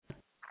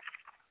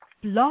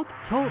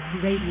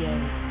BlogTalk Radio.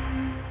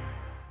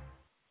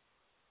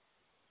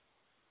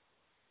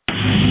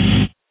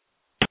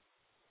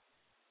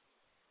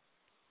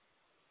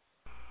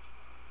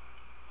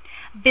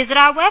 Visit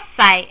our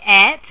website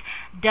at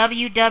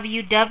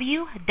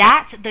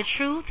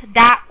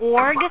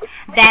www.thetruth.org.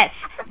 That's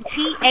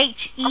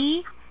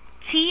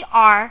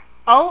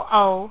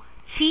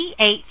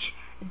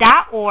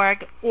TheTrooth.org,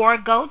 or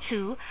go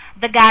to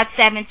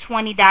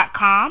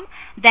thegod720.com.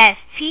 That's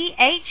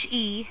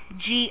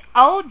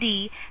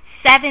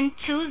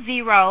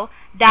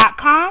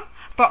TheGod720.com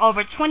for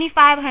over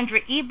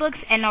 2,500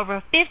 ebooks and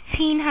over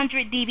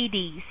 1,500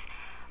 DVDs.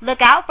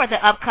 Look out for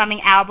the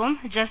upcoming album,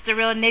 Just a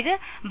Real Nigga,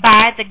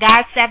 by The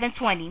God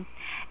 720.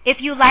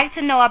 If you'd like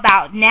to know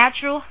about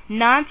natural,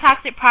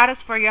 non-toxic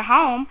products for your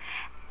home,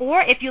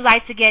 or if you'd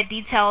like to get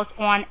details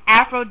on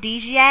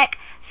aphrodisiac,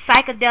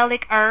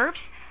 psychedelic herbs,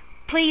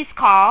 please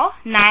call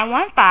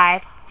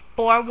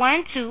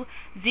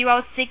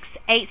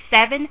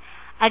 915-412-0687.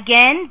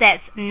 Again,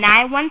 that's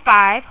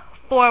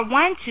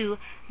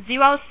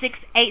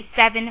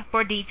 915-412-0687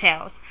 for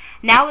details.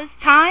 Now it's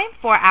time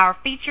for our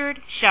featured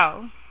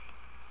show.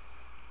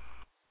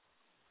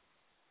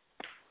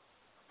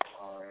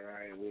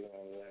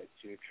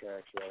 Two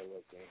tracks roll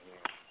up in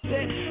here.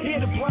 Here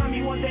to blind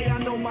me one day, I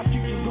know my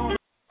future's gone.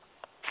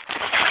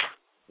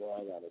 Well,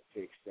 I gotta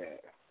fix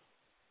that.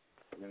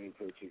 Let me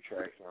put two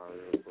tracks on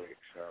real quick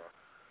so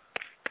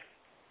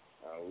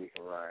we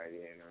can ride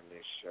in on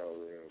this show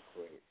real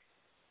quick.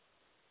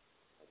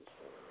 I just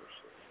want to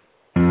shit.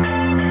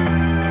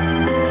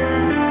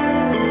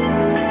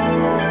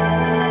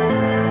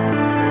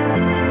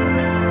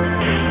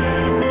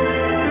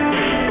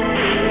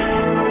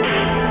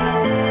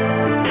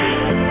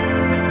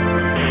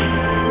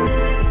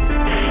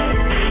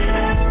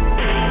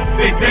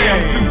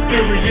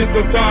 Serious,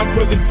 no time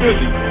for the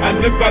silly. I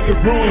live by the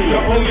rules,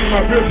 so only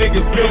my real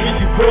niggas feel me.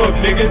 You bug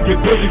niggas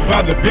get bullied by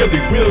the Billy.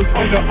 Wheels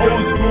on the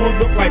old school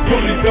look like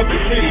pulleys of the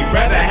city.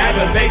 Rather have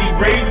a lady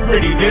raised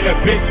pretty than a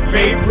bitch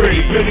made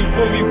pretty. Really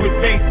fool me with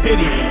fake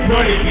titty.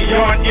 Money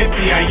beyond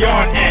empty, I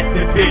yawn at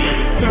the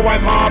bitty. So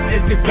I mob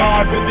is the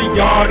god with the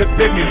yard of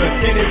stimulus.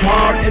 Skin is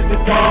hard as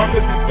the tar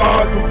with the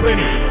stars were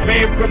plenty.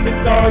 Man from the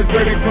stars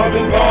where they call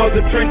the laws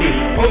are trendy.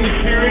 Holy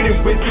Spirit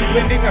and wisdom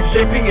blending, I'm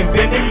shaping and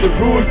bending the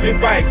rules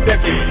just by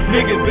exception.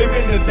 Niggas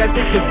living in that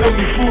they can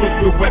only fools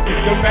with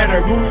weapons. No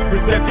matter who's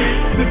perception,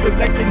 this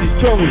selection is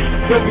chosen.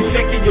 Don't be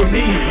shaking your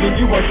knees when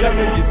you are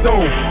selling your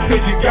soul. Cause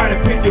you gotta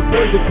pick your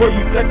words before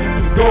you touch it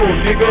to gold.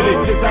 Nigga,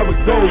 it's just how it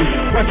goes.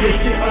 Watch this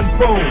shit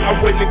unfold. I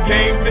wouldn't have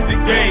came to the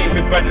game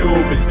if I knew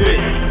it was this.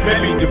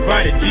 Let me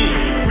divide a G.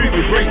 We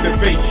would break the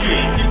fake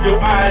shit. Keep your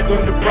eyes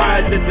on the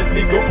prize that's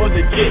illegal or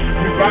legit.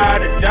 We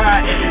ride or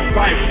die in this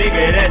life,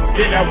 nigga, that's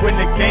it. I wouldn't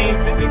have came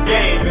to the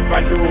game if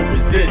I knew it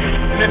was this.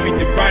 Let me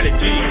divide a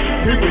G.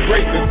 We would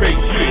break the fake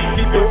shit.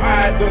 Keep your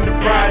eyes on the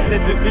prize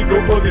that's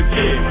illegal or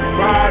legit.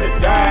 Ride or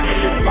die in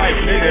this life,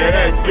 nigga,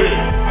 that's it.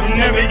 I'm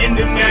never in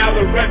denial,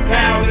 a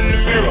reptile in the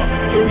mirror.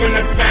 So when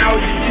I foul,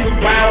 you see the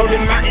wild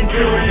in my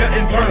interior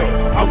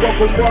internal. I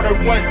walk on water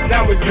once,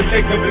 now it's the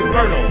lake of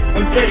inferno.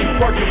 I'm steady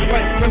sparking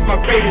flesh cause my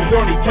fate is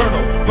on eternal.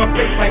 My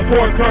face like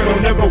corn kernel,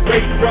 never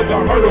wait for the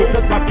hurdle.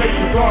 Cause my face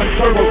is on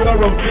turbo,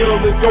 thorough deal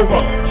is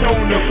over.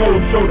 Shown the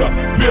cold shoulder,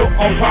 built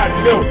on hot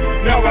milk.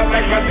 Now I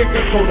like my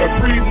liquor soda,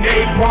 breathe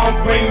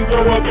napalm, flame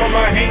thrower for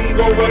my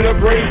hangover. The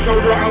brave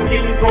soldier, I'm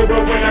King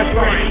Cobra when I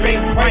strike.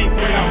 Face fight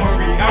when I'm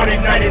hungry. Out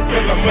at night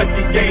until I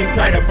musty game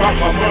tight about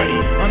my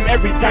money. I'm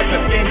every type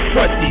of game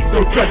trusty,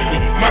 so trusty.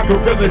 My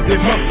gorillas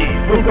and monkeys,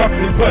 so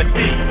roughly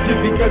busty. Just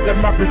because of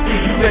my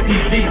prestige, you let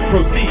these G's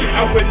proceed.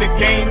 I wouldn't have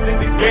came to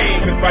the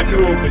game if I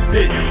knew it was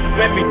this.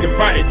 Let me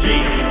divide a G.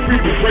 We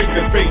will break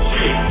the fake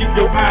shit. Keep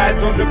your eyes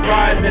on the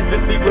prize that's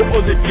illegal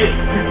or legit.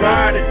 We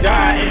ride or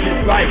die in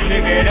this life,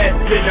 nigga,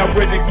 that's it. I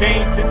wouldn't have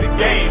came to the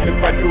game if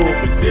I knew it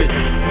was this.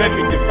 Let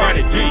me define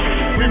a G.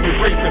 We will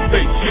break the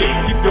fake shit.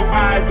 Keep your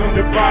eyes on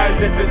the prize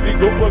that's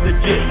illegal or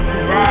legit. We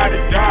ride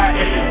or die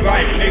in this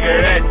life, nigga,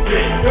 that's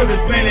it. So the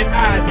slanted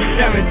eyes, we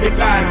talented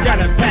lies.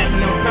 Got a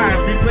patent on time.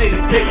 Replay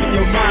the tape in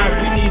your mind.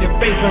 We need a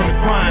face on the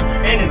crime.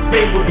 And it's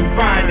stable to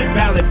find a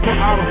valid for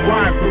our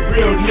rhyme. For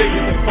real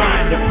niggas to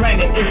find. The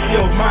planet is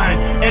still mine.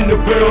 And the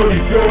world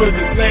is yours.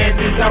 This land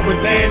is our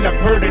land. I've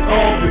heard it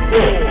all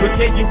before. But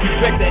can you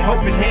respect the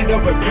helping hand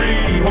of a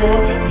greedy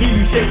whore? Can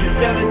you shake the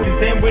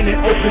skeletons and when it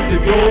opens the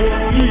door?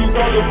 Can you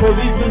call the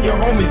police when your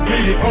homies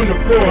bleeding on the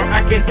floor?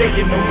 I can't take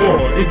it no more.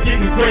 It's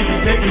getting crazy.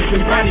 Taking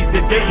some bodies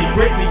that they be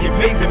greatly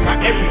amazing. My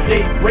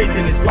everyday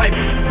raising is life.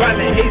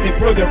 Violent hazing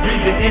for the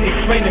reason and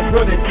explaining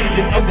for the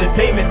season.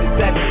 Entertainment is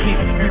savage peace.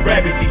 We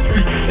ravage these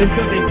streets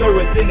until they throw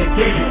us in the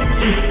cages.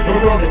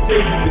 We're on the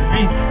stages with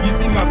beats. You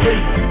see my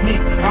face is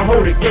neat. I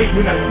hold a gate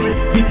when I sleep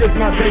because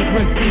my face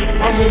runs deep.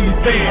 I'm only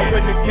saying I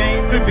wouldn't have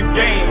came to the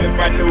game if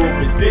I knew it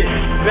was this.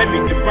 Let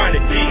me define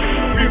a G.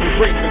 We will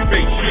break the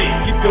fake shit.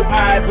 Keep your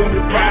eyes on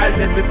the prize,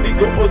 that's the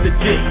legal or legit.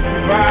 We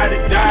ride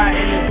or die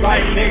in this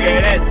life,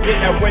 nigga, that's it.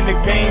 Now when the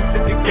game's to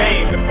the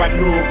game, if I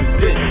knew it was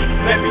this,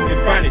 let me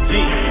define a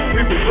G.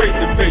 We will break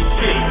the fake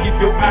shit. Keep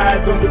your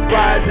eyes on the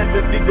prize, that's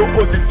the legal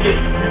or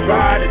legit. We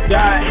ride or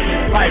die in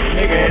this life,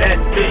 nigga,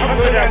 that's it. How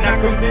could I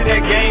not come to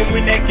that game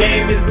when that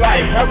game is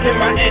life? How can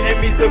my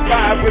enemy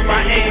survive when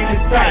my aim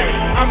is tight?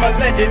 I'm a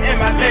legend and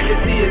my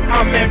legacy is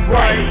I'm in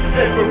bright.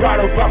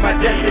 Desperado, but my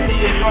destiny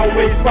is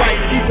always right.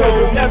 These hoes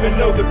will never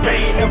know the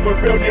pain of a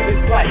real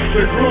nigga's life.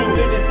 The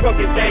rules in this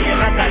fucking thing and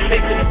I'm not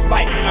taking a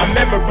flight. I'm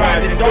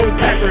memorizing those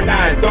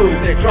patronize those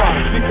that try.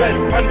 Because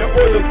under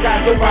oil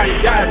skies nobody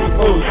dies with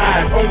closed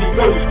eyes. Only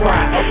ghosts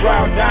cry. A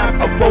brown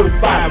dime, a bold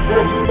five.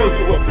 Where we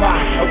supposed to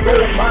apply? A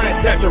gold mine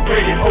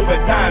saturated over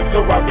time,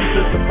 so I reach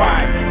the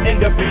survive.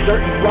 End up in dirt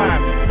and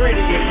grime.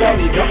 Gritty and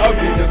gully, the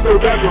uglies are so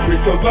ugly.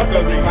 So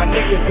luckily my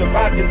niggas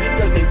survived it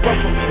because they fuck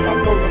with me.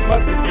 I'm throwing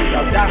mustard seeds.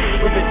 I'll die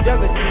from the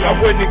jealousy. I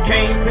wouldn't have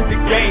came to the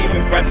game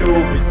if I knew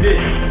it was this.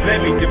 Let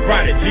me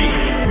define a G.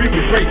 We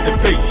can break the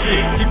fake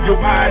shit. Keep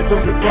your eyes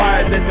on the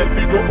prize, that's the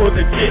legal or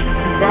legit.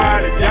 You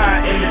ride or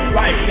die in this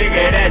life,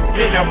 nigga, that's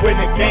it. I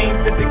wouldn't have came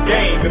to the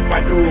game if I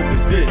knew it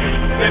was this.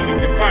 Let me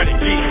define a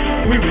G.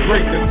 We can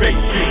break the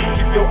fake shit.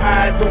 Keep your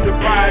eyes on the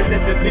prize,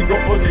 that's the legal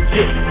or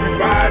legit. You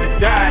ride or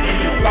die in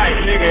this life,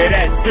 nigga,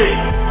 that's it.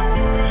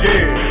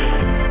 Yeah.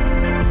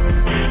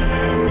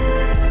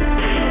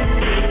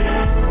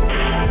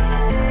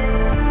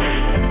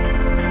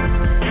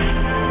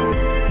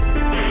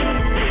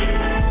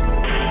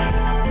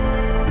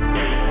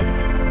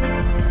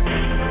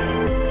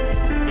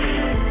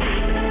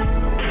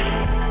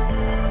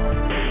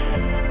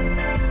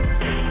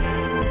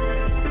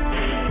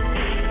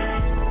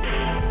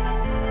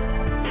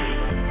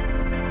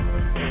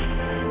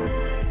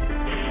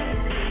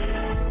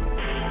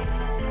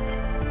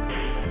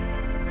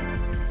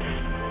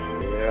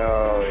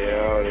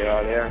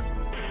 There.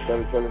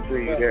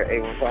 773, you there?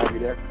 815, you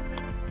there?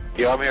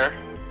 Yeah, I'm here.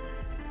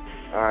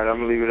 Alright, I'm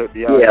gonna leave it up to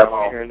y'all. Yeah. I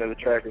want to hear another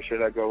track, or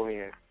should I go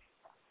in?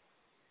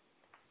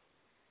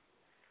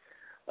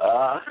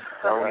 I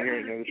want to hear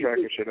another track,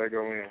 or should I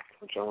go in?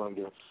 What y'all want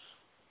to do?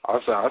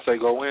 I say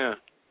go in.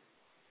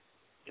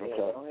 Okay. Yeah,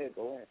 go ahead,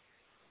 go in.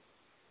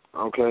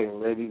 Okay,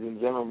 ladies and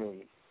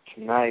gentlemen,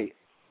 tonight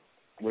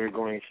we're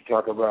going to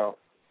talk about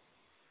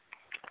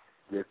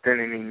the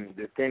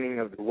thinning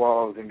of the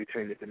walls in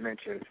between the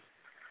dimensions.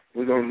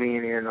 We're going to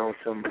lean in on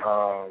some,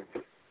 a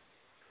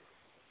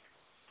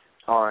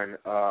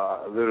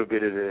little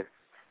bit of the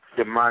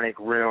demonic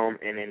realm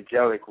and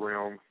angelic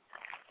realm,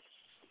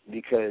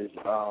 because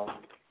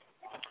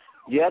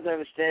you have to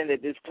understand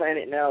that this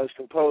planet now is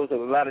composed of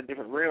a lot of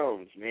different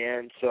realms,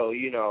 man. So,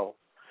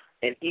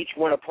 and each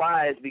one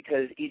applies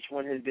because each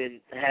one has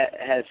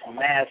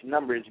mass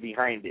numbers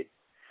behind it.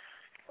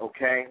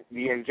 Okay?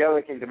 The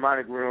angelic and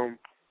demonic realm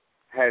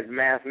has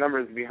mass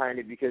numbers behind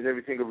it because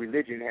every single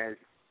religion has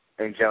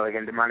angelic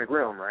and demonic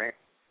realm, right?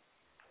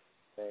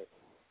 Right.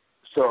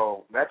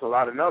 So that's a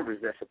lot of numbers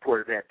that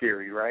support that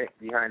theory, right?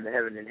 Behind the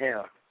heaven and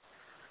hell.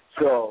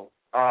 So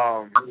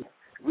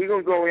we're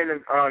gonna go in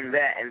on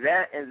that, and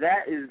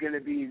that is gonna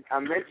be. I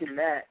mentioned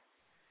that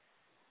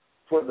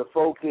for the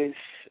focus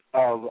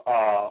of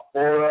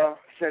aura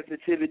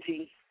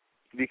sensitivity,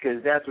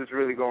 because that's what's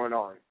really going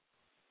on.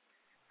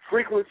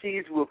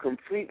 Frequencies will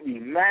completely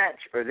match,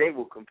 or they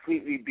will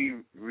completely be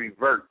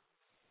revert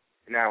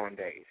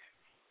nowadays,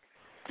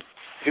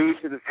 due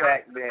to the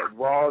fact that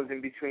walls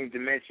in between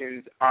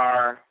dimensions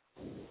are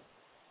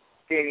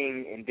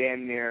thinning and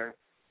damn near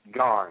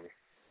gone.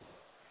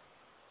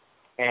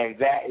 And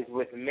that is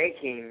what's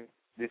making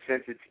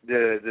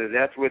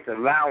that's what's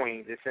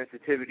allowing the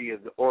sensitivity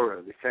of the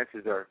aura. The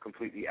senses are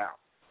completely out.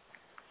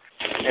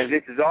 And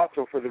this is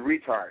also for the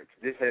retards.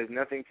 This has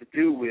nothing to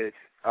do with,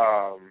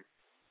 well,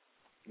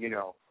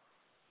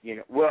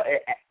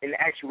 in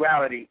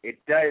actuality, it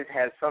does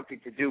have something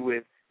to do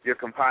with your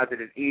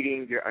composite of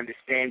eating, your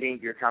understanding,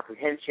 your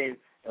comprehension,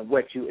 and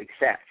what you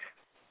accept.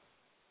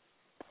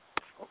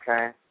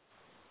 Okay?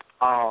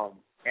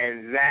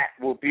 And that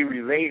will be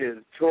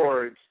related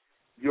towards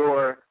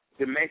your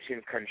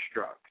dimension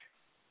construct.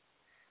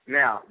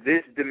 Now,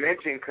 this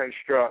dimension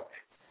construct,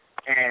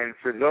 and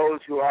for those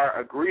who are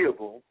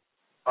agreeable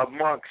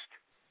amongst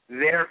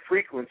their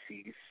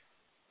frequencies,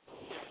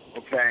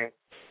 okay,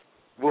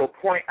 will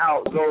point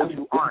out those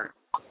who aren't.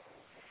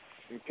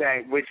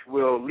 Okay, which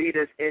will lead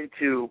us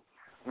into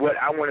what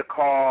I want to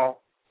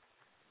call,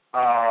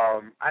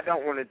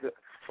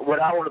 what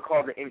I want to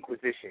call the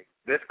Inquisition.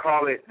 Let's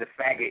call it the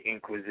faggot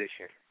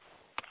Inquisition.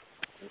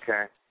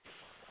 Okay,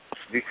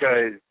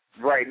 because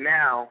right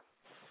now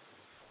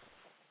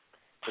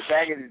the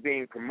faggot is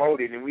being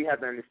promoted, and we have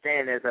to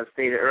understand, as I've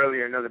stated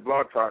earlier in other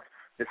blog talks,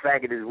 the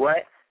faggot is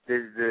what?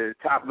 Is the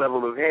top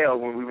level of hell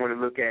when we want to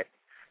look at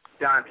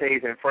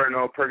Dante's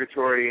Inferno,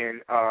 Purgatory,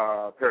 and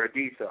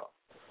Paradiso.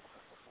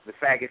 The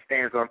faggot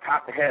stands on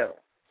top of hell,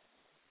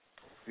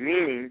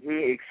 meaning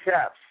he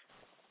accepts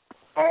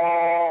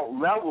all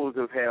levels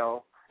of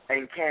hell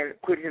and can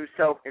put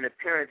himself in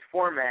appearance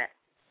format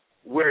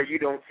where you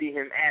don't see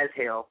him as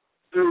hell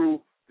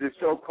through the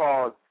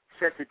so-called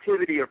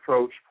sensitivity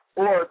approach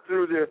or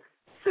through the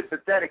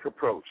sympathetic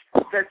approach.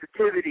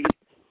 Sensitivity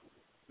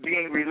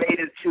being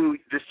related to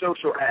the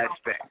social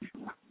aspect.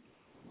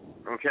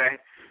 Okay?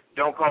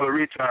 Don't call it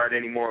retard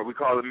anymore. We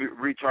call it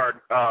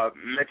retard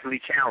mentally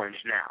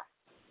challenged now.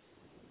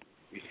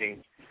 You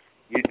see?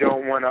 You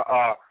don't want to,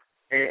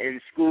 in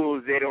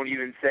schools, they don't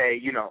even say,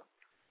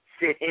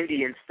 sit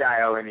Indian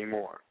style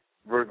anymore.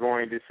 We're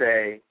going to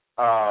say,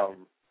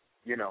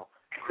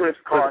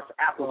 crisscross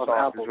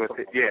applesauce is what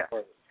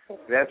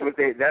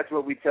that's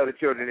what we tell the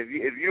children.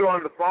 If you're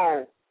on the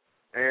phone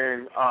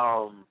and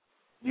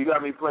you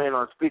got me playing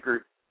on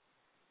speaker,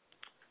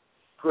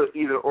 put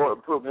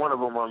one of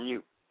them on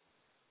mute.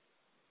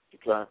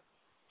 Okay.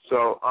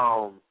 So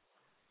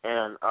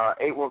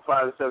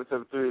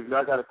 815-773. If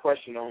y'all got a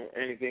question on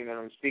anything that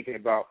I'm speaking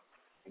about,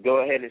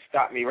 go ahead and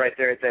stop me right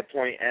there at that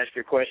point. Ask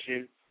your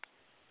question.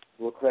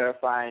 We'll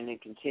clarify and then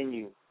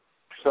continue.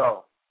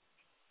 So,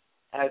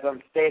 as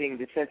I'm stating,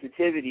 the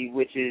sensitivity,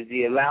 which is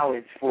the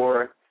allowance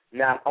for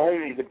not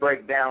only the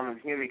breakdown of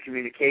human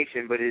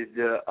communication, but is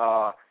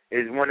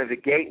one of the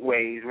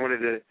gateways, one of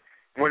the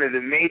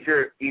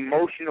major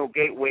emotional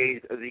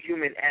gateways of the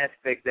human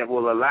aspect that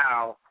will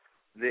allow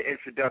the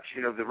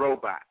introduction of the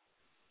robot,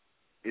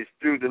 is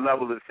through the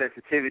level of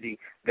sensitivity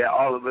that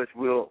all of us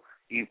will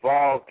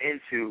evolve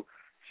into,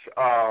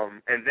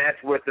 and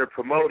that's what they're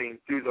promoting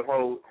through the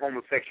whole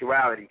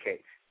homosexuality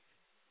case.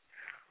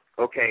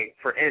 Okay,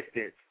 for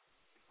instance,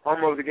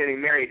 homos are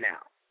getting married now.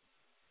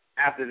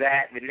 After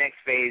that, the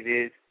next phase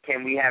is,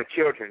 can we have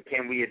children?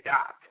 Can we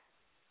adopt?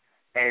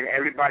 And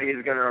everybody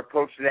is going to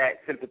approach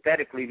that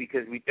sympathetically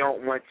because we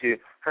don't want to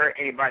hurt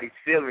anybody's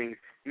feelings,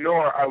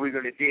 nor are we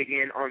going to dig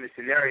in on the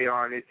scenario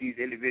on if these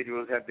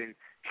individuals have been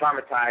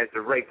traumatized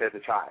or raped as a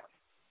child,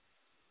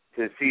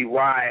 to see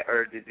why,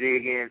 or to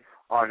dig in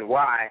on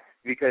why,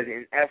 because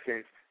in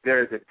essence,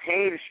 there is a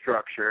pain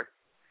structure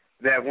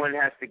that one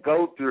has to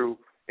go through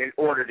in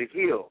order to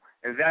heal.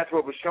 And that's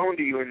what was shown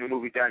to you in the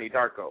movie Donnie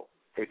Darko,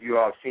 if you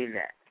all have seen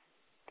that.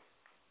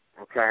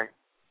 Okay?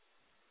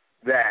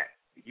 That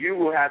you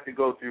will have to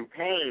go through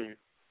pain.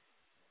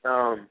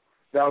 That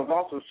was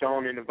also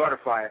shown in the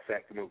Butterfly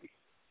Effect movie.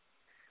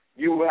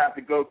 You will have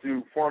to go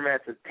through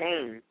formats of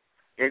pain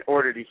in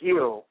order to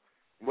heal,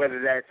 whether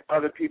that's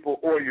other people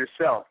or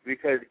yourself,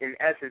 because in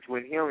essence,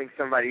 when healing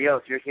somebody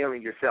else, you're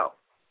healing yourself.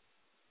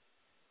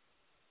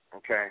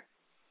 Okay?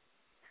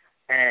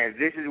 And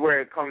this is where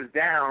it comes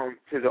down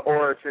to the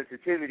aura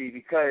sensitivity,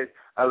 because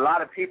a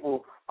lot of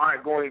people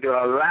aren't going to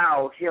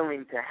allow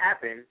healing to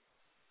happen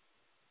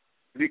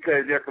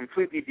because they're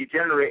completely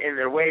degenerate in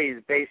their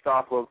ways based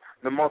off of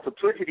the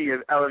multiplicity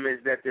of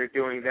elements that they're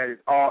doing that is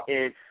all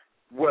in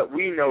what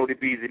we know to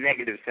be the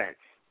negative sense.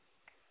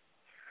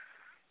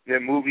 Their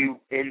movie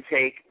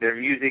intake, their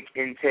music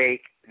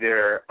intake,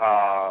 their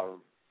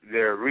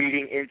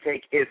reading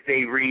intake, if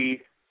they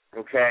read.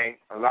 Okay,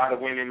 a lot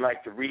of women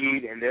like to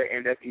read, and they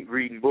end up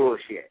reading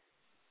bullshit.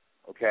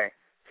 Okay,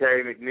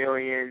 Terry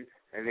McMillan,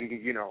 and then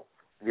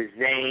the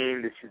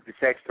Zane, the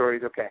sex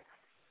stories. Okay,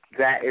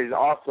 that is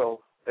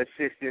also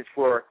assistance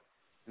for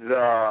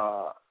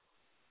the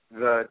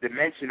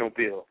dimensional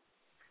build.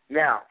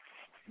 Now,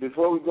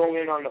 before we go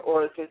in on the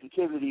aura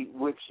sensitivity,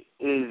 which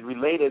is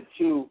related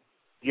to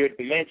your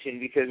dimension,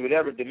 because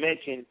whatever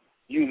dimension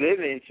you live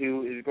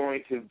into is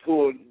going to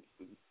pull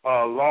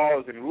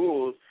laws and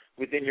rules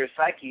within your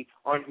psyche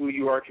on who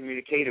you are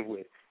communicative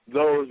with.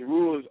 Those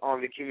rules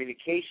on the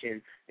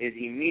communication is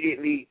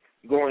immediately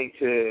going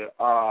to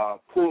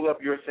pull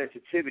up your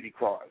sensitivity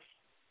clause.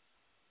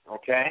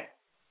 Okay?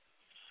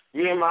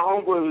 Me and my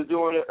homeboy was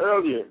doing it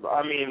earlier.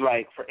 I mean,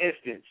 like, for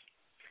instance,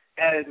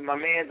 as my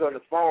man's on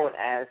the phone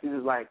asked, he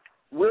was like,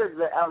 where's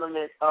the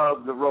element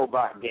of the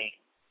robot game?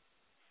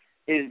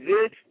 Is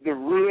this the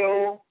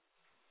real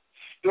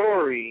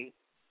story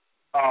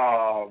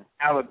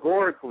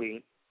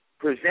allegorically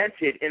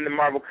presented in the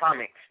Marvel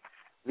Comics?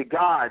 The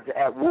gods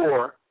at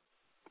war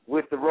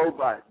with the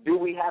robots. Do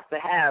we have to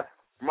have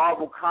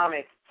Marvel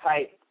Comics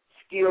type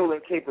skill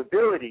and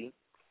capability,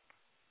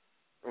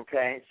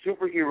 okay,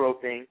 superhero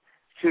thing,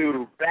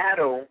 to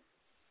battle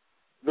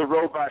the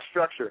robot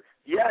structure?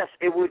 Yes,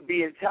 it would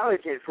be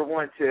intelligent for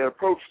one to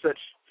approach such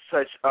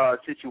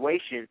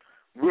situation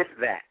with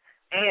that,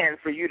 and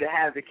for you to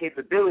have the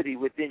capability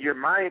within your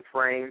mind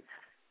frame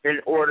in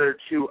order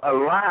to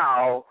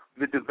allow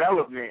the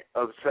development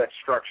of such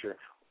structure.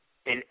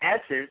 In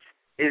essence,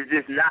 is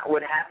this not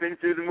what happened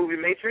through the movie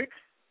Matrix?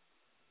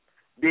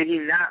 Did he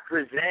not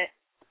present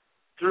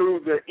through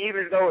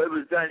even though it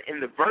was done in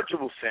the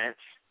virtual sense,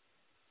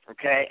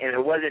 okay, and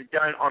it wasn't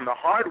done on the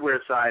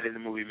hardware side in the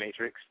movie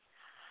Matrix,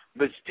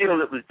 but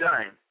still it was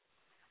done,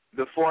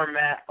 the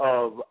format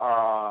of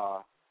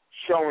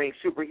showing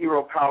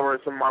superhero power,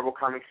 some Marvel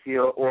Comics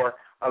feel, or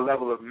a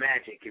level of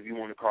magic, if you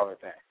want to call it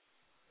that,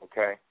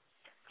 okay?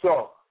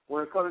 So,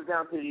 when it comes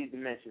down to these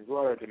dimensions,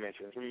 what are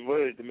dimensions? What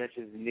are the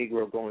dimensions the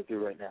Negro going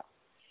through right now?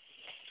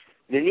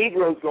 The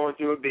Negro's going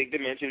through a big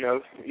dimension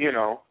of,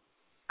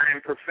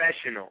 I'm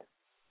professional.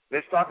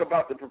 Let's talk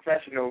about the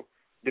professional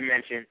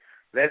dimension.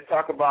 Let's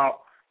talk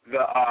about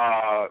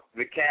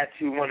the cats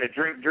who want to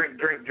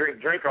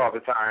drink all the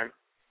time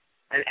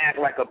and act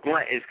like a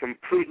blunt is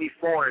completely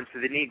foreign to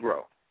the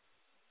Negro,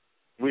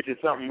 which is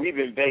something we've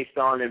been based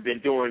on and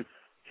been doing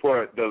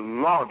for the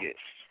longest,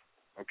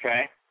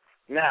 okay?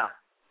 Now,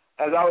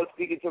 as I was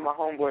speaking to my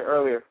homeboy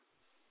earlier,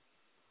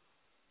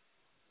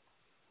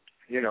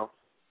 you know,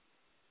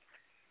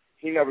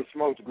 he never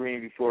smoked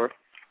green before.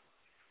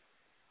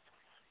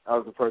 I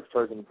was the first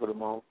person to put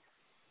him on.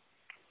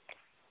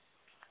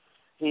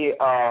 He,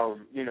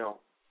 you know,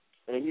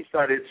 and he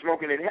started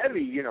smoking it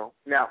heavy, you know.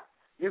 Now,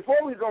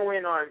 before we go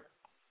in on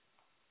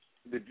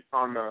the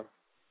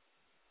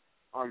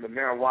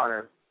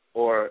marijuana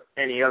or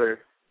any other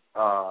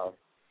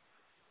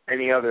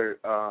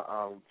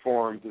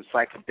forms of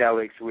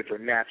psychedelics which are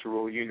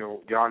natural, you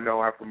know, y'all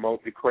know I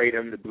promote the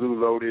kratom, the blue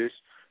lotus,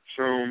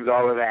 shrooms,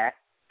 all of that.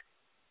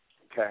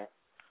 Okay.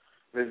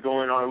 Let's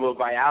go in on a little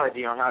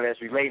biology on how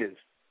that's related.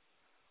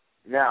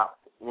 Now,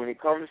 when it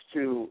comes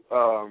to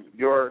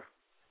your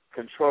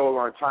control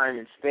on time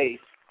and space,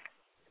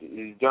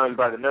 is done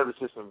by the nervous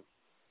system.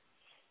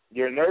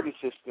 Your nervous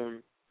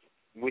system,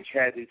 which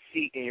has its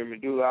seat in your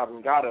medulla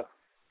oblongata,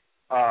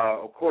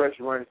 of course,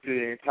 runs through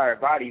the entire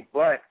body,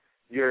 but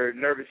your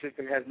nervous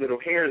system has little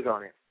hairs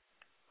on it.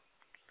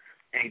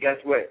 And guess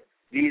what?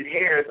 These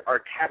hairs are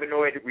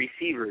cannabinoid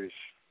receivers.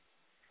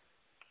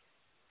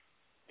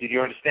 Did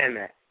you understand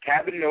that?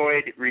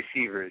 Cannabinoid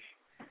receivers.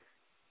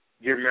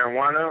 Your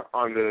marijuana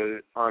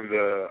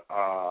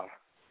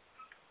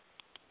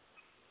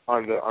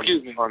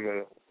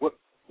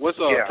What's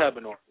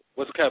cannabinoid?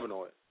 What's a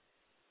cannabinoid?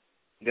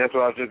 That's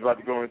what I was just about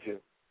to go into.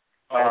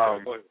 Go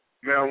ahead.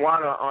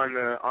 Marijuana on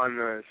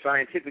the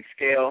scientific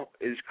scale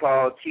is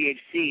called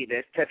THC.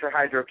 That's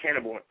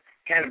tetrahydrocannabinol.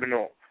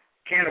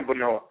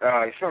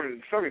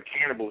 Some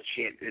cannibal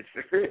shit. It's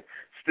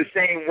the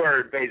same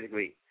word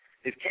basically.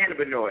 It's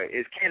cannabinoid.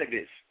 It's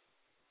cannabis.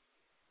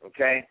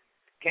 Okay,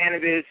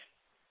 cannabis.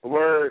 The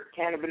word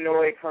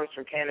cannabinoid comes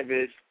from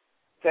cannabis.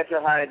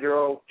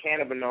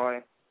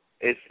 Tetrahydrocannabinol.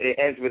 It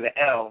ends with an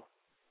L.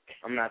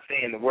 I'm not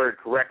saying the word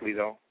correctly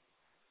though.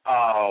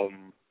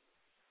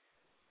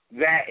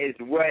 That is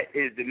what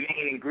is the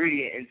main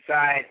ingredient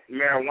inside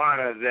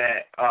marijuana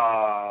that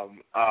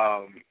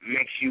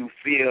makes you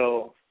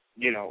feel,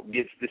 you know,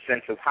 gets the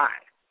sense of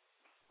high.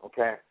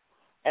 Okay?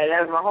 And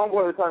as my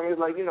homeboy was telling me, he was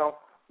like, you know,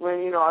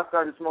 when, you know, I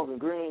started smoking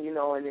green, you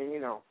know, and then, you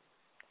know,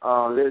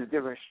 there's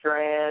different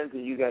strands,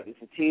 and you got the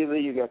sativa,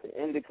 you got the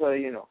indica,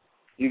 you know.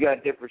 You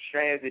got different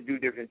strands that do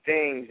different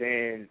things,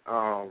 and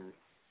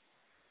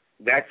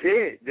that's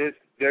it.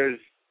 There's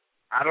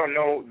I don't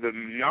know the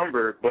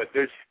number, but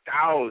there's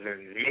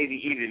thousands, maybe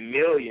even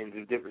millions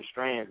of different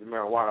strands of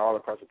marijuana all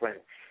across the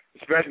planet,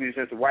 especially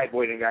since the white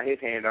boy done got his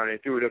hand on it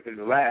and threw it up in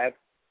the lab.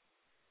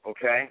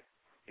 Okay?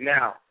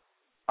 Now,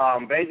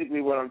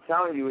 basically what I'm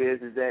telling you is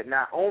that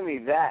not only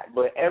that,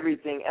 but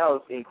everything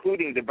else,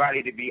 including the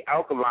body to be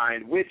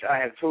alkaline, which I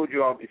have told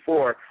you all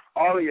before,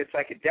 all of your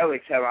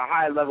psychedelics have a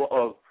high level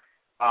of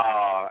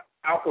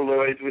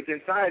alkaloids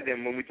within inside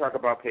them. When we talk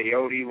about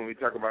peyote, when we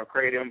talk about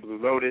kratom, blue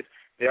lotus,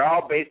 they're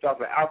all based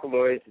off of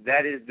alkaloids.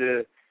 That is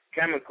the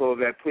chemical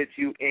that puts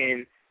you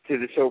into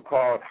the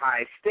so-called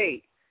high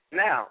state.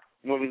 Now,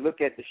 when we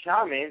look at the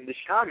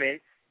shaman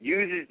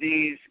uses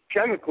these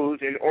chemicals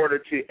in order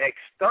to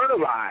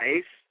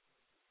externalize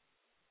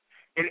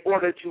the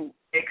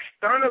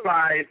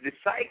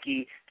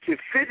psyche to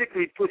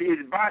physically put his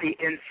body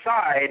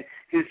inside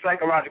his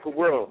psychological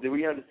world. Do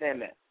we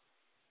understand that?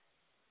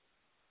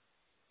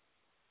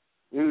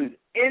 Use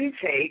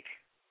intake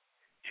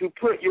to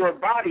put your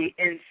body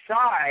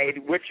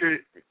inside what your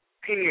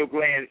pineal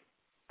gland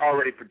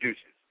already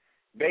produces.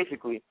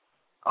 Basically,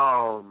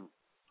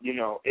 you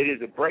know, it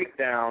is a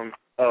breakdown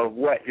of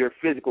what your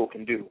physical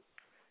can do.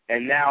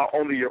 And now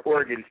only your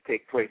organs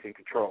take place in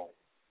control.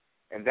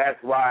 And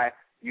that's why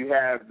you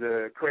have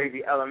the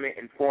crazy element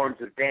in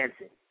forms of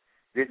dancing.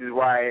 This is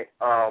why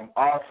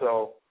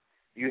also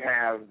you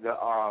have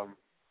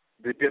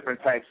the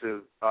different types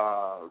of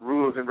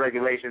rules and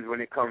regulations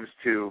when it comes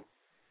to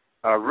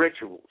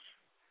rituals.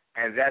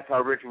 And that's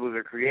how rituals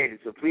are created.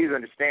 So please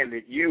understand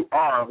that you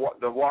are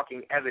the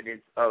walking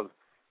evidence of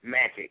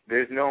magic.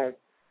 There is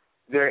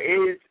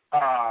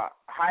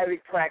highly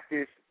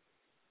practiced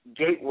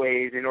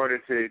gateways in order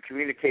to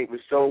communicate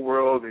with soul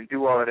world and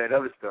do all of that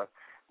other stuff.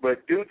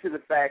 But due to the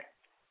fact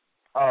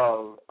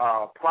of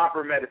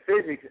proper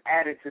metaphysics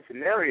added to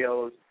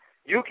scenarios,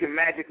 you can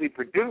magically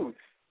produce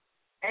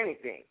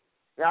anything.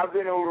 Now, I've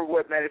been over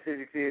what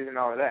metaphysics is and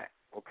all of that,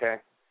 okay?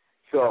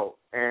 So,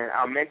 and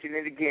I'll mention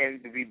it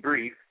again to be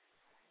brief,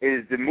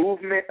 is the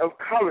movement of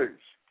colors,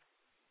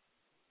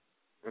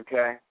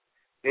 okay?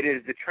 It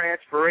is the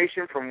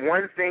transferation from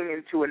one thing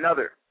into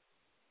another.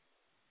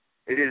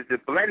 It is the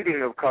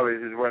blending of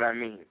colors is what I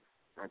mean,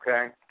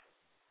 okay?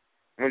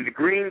 When the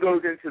green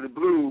goes into the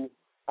blue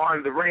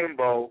on the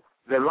rainbow,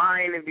 the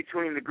line in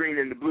between the green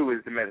and the blue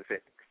is the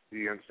metaphysics. Do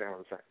you understand what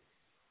I'm saying?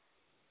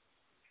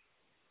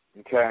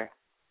 Okay?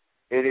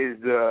 It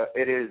is the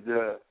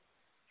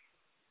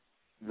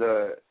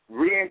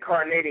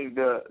reincarnating,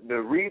 the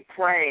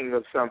replaying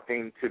of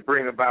something to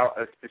bring about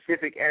a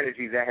specific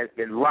energy that has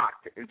been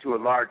locked into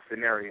a large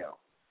scenario.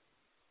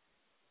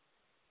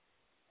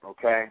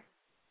 Okay?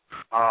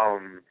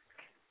 Let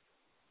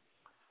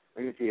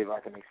me see if I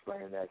can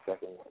explain that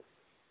second one.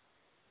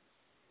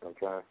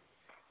 Okay?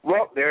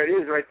 Well, there it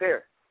is right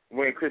there.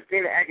 When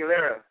Christina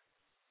Aguilera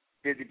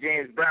did the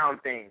James Brown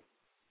thing,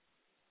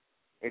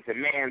 it's a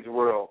man's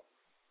world.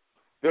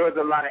 There was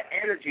a lot of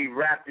energy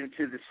wrapped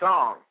into the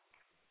song,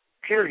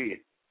 period.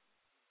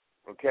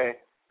 Okay?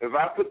 If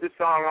I put the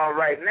song on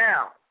right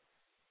now,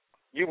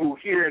 you will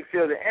hear and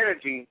feel the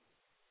energy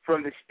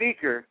from the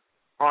speaker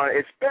on,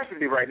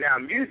 especially right now.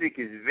 Music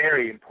is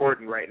very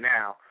important right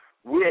now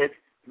with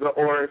the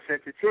aura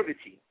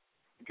sensitivity,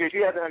 because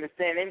you have to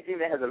understand anything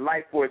that has a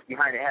life force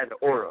behind it has an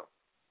aura.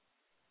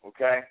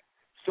 Okay?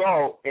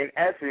 So, in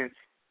essence,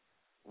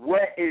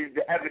 what is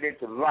the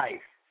evidence of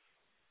life?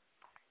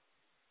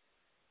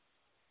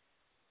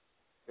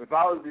 If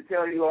I was to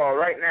tell you all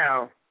right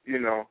now,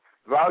 if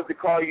I was to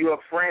call you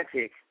up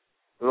frantic,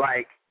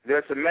 like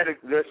there's some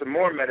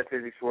more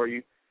metaphysics for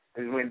you,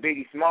 is when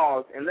Biggie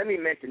Smalls, and let me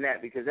mention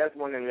that because that's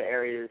one of the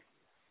areas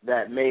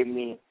that made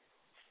me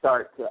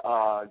start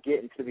to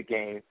get into the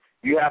game.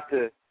 You have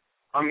to,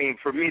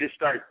 for me to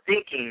start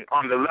thinking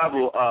on the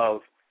level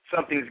of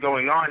something's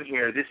going on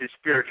here, this is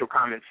spiritual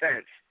common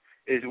sense,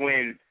 is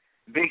when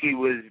Biggie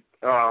was,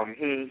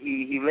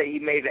 he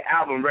made the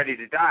album Ready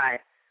to Die,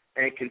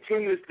 and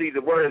continuously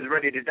the words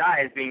Ready to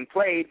Die is being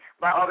played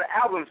by all the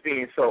albums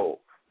being sold.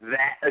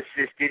 That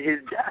assisted his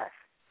death.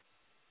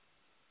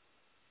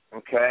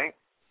 Okay?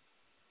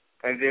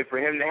 And then for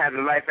him to have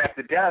the Life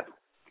After Death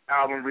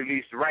album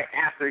released right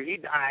after he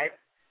died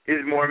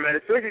is more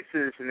metaphysics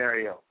to the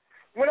scenario.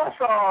 When I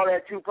saw all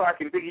that Tupac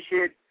and Biggie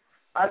shit,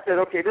 I said,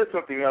 okay, there's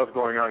something else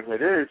going on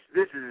here.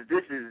 This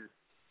is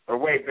a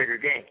way bigger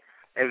game.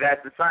 And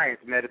that's the science,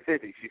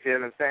 metaphysics. You see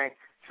what I'm saying?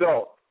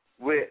 So,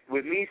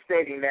 with me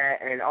stating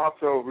that and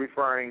also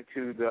referring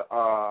to the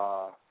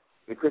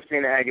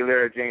Christina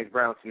Aguilera James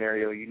Brown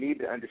scenario, you need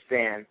to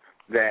understand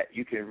that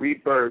you can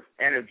rebirth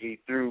energy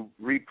through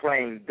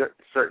replaying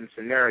certain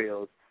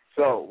scenarios.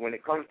 So when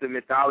it comes to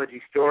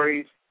mythology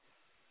stories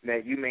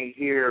that you may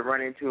hear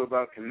run into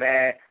about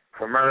Kemet,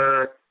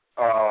 Khmer,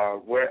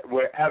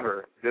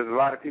 wherever, there's a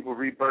lot of people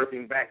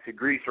rebirthing back to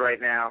Greece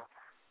right now.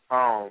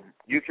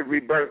 You can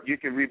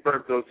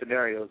rebirth those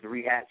scenarios,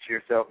 rehatch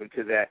yourself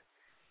into that.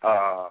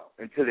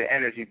 Until the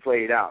energy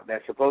played out.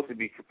 That's supposed to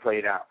be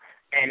played out.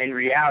 And in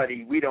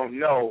reality, we don't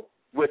know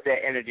what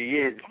that energy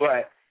is,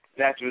 but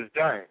that's what's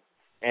done.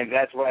 And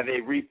that's why they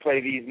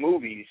replay these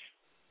movies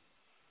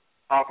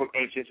off of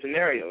ancient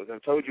scenarios.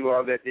 I've told you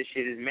all that this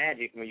shit is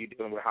magic when you're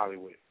dealing with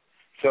Hollywood.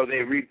 So they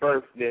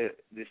rebirth the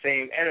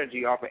same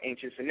energy off of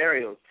ancient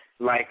scenarios,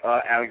 like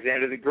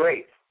Alexander the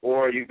Great,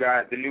 or you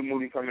got the new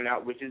movie coming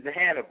out, which is The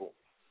Hannibal.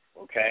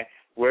 Okay?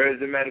 Where is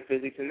the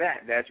metaphysics in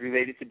that? That's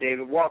related to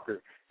David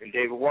Walker. And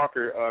David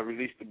Walker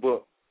released the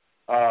book,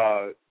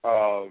 The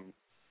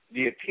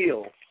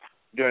Appeal,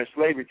 during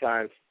slavery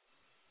times.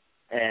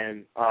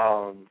 And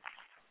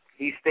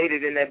he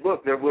stated in that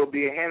book there will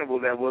be a Hannibal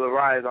that will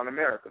arise on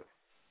America.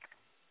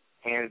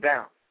 Hands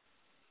down.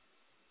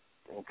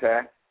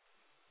 Okay?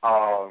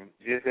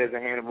 Just as a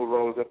Hannibal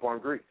rose up on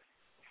Greece.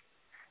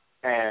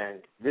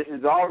 And this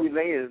is all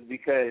related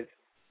because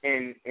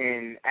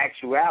in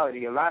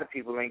actuality, a lot of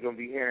people ain't going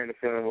to be hearing or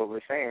feeling what we're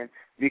saying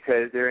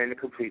because they're in a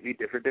completely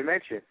different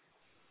dimension.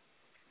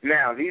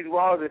 Now, these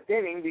walls are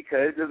thinning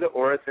because of the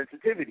aura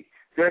sensitivity.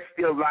 They're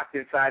still locked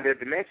inside their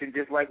dimension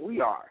just like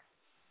we are.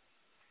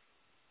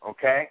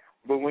 Okay?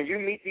 But when you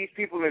meet these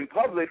people in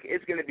public,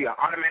 it's going to be an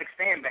automatic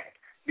stand back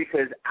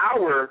because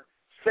our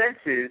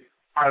senses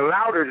are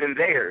louder than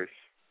theirs.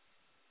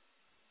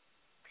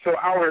 So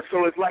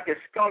it's like a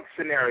skunk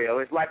scenario.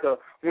 It's like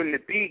when the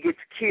bee gets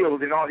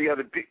killed and all the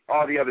other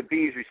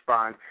bees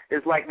respond.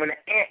 It's like when an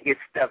ant gets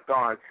stepped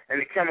on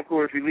and the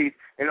chemical is released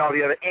and all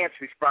the other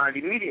ants respond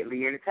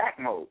immediately in attack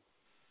mode.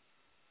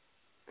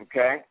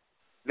 Okay?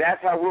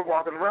 That's how we're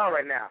walking around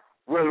right now.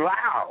 We're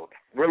loud.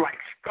 We're like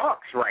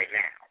skunks right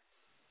now.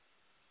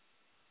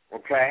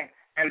 Okay?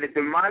 And the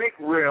demonic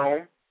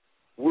realm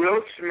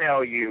will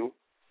smell you,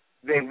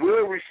 they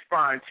will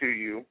respond to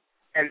you,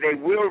 and they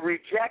will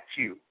reject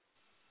you.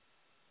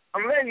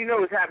 I'm letting you know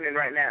what's happening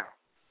right now.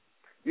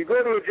 You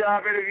go to a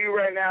job interview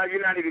right now, you're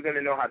not even going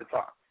to know how to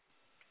talk.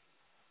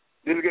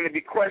 There's going to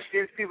be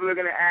questions people are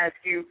going to ask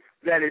you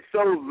that is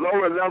so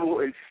lower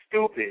level and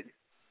stupid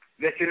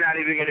that you're not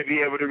even going to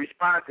be able to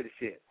respond to the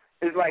shit.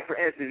 It's like, for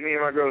instance, me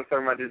and my girl was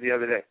talking about this the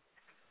other day.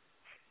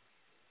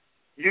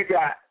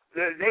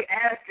 They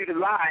asked you to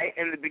lie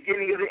in the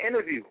beginning of the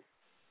interview.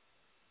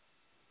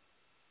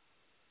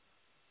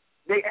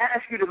 They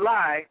ask you to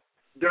lie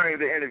during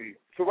the interview.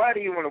 So why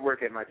do you want to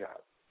work at my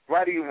job?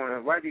 Why do you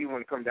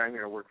want to come down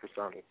here and work for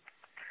Sony?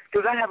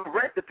 Because I have a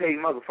rent to pay,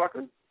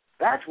 motherfucker.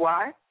 That's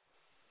why.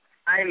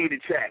 I need a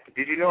check.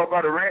 Did you know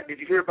about a rent? Did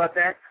you hear about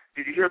that?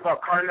 Did you hear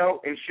about car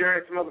note,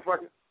 insurance,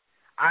 motherfucker?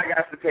 I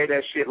got to pay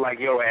that shit like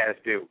your ass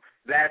do.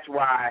 That's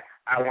why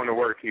I want to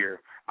work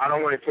here. I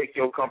don't want to take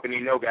your company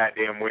no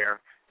goddamn where.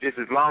 Just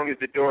as long as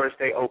the doors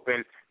stay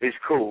open, it's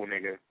cool,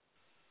 nigga.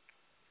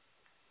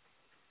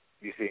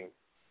 You see?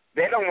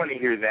 They don't want to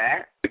hear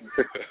that.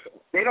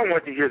 They don't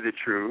want to hear the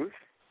truth.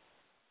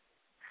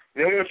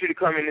 They want you to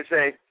come in and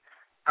say,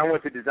 I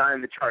want to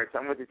design the charts.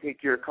 I want to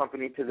take your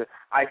company to the,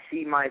 I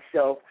see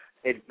myself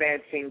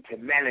advancing to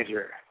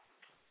manager.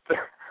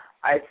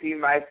 I see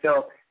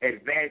myself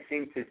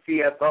advancing to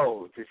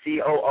CFO, to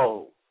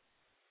COO.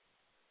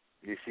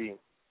 You see?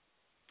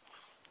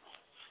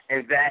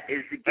 And that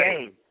is the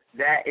game.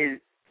 That is,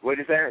 what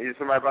is that? Is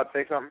somebody about to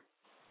say something?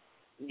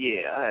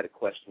 Yeah, I had a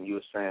question. You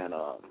were saying,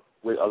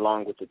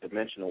 along with the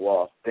dimensional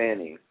wall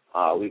thinning,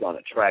 we're going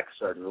to track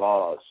certain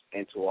laws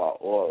into our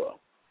aura.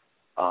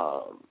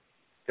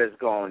 That's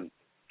going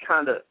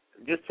kind of,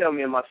 just tell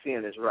me, am I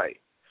seeing this right?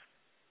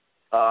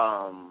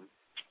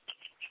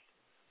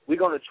 We're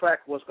going to track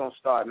what's going to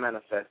start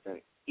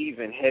manifesting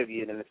even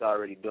heavier than it's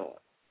already doing.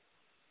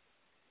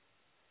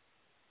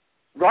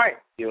 Right.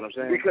 You know what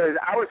I'm saying? Because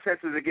our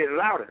senses are getting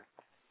louder.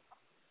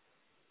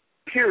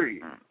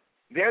 Period.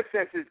 Their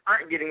senses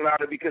aren't getting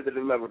louder because of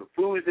the level of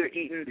foods they're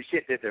eating, the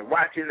shit that they're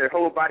watching, their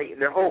whole body,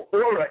 their whole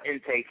aura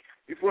intake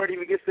before it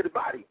even gets to the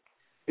body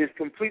is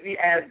completely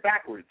ass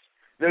backwards.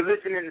 They're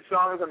listening to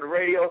songs on the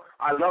radio,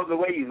 I love the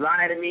way you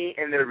lie to me,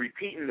 and they're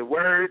repeating the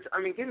words.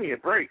 I mean, give me a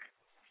break.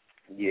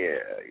 Yeah,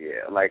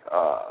 like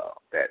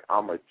that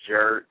I'm a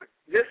jerk.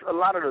 Just a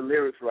lot of the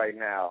lyrics right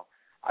now.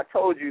 I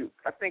told you,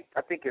 I think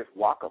it's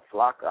Waka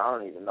Flocka, I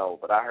don't even know,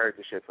 but I heard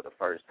the shit for the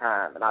first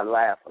time, and I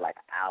laughed for like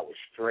an hour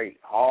straight,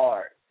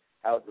 hard.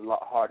 That was the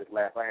hardest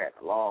laugh I had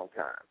in a long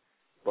time.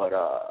 But,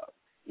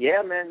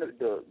 yeah, man,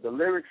 the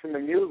lyrics and the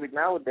music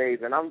nowadays,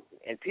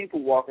 and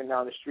people walking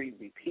down the street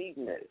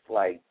repeating it,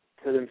 like,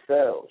 to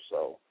themselves,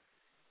 so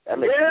that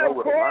lets you know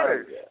what the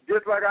mind is.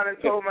 Just like I done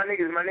told my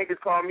niggas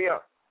call me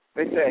up.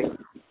 They say,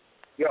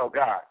 yo,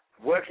 God,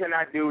 what can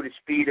I do to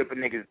speed up a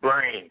nigga's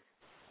brain?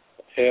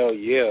 Hell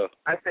yeah.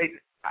 I say,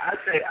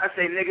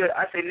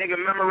 nigga,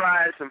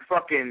 memorize some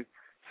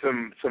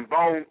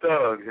Bone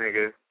Thugs,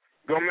 nigga.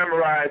 Go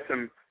memorize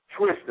some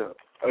Twister,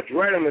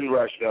 Adrenaline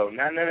Rush, though.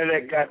 Not none of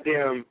that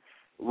goddamn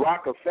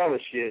Rockefeller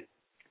shit.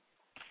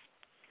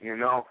 You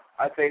know?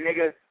 I say,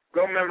 nigga,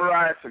 go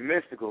memorize some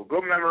Mystical.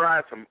 Go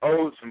memorize some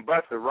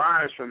Busta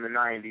Rhymes from the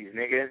 90s,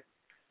 nigga.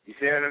 You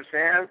see what I'm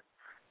saying?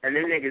 And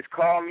then niggas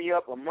call me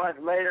up a month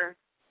later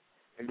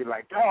and be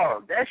like,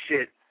 dog, that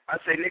shit. I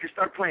say, niggas,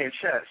 start playing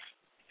chess.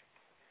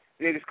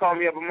 Niggas call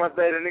me up a month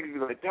later, niggas be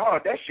like,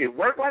 dog, that shit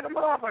work like a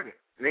motherfucker.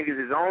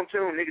 Niggas is on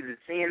tune, niggas is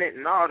seeing it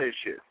and all this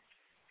shit.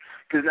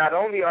 Because not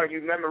only are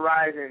you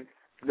memorizing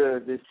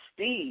the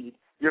speed,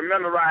 you're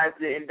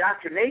memorizing the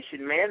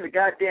indoctrination, man, the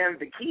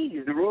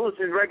keys, the rules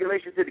and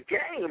regulations to the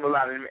game a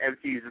lot of them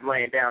MCs is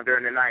laying down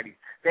during the 90s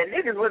that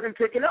niggas wasn't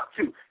picking up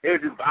to. They were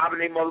just bobbing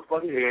their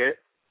motherfucking head.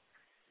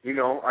 You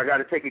know, I got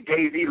to take a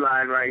Jay-Z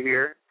line right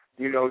here.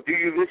 You know, do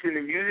you listen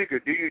to music or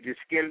do you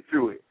just skim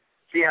through it?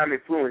 See, I'm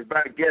influenced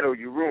by the ghetto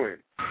you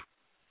ruined.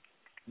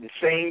 The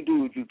same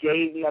dude, you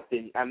gave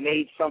nothing, I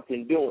made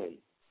something doing.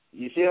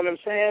 You see what I'm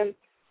saying?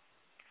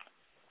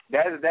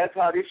 That's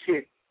how this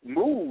shit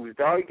moves,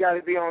 dog. You got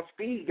to be on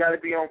speed. You got to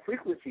be on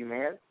frequency,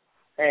 man.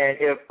 And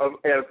if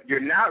you're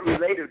not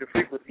related to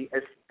frequency,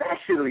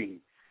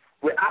 especially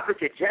with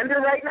opposite gender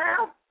right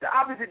now, the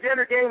opposite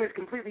gender game is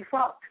completely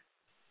fucked.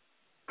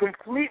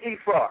 Completely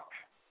fucked.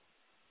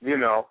 You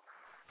know,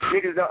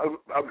 niggas,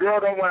 a girl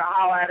don't want to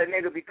holler at a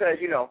nigga because,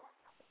 you know,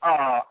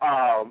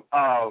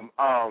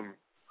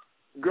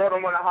 girl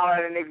don't want to holler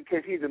at a nigga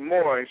because he's a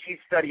Moor and she's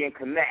studying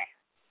Connect.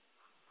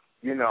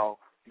 You know,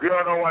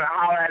 girl don't want to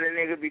holler at a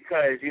nigga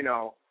because, you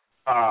know,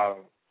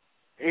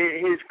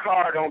 his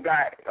car don't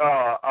got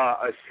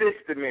a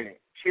system in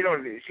it.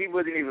 She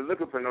wasn't even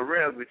looking for no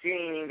rails, but she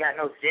ain't even got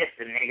no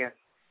system, nigga.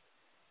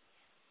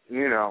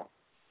 You know,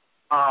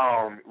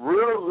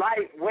 real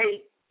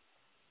lightweight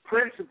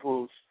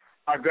principles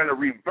are going to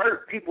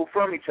revert people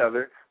from each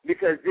other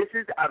because this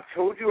is, I've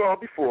told you all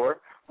before,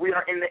 we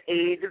are in the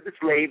age of the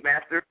slave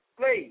master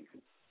slave.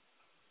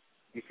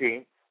 You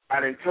see,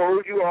 I done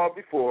told you all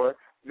before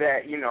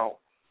that, you know,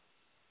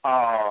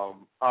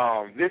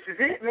 this is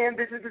it, man.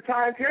 This is the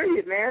time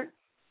period, man.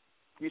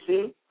 You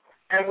see?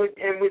 And with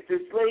the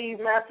slave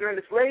master and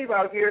the slave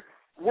out here,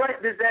 what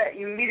does that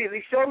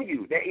immediately show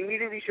you? That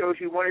immediately shows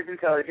you one is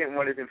intelligent,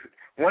 one is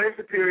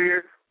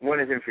superior, one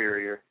is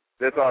inferior.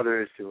 That's all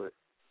there is to it.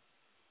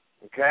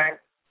 Okay?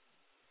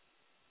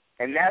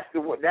 And that's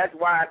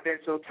why I've been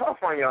so tough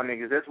on y'all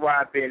niggas. That's why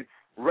I've been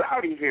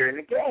rowdy here in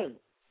the game.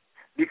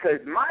 Because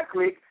my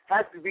clique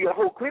has to be a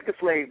whole clique of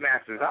slave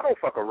masters. I don't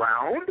fuck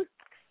around.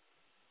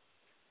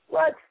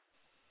 What?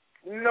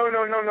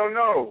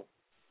 No.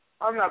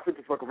 I'm not fit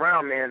to fuck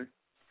around, man,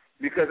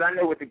 because I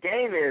know what the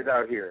game is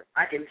out here.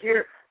 I can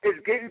hear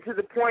it's getting to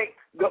the point,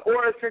 the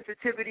aura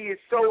sensitivity is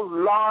so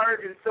large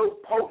and so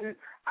potent,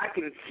 I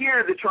can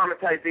hear the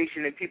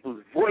traumatization in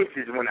people's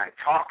voices when I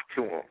talk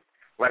to them.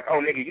 Like,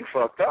 oh, nigga, you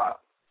fucked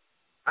up.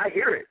 I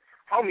hear it.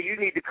 Homie, you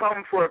need to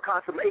come for a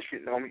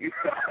consolation, homie.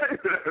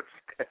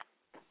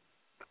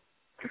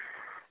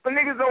 But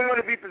niggas don't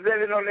want to be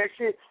presented on that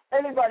shit.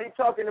 Anybody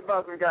talking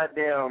about some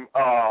goddamn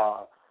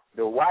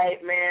the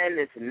white man,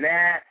 this and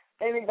that.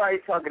 Anybody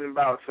talking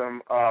about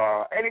some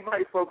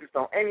anybody focused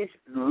on any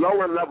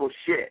lower level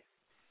shit,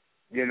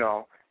 you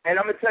know. And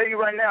I'm gonna tell you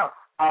right now,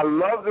 I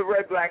love the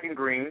red, black, and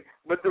green,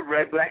 but the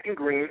red, black, and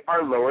green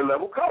are lower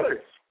level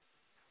colors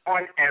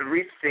on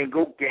every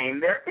single game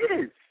there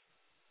is.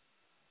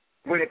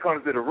 When it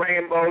comes to the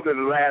rainbow, they're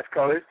the last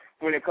colors.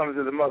 When it comes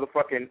to the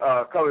motherfucking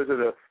colors of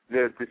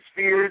the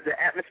spheres, the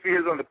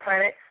atmospheres on the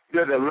planet,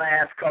 they're the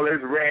last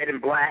colors, red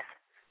and black.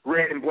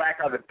 Red and black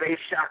are the base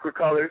chakra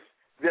colors.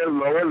 They're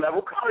lower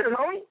level colors,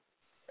 homie.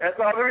 That's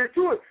all there is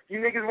to it. You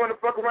niggas want to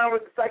fuck around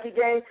with the psychic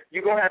game,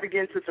 you're going to have to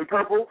get into some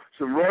purple,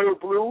 some royal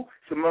blue,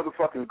 some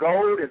motherfucking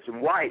gold, and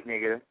some white,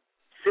 nigga.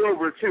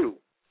 Silver, too.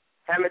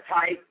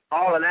 Hematite,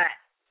 all of that.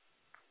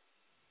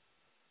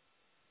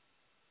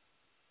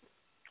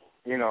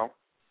 You know.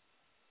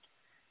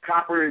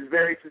 Copper is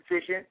very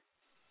sufficient,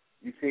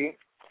 you see.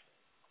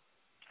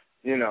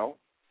 You know.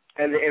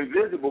 And the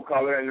invisible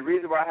color, and the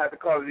reason why I have to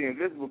call it the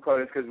invisible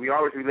color is because we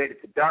always relate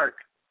it to dark,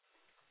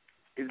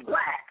 is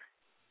black.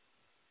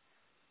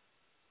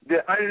 The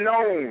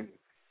unknown.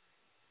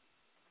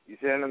 You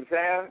see what I'm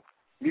saying?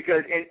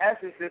 Because in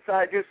essence,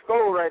 inside your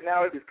skull right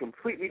now, it is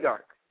completely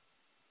dark.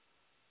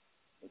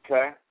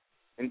 Okay?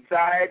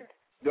 Inside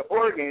the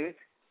organs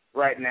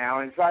right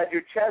now, inside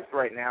your chest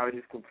right now, it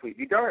is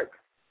completely dark.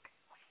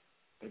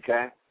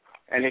 Okay?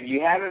 And if you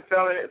haven't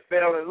fell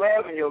in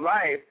love in your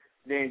life,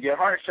 then your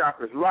heart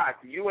chakra's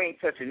locked. You ain't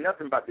touching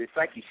nothing about this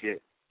psyche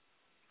shit.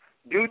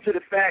 Due to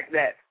the fact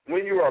that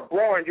when you are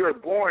born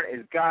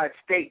in God's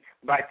state.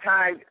 By the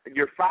time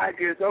you're 5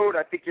 years old,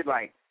 I think you're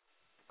like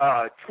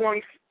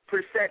 20%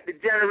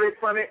 degenerate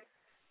from it.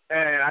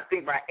 And I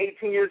think by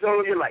 18 years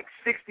old, you're like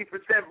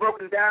 60%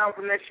 broken down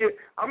from that shit.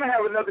 I'm going to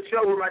have another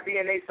show where my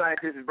DNA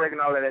scientist is breaking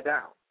all of that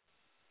down,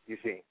 you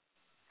see.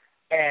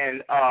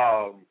 And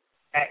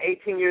at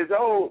 18 years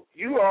old,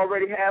 you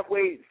already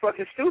halfway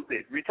fucking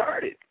stupid,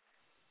 retarded.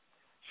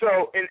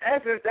 So, in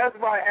essence, that's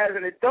why as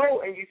an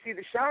adult, and you see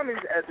the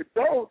shamans as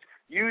adults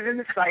using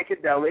the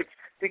psychedelics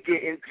to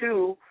get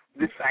into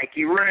the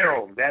psyche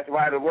realm. That's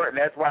why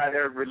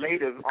they're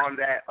relative on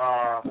that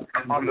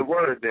on the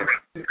word there.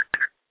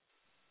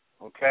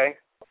 Okay?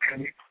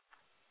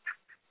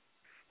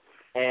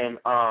 And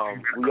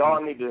we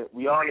all need to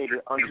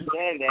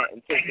understand that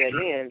and take that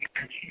in,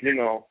 you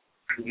know,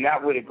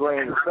 not with a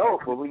grain of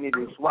salt, but we need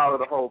to swallow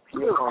the whole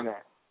pill on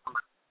that.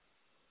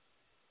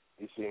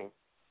 You see?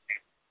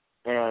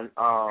 And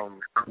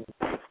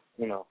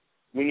you know,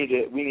 we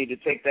need to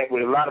take that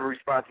with a lot of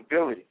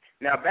responsibility.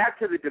 Now back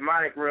to the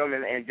demonic realm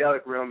and the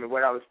angelic realm and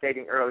what I was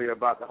stating earlier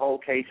about the whole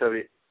case of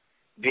it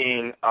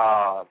being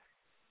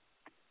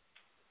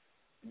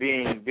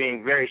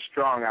very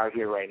strong out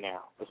here right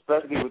now,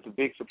 especially with the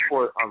big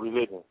support on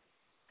religion.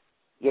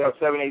 Yo,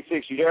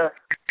 786, you there?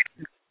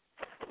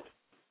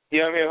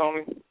 Yeah, I'm here,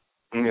 homie.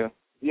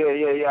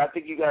 Yeah. I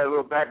think you got a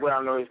little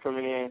background noise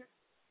coming in.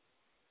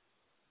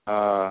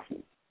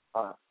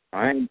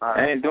 I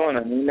ain't doing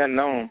nothing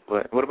on,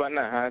 but what about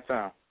now? How it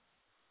sound?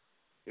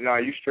 No,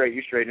 you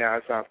straight now.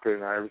 It sounds good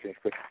now. Everything's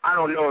good. I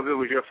don't know if it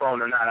was your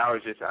phone or not. I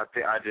just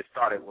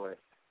thought it was.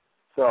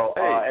 So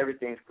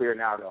everything's clear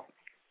now, though.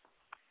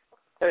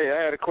 Hey,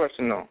 I had a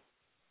question though.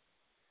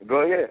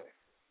 Go ahead.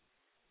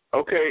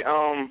 Okay,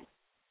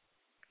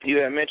 you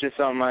had mentioned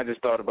something. I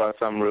just thought about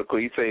something real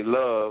quick. You say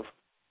love.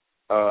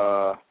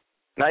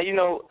 Now you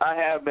know I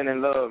have been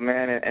in love,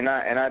 man, and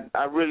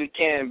I really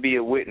can be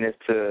a witness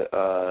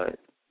to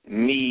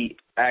me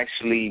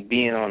actually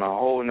being on a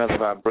whole nother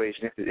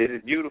vibration. It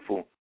is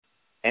beautiful.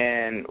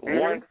 And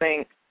one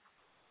thing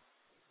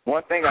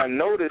I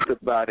noticed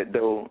about it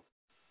though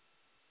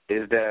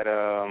is that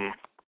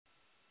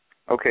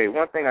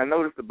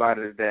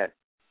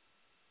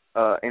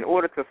in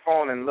order to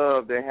fall in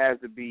love, there has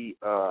to be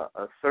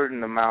a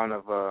certain amount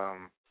of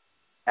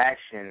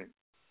action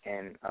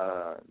and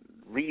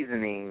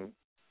reasoning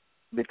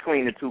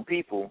between the two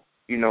people,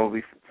 you know,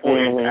 before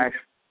it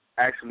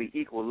actually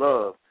equal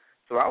love.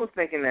 So I was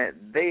thinking that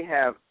they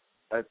have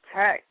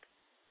attacked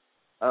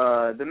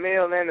the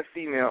male and the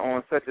female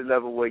on such a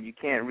level where you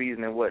can't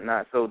reason and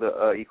whatnot, so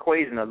the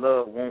equation of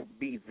love won't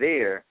be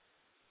there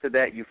to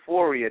that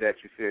euphoria that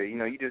you feel. You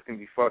know, you just can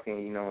be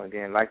fucking, you know, and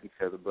then like each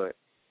other, but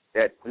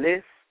that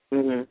bliss,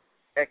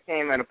 that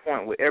came at a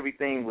point where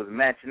everything was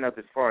matching up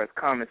as far as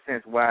common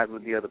sense-wise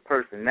with the other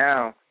person.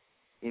 Now,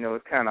 you know,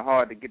 it's kind of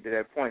hard to get to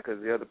that point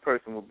because the other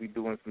person will be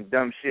doing some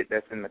dumb shit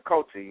that's in the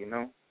culture, you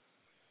know?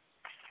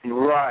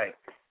 Right.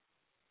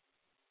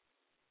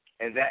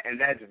 And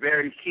that's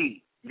very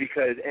key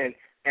because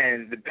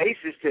and the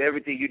basis to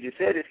everything you just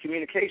said is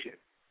communication.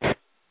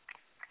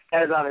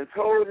 As I've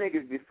told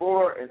niggas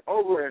before and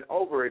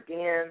over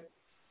again,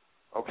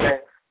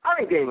 okay, I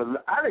done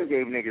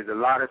gave niggas a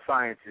lot of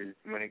sciences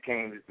when it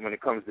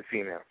comes to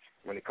females,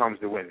 when it comes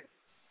to women.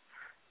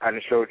 I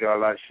done showed y'all a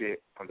lot of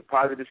shit on the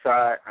positive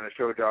side. I done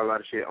showed y'all a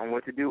lot of shit on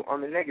what to do on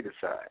the negative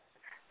side.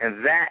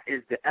 And that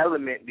is the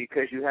element,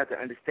 because you have to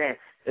understand,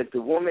 if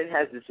the woman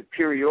has the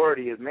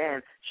superiority of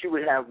man, she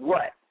would have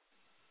what?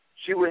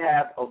 She would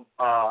have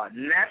a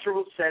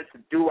natural sense of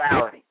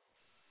duality,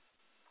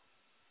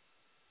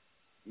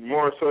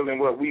 more so than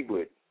what we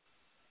would.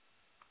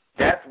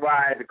 That's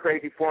why the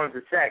crazy forms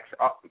of sex,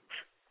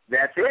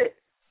 that's it.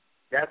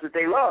 That's what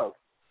they love.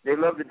 They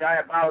love the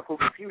diabolical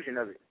confusion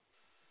of it.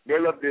 They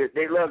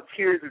love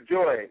tears of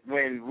joy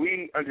when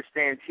we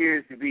understand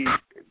tears to be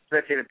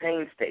such in a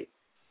pain state.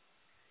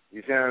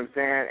 You see what I'm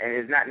saying? And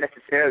it's not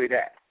necessarily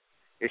that.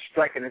 It's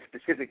striking a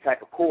specific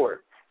type of chord.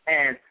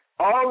 And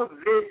all of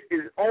this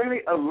is only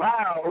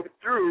allowed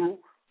through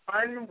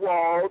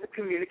unwalled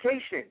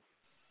communication.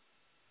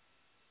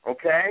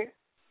 Okay?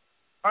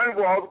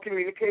 Unwalled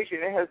communication.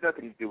 It has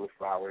nothing to do with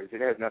flowers.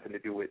 It has nothing to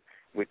do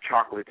with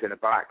chocolates in a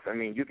box. I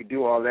mean, you could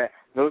do all that.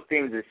 Those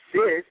things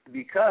assist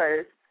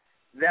because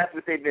that's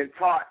what they've been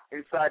taught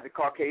inside the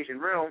Caucasian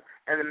realm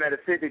and the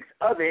metaphysics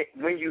of it.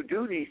 When you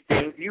do these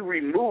things, you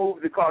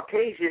remove the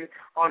Caucasian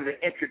on the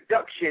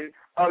introduction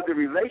of the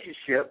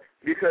relationship,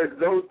 because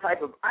those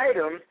type of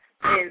items,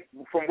 and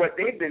from what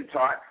they've been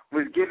taught,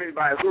 was given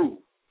by who?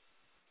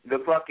 The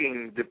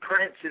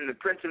Prince and the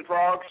Prince and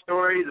Frog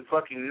story, the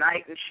fucking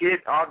knight and shit,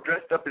 all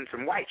dressed up in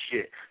some white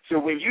shit. So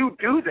when you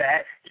do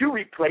that, you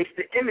replace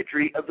the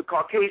imagery of the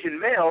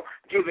Caucasian male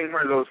giving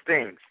her those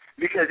things.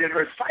 Because in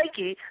her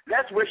psyche,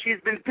 that's where she's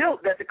been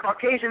built, that the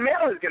Caucasian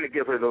male is going to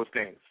give her those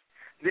things.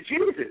 The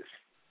Jesus,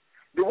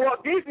 the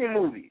Walt Disney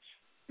movies,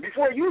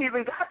 before you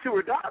even got to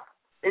her, Doc,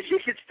 and she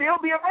should still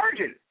be a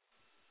virgin.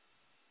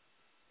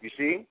 You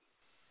see?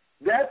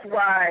 That's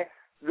why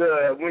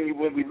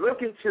when we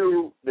look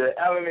into the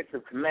elements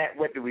of Kemet,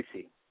 what do we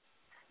see?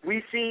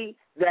 We see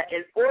that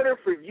in order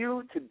for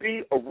you to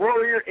be a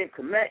warrior in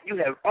Kemet, you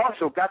have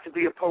also got to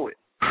be a poet.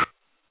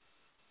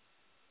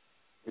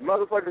 You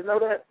motherfuckers know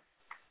that?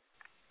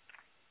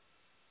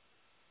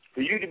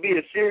 For you to be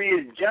a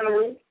serious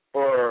general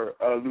or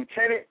a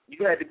lieutenant,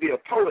 you had to be a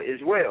poet as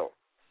well.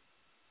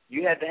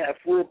 You had to have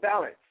full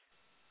balance.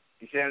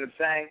 You see what I'm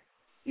saying?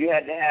 You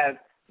had to have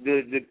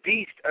the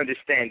beast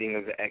understanding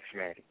of the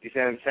X-Men. You see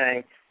what I'm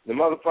saying? The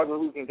motherfucker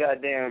who can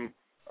goddamn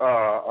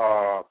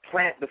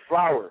plant the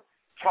flower,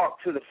 talk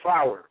to the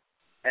flower,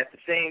 at the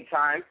same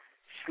time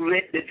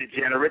slit the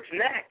degenerate's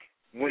neck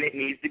when it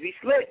needs to be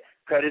slit,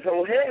 cut his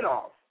whole head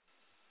off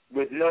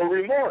with no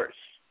remorse.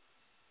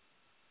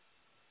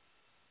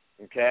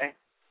 Okay?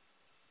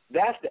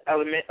 That's the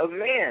element of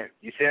man.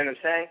 You see what I'm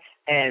saying?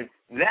 And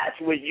that's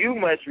what you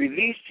must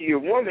release to your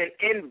woman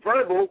in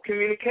verbal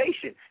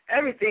communication.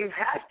 Everything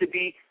has to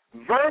be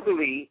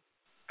verbally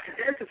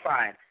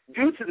identified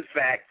due to the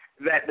fact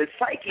that the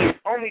psyche is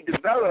only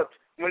developed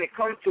when it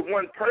comes to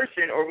one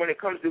person or when it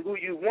comes to who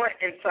you want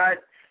inside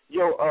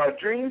your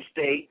dream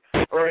state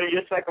or in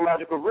your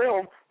psychological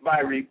realm by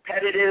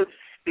repetitive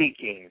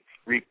speaking,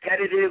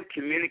 repetitive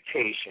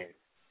communication.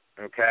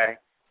 Okay?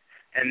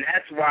 And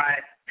that's why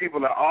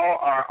people are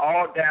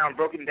all down,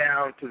 broken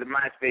down to the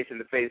MySpace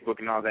and the Facebook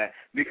and all that,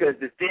 because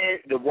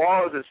the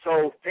walls are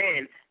so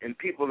thin and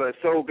people are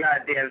so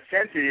goddamn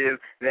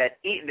sensitive that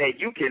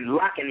you can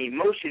lock an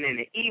emotion in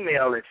an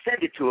email and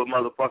send it to a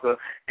motherfucker,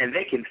 and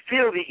they can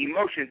feel the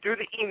emotion through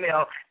the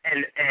email,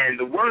 and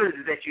the words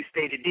that you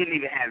stated didn't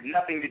even have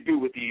nothing to do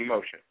with the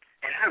emotion.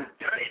 And I've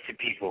done it to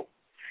people,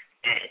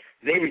 and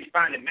they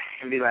responded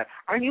back and be like,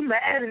 "Are you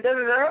mad?" and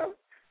da-da-da.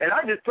 And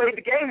I just played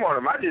the game on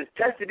them. I just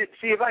tested it to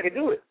see if I could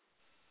do it.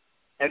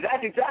 And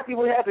that's exactly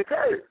what has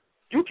occurred.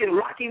 You can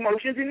lock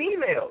emotions in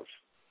emails.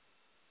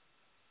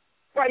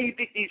 Why do you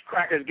think these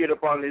crackers get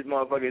up on this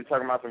motherfucker and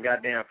talking about some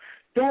goddamn,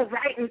 don't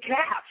write in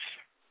caps.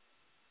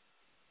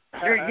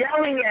 You're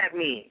yelling at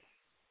me.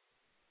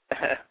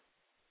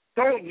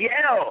 Don't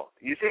yell.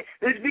 You see?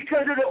 It's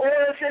because of the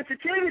oral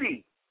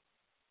sensitivity.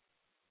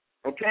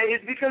 Okay?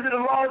 It's because of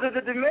the laws of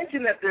the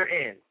dimension that they're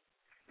in.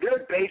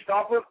 They're based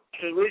off of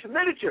English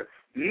literature.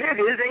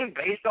 Niggas ain't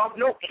based off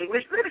no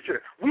English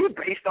literature. We're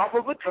based off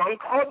of a tongue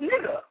called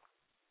nigga.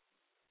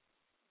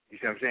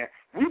 You see what I'm saying?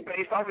 We're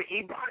based off of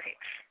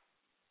ebonics.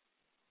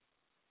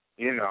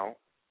 You know.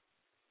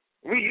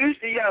 We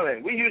used to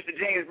yelling. We used to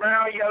James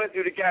Brown yelling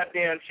through the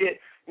goddamn shit.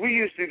 We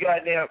used to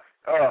goddamn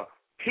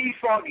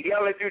P-Funk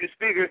yelling through the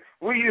speaker.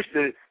 We used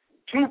to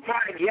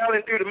Tupac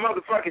yelling through the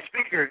motherfucking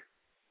speaker.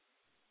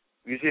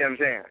 You see what I'm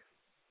saying?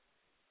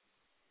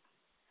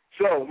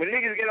 So when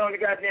niggas get on the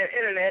goddamn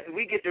internet and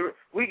we get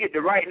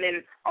to writing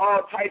in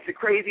all types of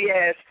crazy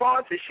ass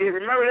fonts and shit.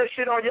 Remember that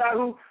shit on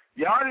Yahoo?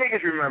 Y'all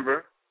niggas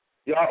remember.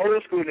 Y'all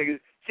old school niggas.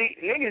 See,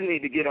 niggas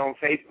need to get on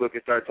Facebook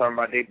and start talking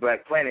about their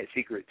Black Planet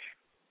secrets.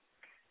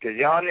 Because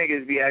y'all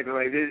niggas be acting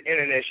like this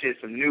internet shit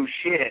some new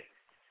shit.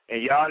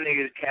 And y'all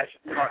niggas caught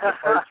the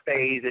first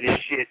phase of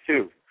this shit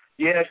too.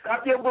 Yeah,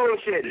 stop your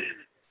bullshitting.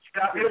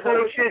 Stop your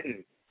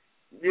bullshitting.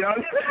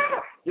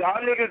 Y'all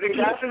niggas that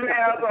got some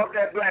ass off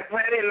that Black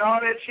Planet and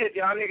all that shit.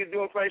 Y'all niggas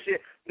doing funny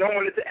shit. Don't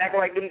want it to act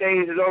like them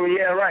days is over.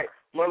 Yeah, right.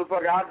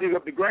 Motherfucker, I'll dig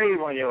up the grave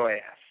on your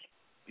ass.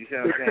 You see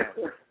what I'm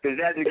saying? Because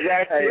that's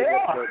exactly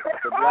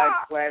the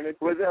Black Planet,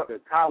 the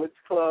College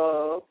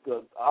Club,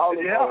 all of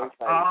those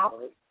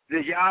things. the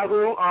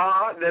Yahoo,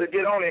 that'll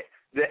get on it,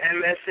 the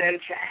MSN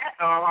chat,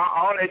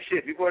 all that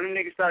shit. Before them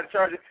niggas started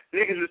charging,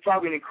 niggas was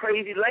talking in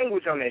crazy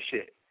language on that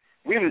shit.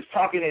 We was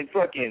talking in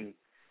fucking,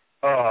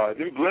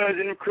 them Bloods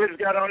and them Crips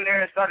got on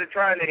there and started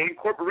trying to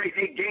incorporate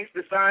their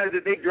gangster signs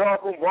that they draw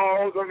up on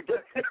walls or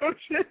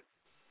shit.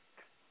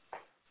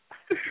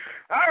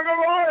 I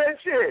remember all that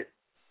shit.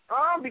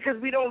 Because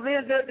we don't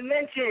live their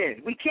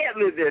dimension. We can't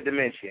live their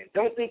dimension.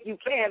 Don't think you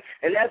can,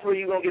 and that's where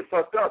you're going to get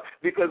fucked up.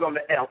 Because on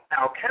the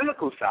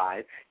alchemical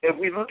side, if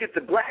we look at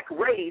the black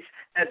race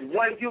as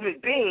one human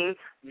being,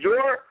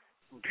 your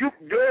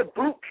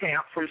boot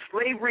camp from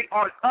slavery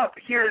on up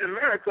here in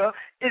America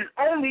is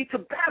only to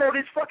battle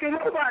this fucking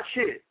robot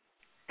shit.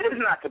 It is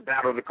not to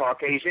battle the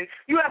Caucasian.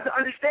 You have to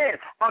understand,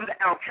 on the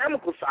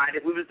alchemical side,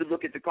 if we was to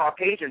look at the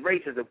Caucasian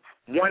race as a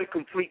one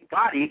complete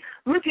body,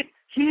 look at,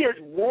 he has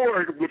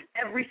warred with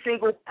every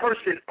single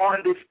person on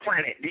this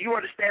planet. Do you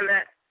understand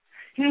that?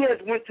 He has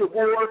went to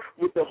war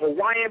with the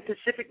Hawaiian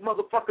Pacific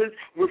motherfuckers,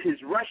 with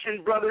his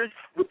Russian brothers,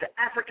 with the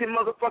African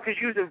motherfuckers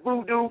using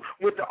voodoo,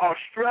 with the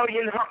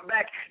Australian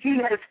humpback.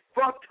 He has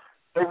fucked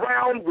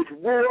around with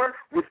war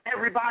with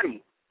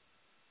everybody,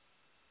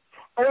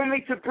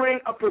 only to bring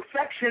a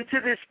perfection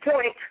to this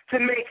point to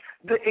make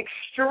the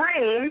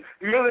extreme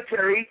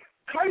military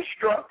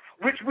construct,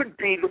 which would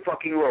be the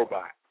fucking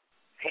robot.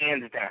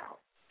 Hands down.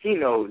 He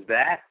knows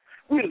that.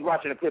 We was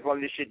watching a clip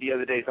on this shit the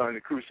other day on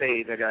the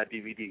Crusades. I got a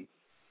DVD.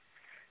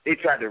 They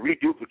tried to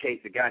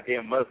reduplicate the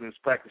goddamn Muslims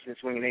practicing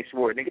swinging their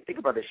sword. Nigga, think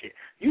about that shit.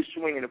 You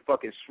swinging a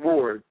fucking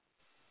sword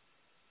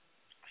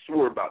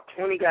about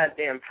 20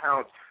 goddamn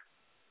pounds,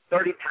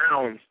 30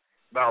 pounds,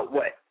 about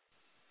what?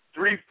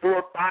 3,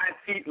 4, 5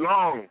 feet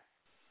long.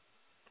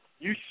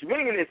 You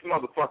swinging this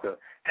motherfucker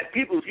at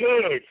people's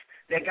heads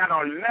that got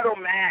on metal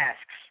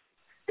masks.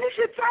 This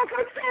shit sounds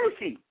like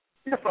fantasy.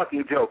 You're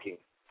fucking joking.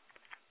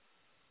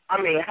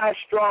 I mean, how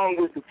strong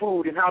was the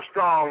food and how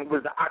strong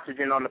was the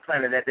oxygen on the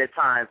planet at that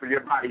time for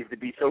your bodies to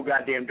be so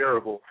goddamn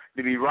durable,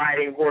 to be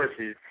riding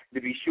horses, to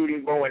be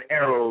shooting bow and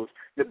arrows,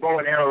 the bow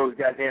and arrows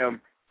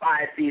goddamn 5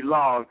 feet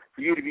long,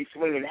 for you to be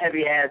swinging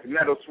heavy-ass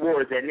metal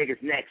swords at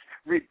niggas' necks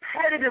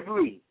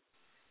repetitively.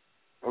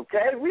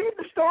 Okay? Read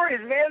the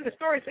stories, man. The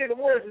stories say the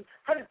war is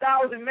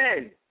 100,000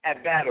 men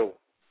at battle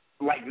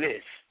like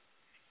this.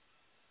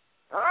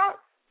 Huh?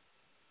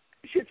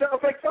 This shit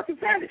sounds like fucking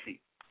fantasy.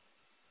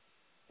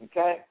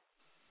 Okay?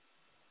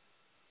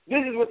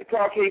 This is what the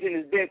Caucasian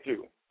has been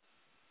through.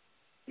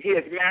 He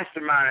has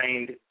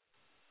masterminded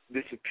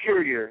the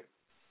superior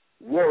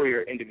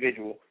warrior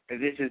individual, and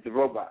this is the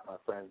robot, my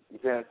friend. You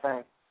see what I'm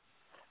saying?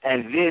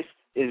 And this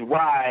is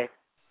why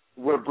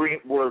we're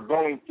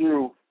going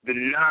through the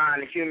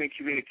non-human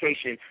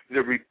communication,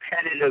 the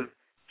repetitive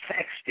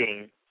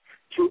texting,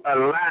 to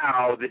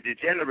allow the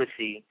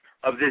degeneracy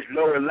of this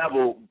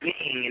lower-level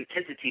being and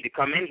entity to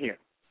come in here.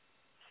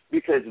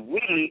 Because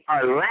we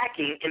are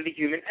lacking in the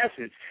human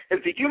essence.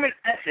 If the human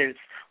essence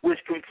was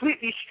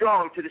completely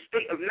strong to the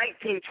state of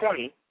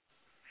 1920,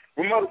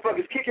 where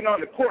motherfuckers kicking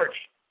on the porch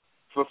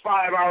for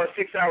 5 hours,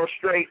 6 hours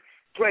straight,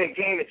 play a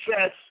game of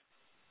chess,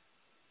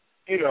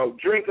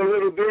 drink a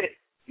little bit,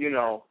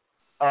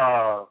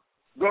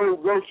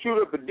 go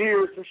shoot up a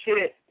deer or some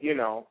shit, and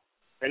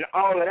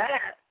all of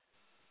that,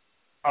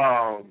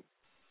 our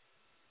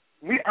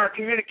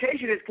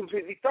communication is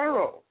completely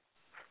thorough.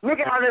 Look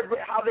at how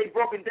they've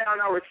broken down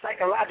our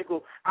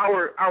psychological,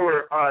 our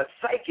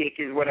psychic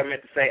is what I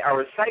meant to say,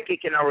 our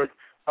psychic and our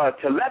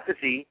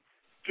telepathy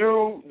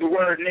through the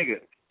word nigga.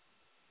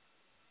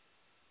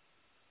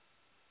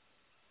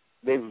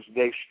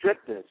 They've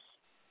stripped us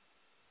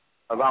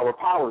of our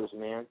powers,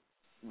 man,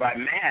 by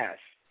mass.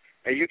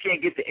 And you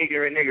can't get the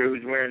ignorant nigger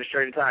who's wearing a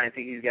shirt and tie and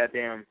think he's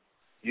goddamn,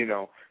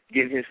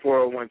 getting his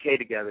 401k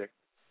together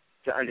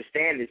to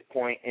understand this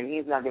point, and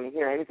he's not going to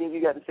hear anything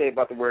you got to say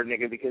about the word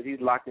nigger because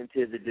he's locked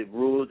into the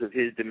rules of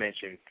his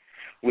dimension,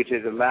 which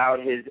has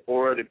allowed his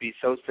aura to be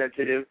so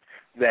sensitive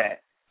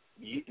that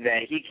he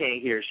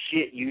can't hear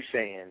shit you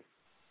saying.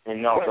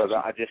 And no, brother,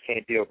 I just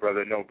can't deal,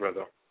 brother. No,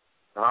 brother.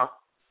 Huh?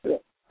 Yeah.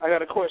 I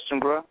got a question,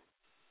 bro.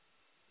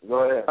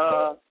 Go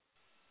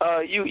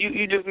ahead.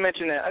 You just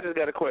mentioned that. I just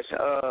got a question.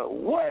 I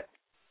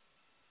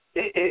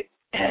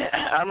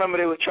remember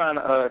they were trying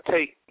to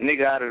take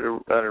nigga out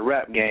of the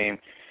rap game.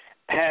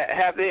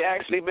 Have they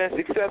actually been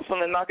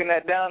successful in knocking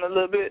that down a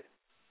little bit?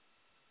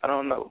 I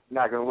don't know.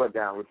 Knocking what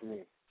down? What you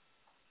mean?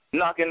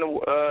 Knocking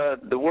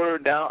the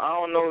word down. I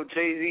don't know if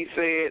Jay-Z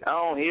said. I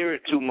don't hear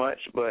it too much,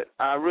 but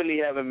I really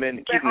haven't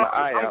been keeping my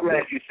eye out. I'm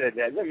glad you said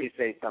that. Let me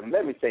say something.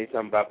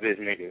 About this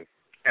nigga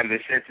and the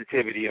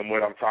sensitivity and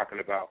what I'm talking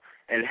about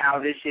and how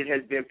this shit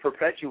has been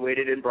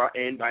perpetuated and brought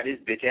in by this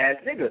bitch-ass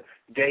nigga,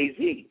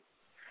 Jay-Z.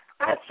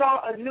 I saw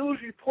a news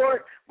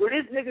report where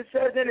this nigga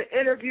says in an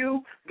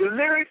interview the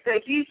lyrics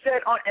that he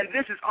said on, and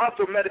this is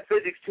also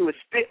metaphysics to a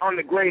spit on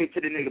the grave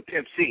to the nigga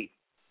Pimp C,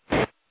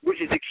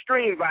 which is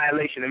extreme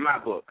violation in my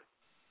book.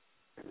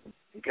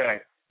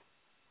 Okay.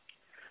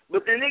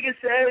 But the nigga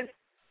says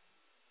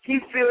he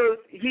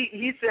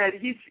said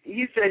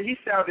he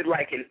sounded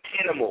like an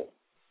animal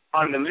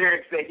on the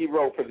lyrics that he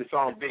wrote for the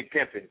song Big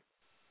Pimpin'.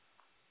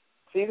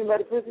 See the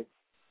metaphysics?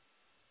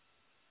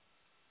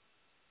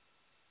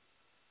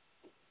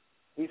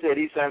 He said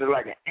he sounded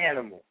like an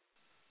animal.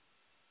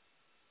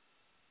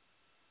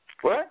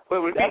 What?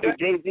 That's what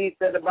Jay-Z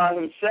said about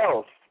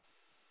himself.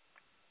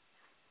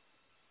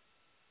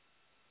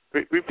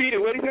 Repeat it.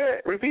 What he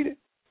said? Repeat it.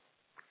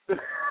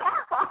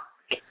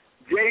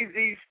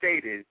 Jay-Z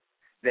stated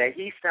that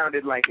he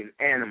sounded like an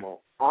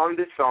animal on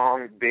the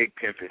song Big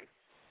Pimpin'.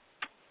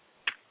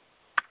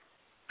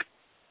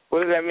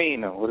 What does that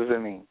mean, though? What does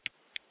that mean?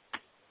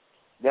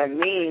 That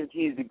means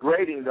he's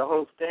degrading the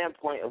whole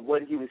standpoint of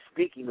what he was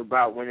speaking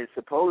about when it's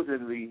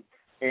supposedly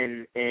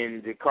in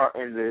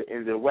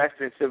the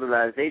Western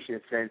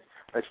civilization sense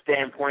a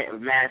standpoint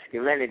of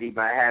masculinity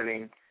by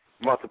having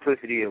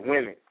multiplicity of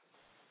women.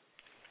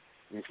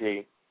 You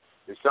see,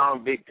 the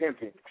song Big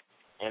Pimpin',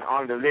 and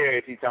on the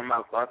lyrics he's talking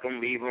about fuck him,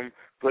 leave him,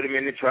 put him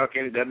in the truck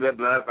and blah blah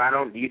blah. If I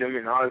don't need him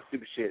and all this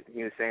stupid shit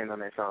he was saying on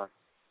that song.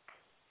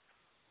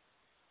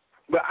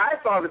 But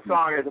I saw the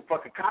song as a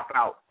fucking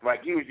cop-out.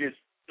 Like, he was just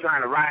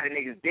trying to ride a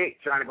nigga's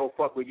dick, trying to go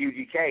fuck with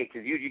UGK,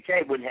 because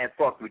UGK wouldn't have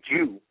fucked with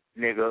you,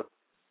 nigga.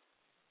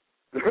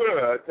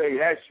 I'll tell you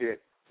that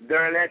shit.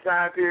 During that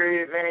time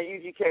period, man,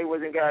 UGK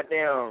wasn't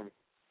goddamn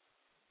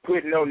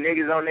putting no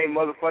niggas on their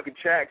motherfucking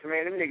tracks,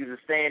 man. Them niggas are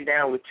staying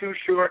down with Too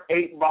Short,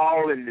 8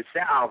 Ball in the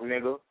South,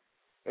 nigga.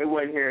 They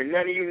wasn't hearing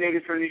none of you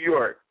niggas from New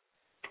York.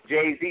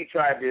 Jay-Z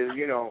tried to,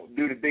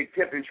 do the Big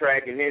Pimpin'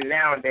 track, and then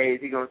nowadays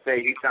he gonna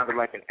say he sounded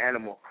like an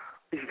animal.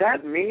 Is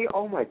that me?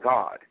 Oh, my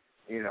God.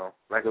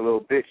 Like a little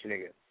bitch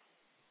nigga.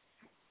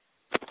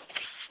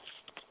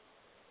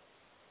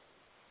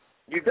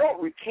 You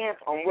don't recant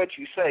on what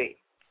you say.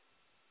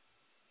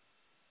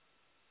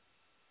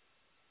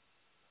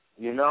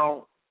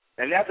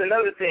 And that's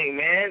another thing,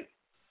 man.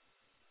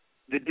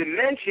 The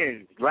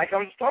dimensions, like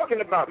I'm talking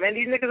about, man,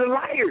 these niggas are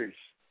liars.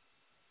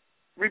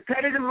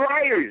 Repetitive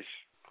liars.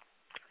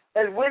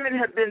 And women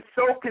have been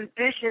so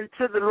conditioned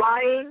to the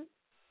lying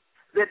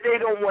that they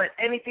don't want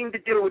anything to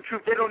do with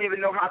truth. They don't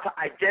even know how to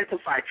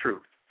identify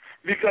truth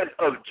because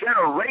of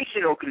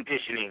generational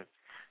conditioning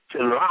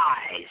to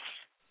lies.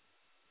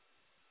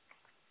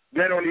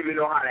 They don't even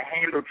know how to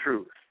handle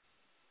truth.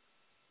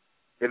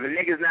 If a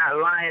nigga's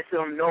not lying to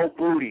them, no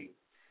booty.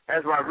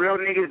 That's why real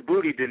niggas'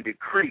 booty done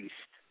decreased.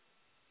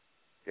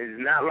 It's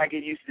not like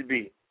it used to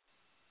be.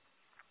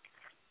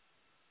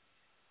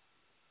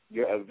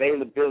 Your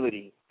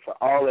availability for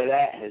all of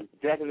that has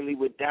definitely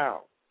went down.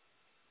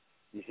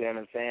 You see what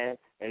I'm saying?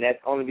 And that's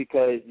only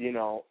because,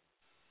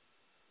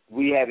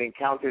 we have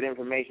encountered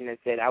information that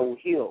said, I will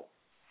heal.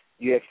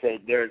 You have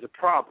said, there's a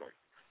problem.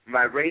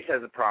 My race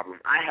has a problem.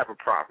 I have a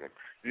problem.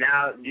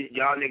 Now,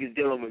 y'all niggas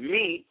dealing with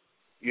me,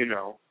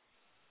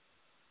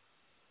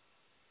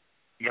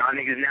 Y'all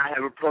niggas now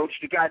have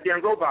approached the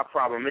goddamn robot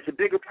problem. It's a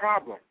bigger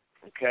problem,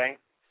 okay?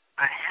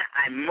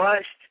 I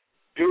must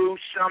do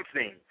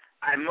something.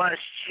 I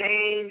must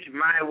change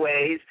my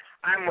ways.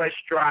 I must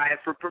strive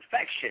for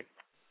perfection.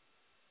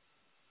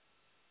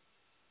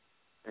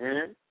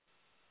 Mm-hmm.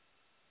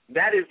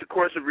 That is the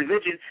course of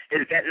religion.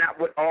 Is that not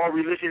what all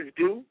religions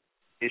do?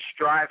 Is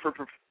strive for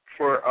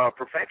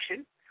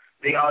perfection?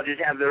 They all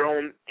just have their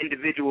own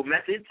individual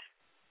methods.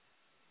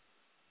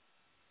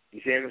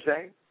 You see what I'm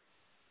saying?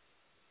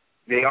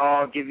 They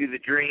all give you the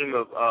dream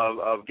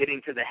of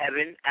getting to the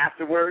heaven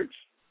afterwards.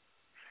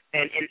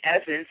 And in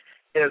essence,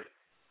 if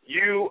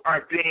you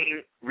are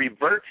being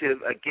revertive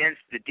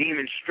against the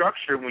demon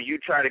structure when you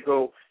try to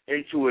go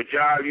into a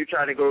job, you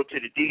try to go to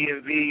the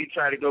DMV, you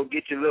try to go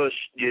get your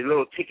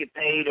little ticket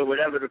paid or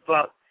whatever the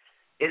fuck,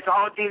 it's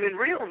all demon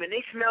realm, and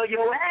they smell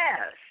your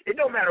ass. It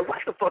don't matter what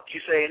the fuck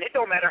you say, and it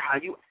don't matter how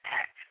you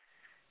act.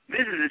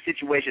 This is a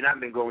situation I've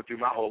been going through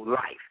my whole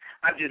life.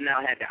 I've just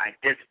now had to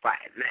identify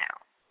it now.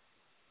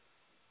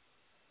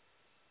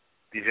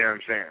 You see what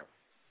I'm saying?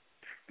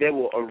 They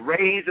will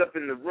erase up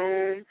in the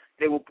room.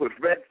 They will put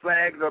red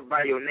flags up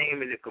by your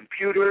name in the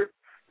computer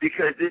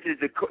because this is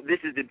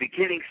the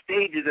beginning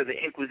stages of the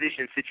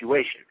Inquisition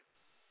situation.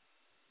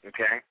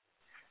 Okay?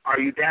 Are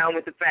you down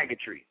with the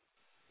faggotry?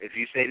 If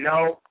you say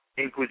no,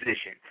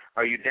 Inquisition.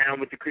 Are you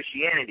down with the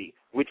Christianity,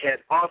 which has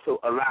also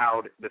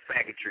allowed the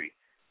faggotry?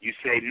 You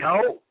say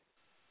no,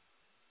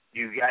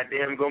 you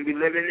goddamn gonna be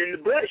living in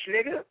the bush,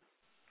 nigga.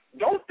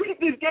 Don't think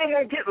this game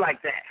won't get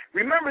like that.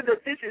 Remember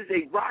that this is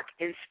a rock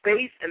in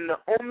space, and the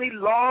only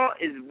law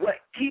is what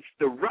keeps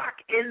the rock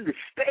in the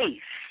space.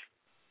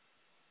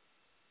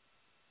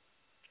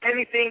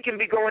 Anything can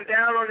be going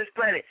down on this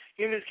planet.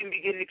 Humans can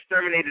be getting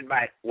exterminated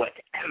by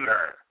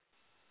whatever.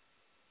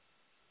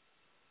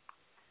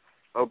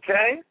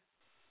 Okay?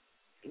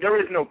 There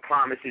is no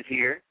promises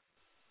here.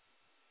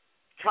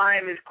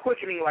 Time is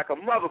quickening like a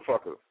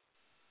motherfucker.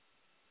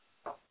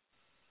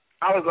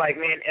 I was like,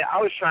 man, I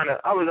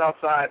was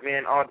outside,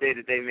 man, all day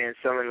today, man,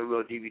 selling the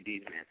little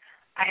DVDs, man.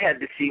 I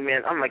had to see,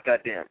 man, I'm like,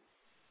 goddamn.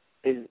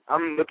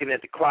 I'm looking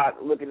at the clock,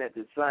 looking at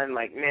the sun,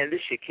 like, man, this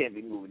shit can't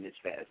be moving this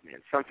fast,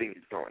 man. Something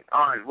is going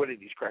on. What are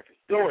these crackers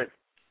doing?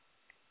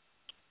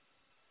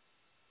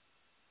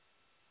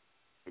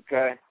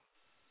 Okay?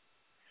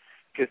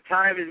 Because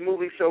time is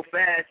moving so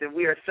fast and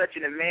we are such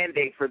in a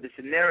mandate for the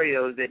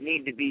scenarios that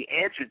need to be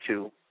answered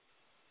to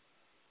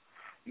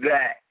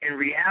that in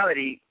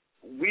reality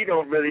we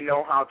don't really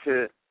know how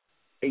to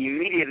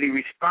immediately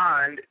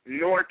respond,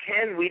 nor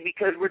can we,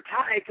 because we're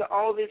tied to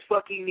all this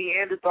fucking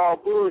Neanderthal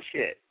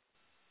bullshit.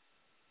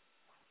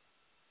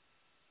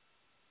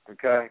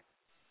 Okay?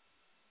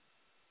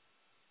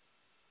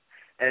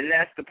 And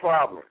that's the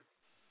problem.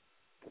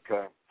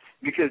 Okay?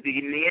 Because the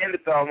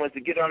Neanderthal wants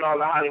to get on all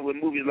the Hollywood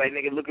movies like,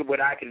 nigga, look at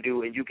what I can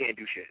do and you can't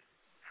do shit.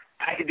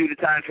 I can do the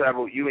time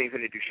travel, you ain't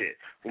finna do shit.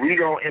 We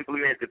don't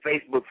implement the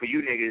Facebook for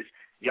you niggas,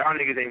 y'all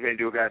niggas ain't finna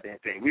do a goddamn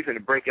thing. We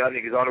finna break y'all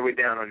niggas all the way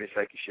down on this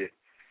psyche shit.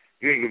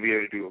 You ain't gonna be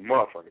able to do a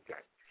motherfucking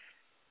thing.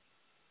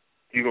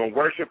 You're gonna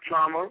worship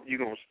trauma, you're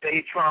gonna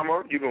stay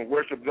trauma, you're gonna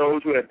worship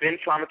those who have been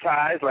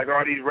traumatized, like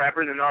all these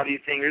rappers and all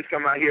these singers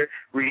come out here.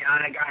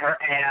 Rihanna got her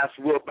ass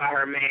whooped by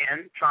her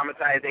man,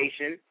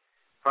 traumatization.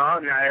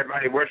 Now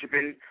everybody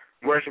worshiping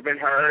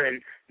her,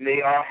 and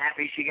they all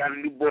happy she got a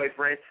new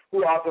boyfriend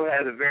who also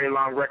has a very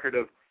long record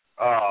of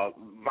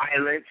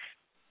violence,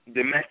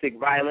 domestic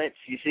violence,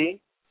 you see?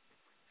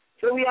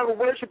 So we have a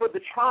worship of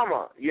the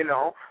trauma, you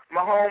know.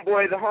 My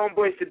homeboy, the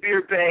homeboy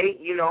Sabir Bey,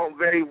 you know,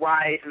 very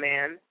wise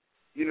man,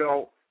 you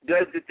know,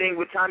 does the thing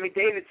with Tommy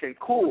Davidson,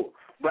 cool.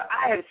 But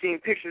I have seen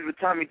pictures with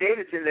Tommy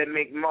Davidson that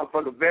make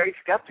motherfucker very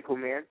skeptical,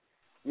 man.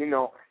 You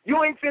know,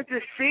 you ain't fit to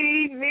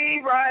see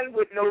me riding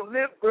with no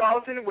lip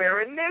gloss and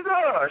wearing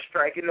nigga,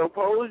 striking no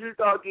poses,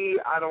 doggy.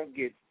 I don't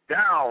get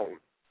down.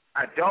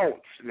 I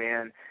don't,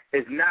 man.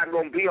 It's not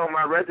going to be on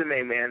my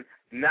resume, man.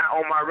 Not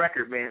on my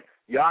record, man.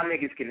 Y'all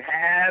niggas can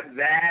have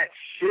that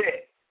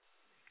shit.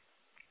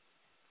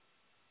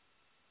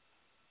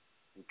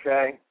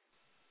 Okay?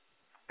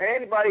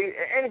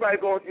 Anybody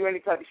going through any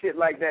type of shit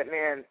like that,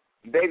 man,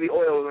 baby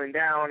oiling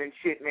down and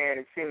shit, man,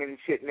 and singing and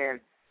shit,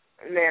 man,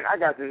 I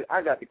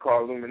got to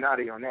call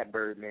Illuminati on that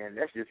bird, man.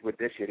 That's just what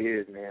this shit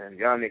is, man.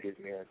 Y'all niggas,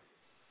 man.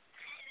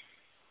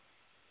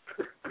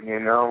 You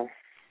know?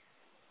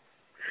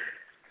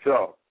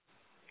 So,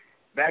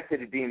 back to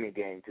the demon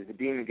game, because the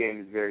demon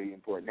game is very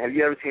important. Have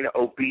you ever seen an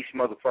obese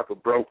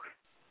motherfucker broke?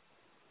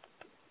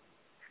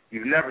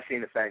 You've never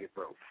seen a faggot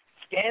broke.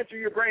 Scan through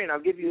your brain. I'll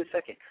give you a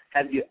second.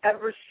 Have you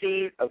ever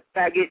seen a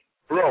faggot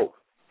broke?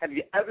 Have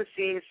you ever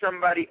seen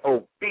somebody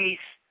obese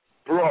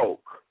broke?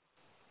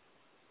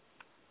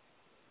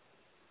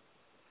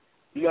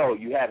 No,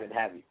 you haven't,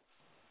 have you?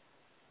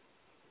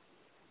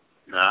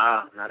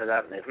 Nah, not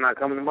that. It's not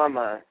coming to my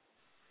mind.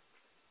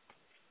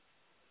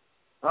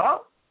 Huh?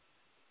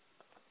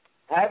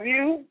 Have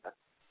you?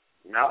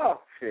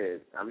 No,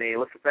 shit. I mean,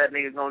 what's the fat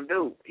nigga gonna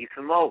do? Eat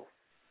some more.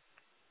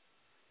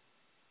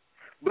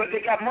 But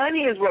they got money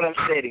is what I'm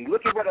stating.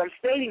 Look at what I'm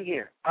stating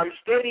here. I'm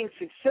stating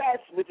success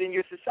within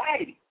your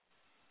society.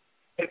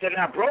 If they're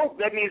not broke,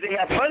 that means they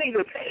have money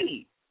to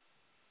pay.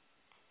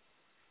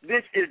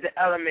 This is the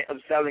element of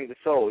selling the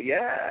soul.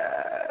 Yeah.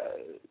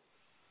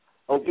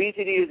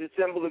 Obesity is a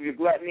symbol of your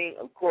gluttony.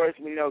 Of course,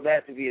 we know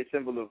that to be a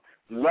symbol of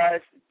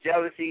lust,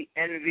 jealousy,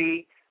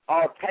 envy,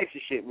 all types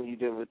of shit when you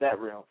deal with that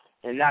realm.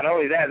 And not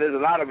only that, there's a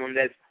lot of them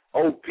that's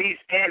obese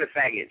and a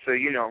faggot. So,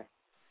 you know,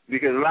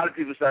 because a lot of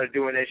people started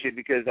doing that shit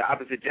because the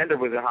opposite gender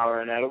wasn't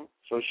hollering at them.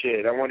 So,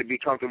 shit, I want to be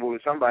comfortable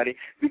with somebody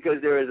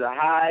because there is a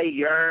high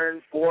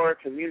yearn for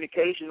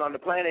communication on the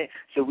planet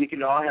so we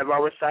can all have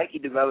our psyche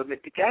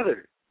development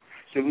together.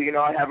 So we can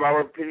all have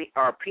our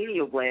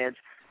pineal glands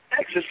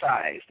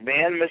exercised,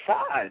 man,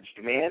 massaged,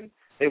 man.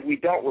 If we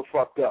don't, we're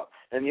fucked up.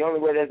 And the only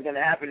way that's going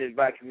to happen is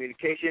by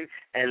communication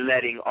and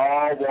letting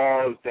all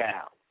walls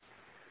down.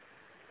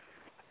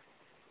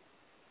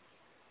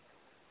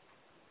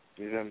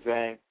 You know what I'm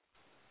saying?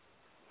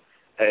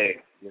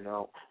 Hey, you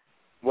know,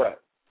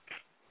 what?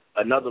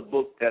 Another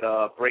book that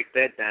breaks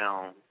that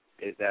down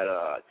is that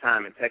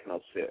Time and Techno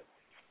Sip.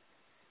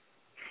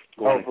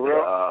 For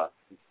real?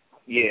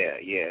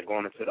 Yeah,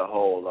 going into the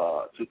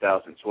whole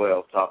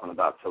 2012, talking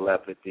about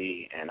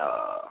telepathy, and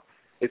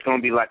it's going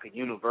to be like a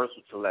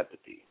universal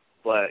telepathy.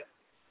 But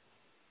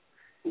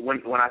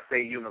when I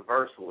say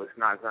universal, it's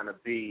not going to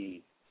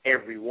be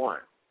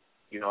everyone.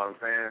 You know what I'm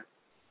saying?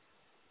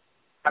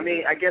 I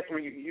mean, I guess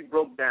when you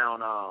broke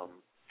down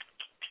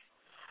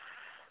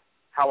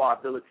how our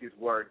abilities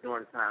were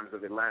during times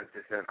of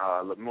Atlantis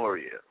and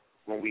Lemuria,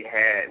 when we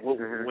had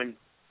when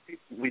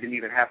we didn't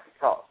even have to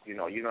talk. You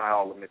know how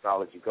all the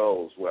mythology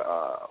goes, where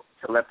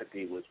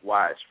telepathy was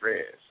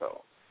widespread.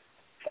 So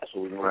that's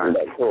what we want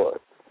to record.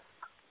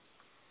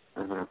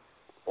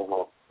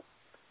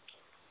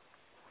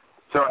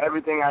 So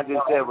everything I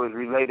just said was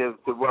related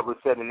to what was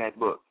said in that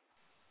book.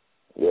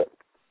 Yep.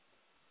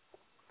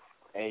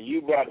 And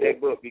you bought that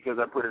book because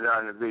I put it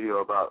out in a video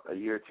about a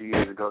year or 2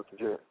 years ago.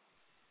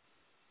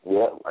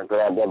 Yep, I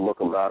grabbed that book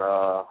about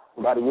a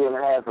year and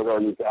a half ago.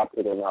 You dropped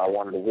it in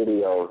one of the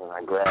videos, and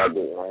I grabbed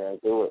it and ran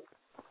through it.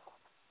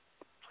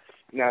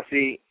 Now,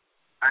 see,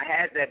 I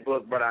had that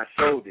book, but I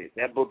sold it.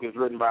 That book is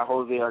written by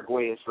Jose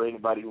Arguelles for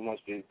anybody who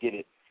wants to get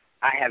it.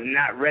 I have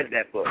not read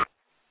that book.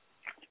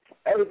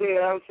 Everything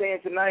that I'm saying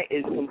tonight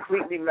is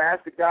completely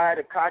Master Guide,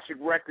 Akashic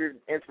Record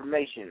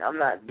information. I'm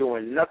not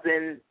doing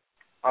nothing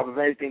off of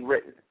anything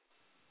written.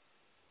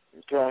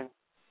 Okay?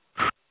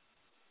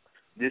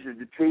 This is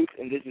the truth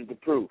and this is the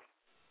proof.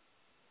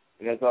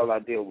 And that's all I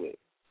deal with.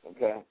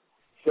 Okay?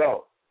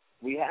 So,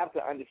 we have to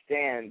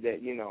understand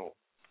that, you know,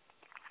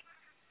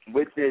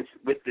 with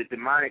the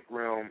demonic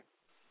realm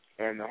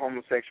and the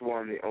homosexual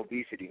and the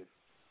obesity,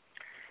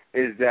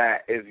 is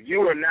that if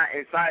you are not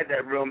inside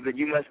that realm, then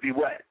you must be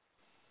what?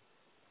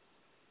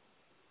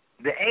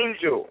 The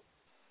angel.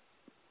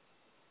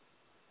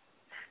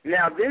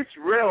 Now, this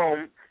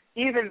realm,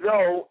 even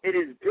though it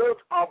is built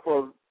off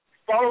of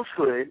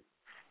falsehood,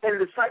 in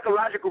the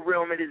psychological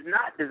realm, it is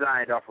not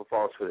designed off of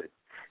falsehood.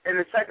 In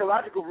the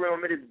psychological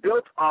realm, it is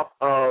built off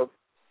of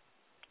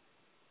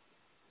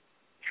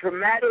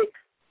traumatic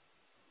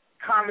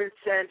common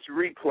sense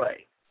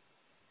replay.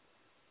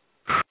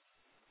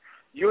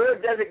 Your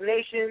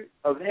designation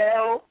of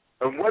hell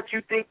and what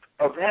you think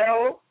of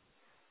hell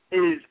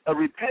is a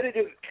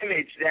repetitive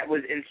image that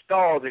was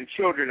installed in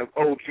children of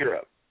old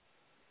Europe,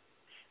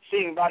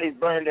 seeing bodies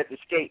burned at the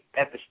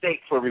stake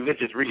for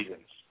religious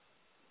reasons.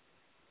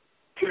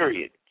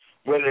 Period.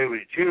 Whether it was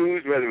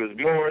Jews, whether it was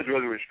Moors,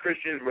 whether it was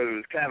Christians, whether it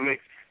was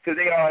Catholics, because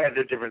they all had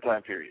their different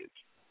time periods.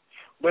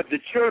 But the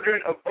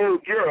children of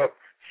old Europe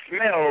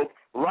smelled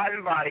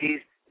rotten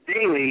bodies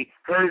daily,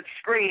 heard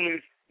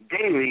screams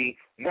daily,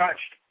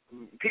 watched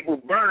people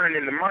burn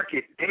in the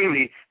market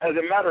daily. As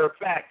a matter of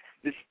fact,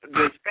 the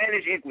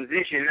Spanish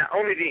Inquisition, not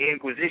only the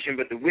Inquisition,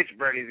 but the witch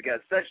burnings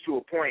got such to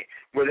a point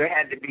where there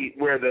had to be,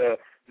 where the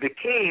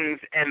kings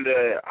and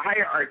the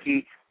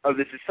hierarchy of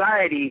the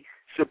society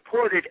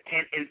supported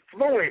and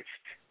influenced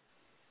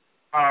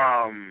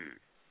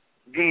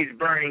these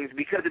burnings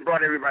because it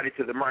brought everybody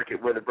to the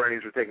market where the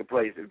burnings were taking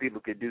place and people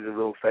could do the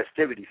little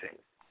festivity thing.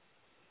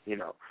 You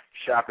know,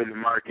 shop in the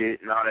market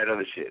and all that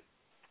other shit.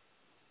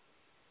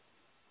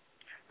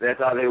 That's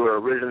how they were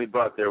originally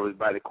brought there, was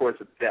by the course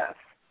of death.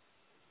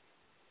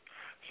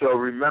 So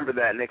remember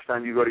that next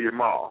time you go to your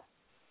mall,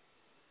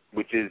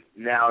 which is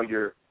now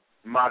your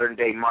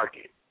modern-day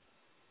market.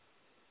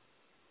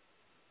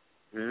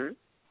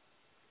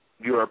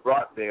 You are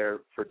brought there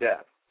for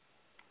death.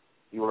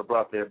 You are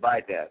brought there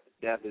by death.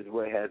 Death is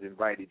what has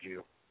invited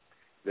you.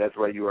 That's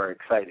why you are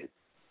excited.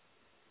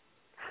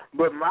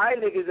 But my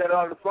niggas that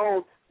are on the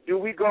phone, do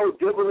we go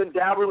dibble and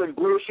dabble and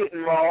bullshit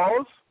in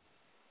malls?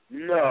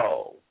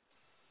 No.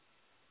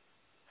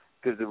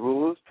 Because the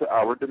rules to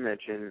our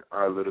dimension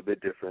are a little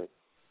bit different.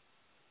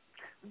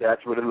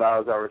 That's what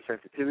allows our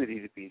sensitivity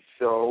to be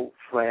so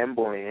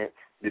flamboyant,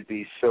 to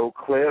be so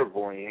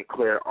clairvoyant,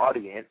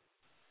 clairaudient,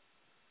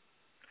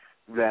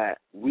 that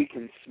we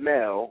can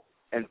smell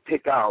and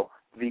pick out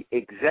the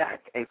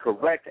exact and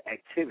correct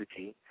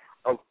activity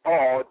of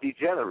all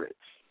degenerates.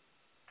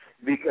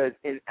 Because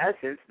in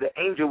essence, the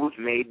angel was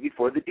made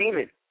before the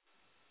demon.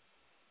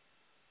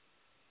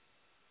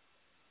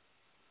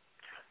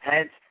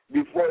 Hence,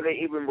 before they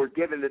even were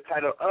given the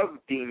title of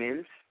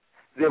demons,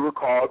 they were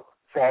called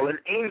fallen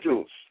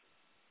angels.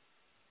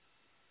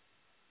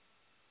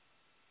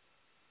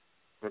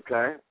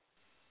 Okay?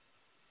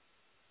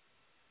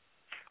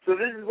 So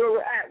this is where we're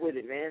at with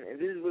it, man, and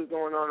this is what's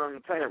going on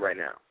the planet right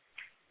now.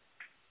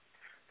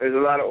 There's a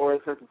lot of aura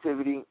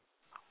sensitivity.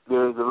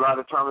 There's a lot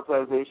of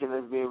traumatization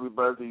that's being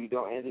rebirthed. If you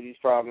don't answer these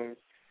problems,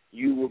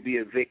 you will be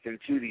a victim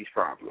to these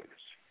problems.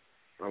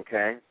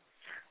 Okay?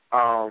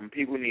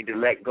 People need to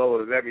let go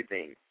of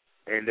everything,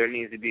 and there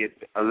needs to be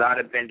a lot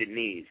of bended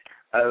knees,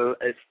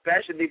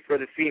 especially for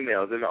the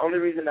females. And the only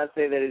reason I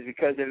say that is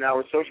because in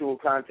our social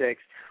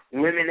context,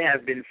 women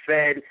have been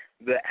fed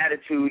the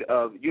attitude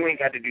of, you ain't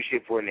got to do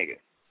shit for a nigga.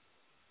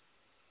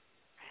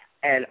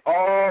 And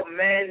all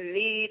men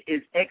need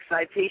is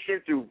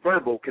excitation through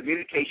verbal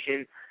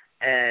communication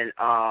and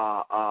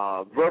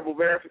verbal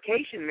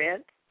verification, man.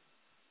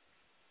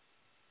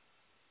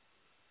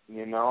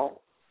 You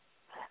know?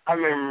 I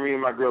remember me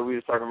and my girl, we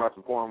was talking about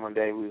some porn one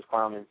day. We was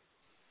clowning.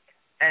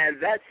 And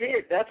that's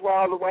it. That's why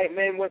all the white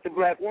men went to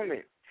black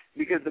women.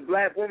 Because the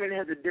black woman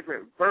has a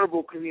different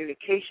verbal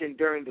communication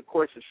during the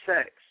course of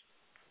sex.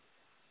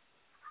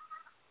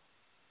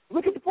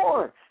 Look at the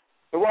porn.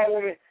 The white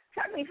woman,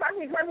 fuck me,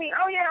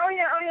 oh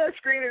yeah,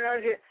 screaming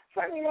and shit.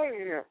 Fuck me.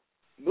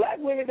 Black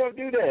women don't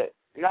do that.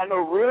 Not no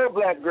real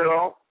black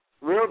girl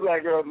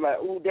be like,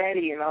 ooh,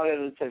 daddy, and all that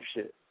other type of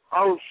shit.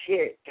 Oh,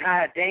 shit,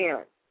 god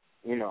damn,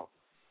 you know.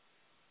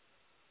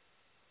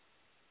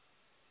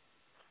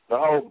 The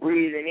whole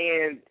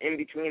breathing in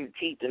between the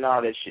teeth and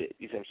all that shit,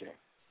 you see what I'm saying?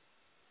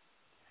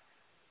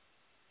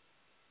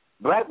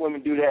 Black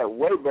women do that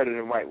way better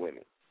than white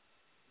women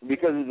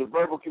because of the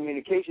verbal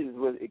communication is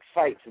what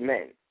excites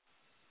men.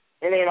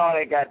 It ain't all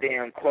that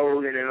goddamn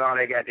clothing and all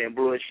that goddamn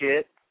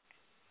bullshit.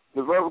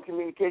 The verbal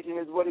communication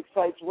is what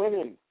excites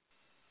women.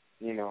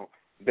 You know,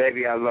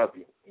 baby, I love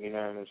you. You know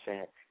what I'm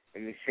saying?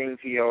 And they sing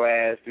to your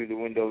ass through the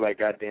window like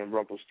goddamn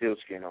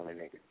Rumpelstiltskin on a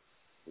nigga.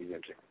 You know what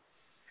I'm saying?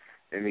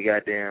 And we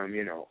goddamn,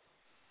 you know,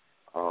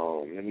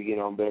 let me get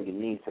on bended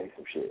knees, say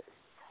some shit.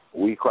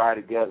 We cry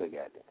together,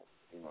 goddamn.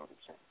 You know what I'm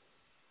saying?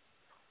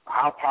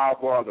 how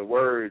powerful are the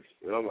words.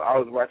 I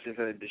was watching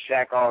the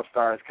Shaq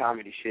All-Stars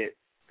comedy shit.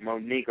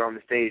 Monique on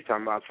the stage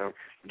talking about some,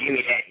 give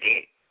me that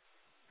dick.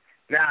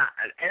 Now,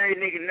 every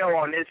nigga know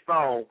on this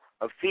phone,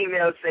 a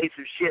female say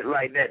some shit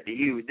like that to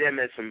you, them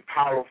as some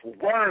powerful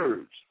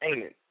words,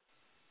 ain't it?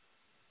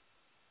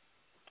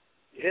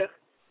 Yeah.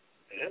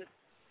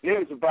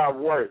 Them some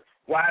powerful words.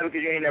 Why?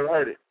 Because you ain't never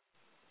heard it.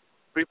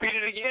 Repeat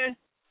it again.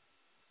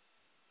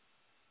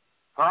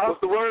 Huh? What's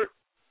the word?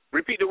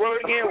 Repeat the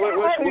word again. What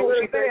you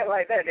would say it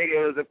like that,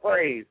 nigga? It was a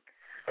praise.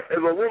 If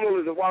a woman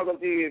was to walk up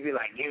to you and be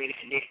like, give me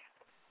that dick.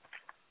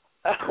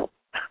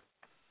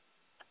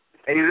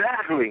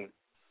 Exactly.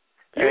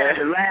 You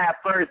have to laugh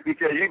first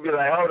because you'd be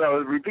like, hold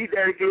on, repeat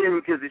that again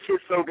because the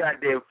shit's so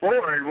goddamn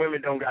foreign.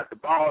 Women don't got the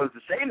balls to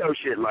say no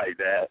shit like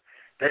that.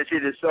 That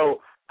shit is so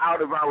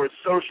out of our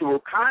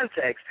social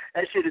context.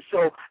 That shit is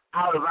so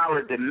out of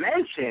our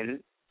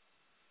dimension.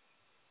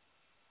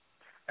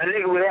 A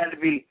nigga would have to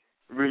be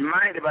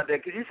reminded about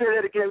that. Could you say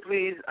that again,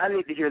 please? I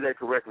need to hear that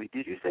correctly.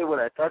 Did you say what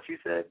I thought you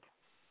said?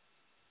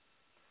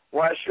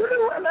 Why,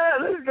 sure, why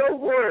not? Let's go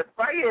for it.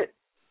 Fight it.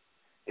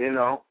 You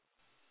know?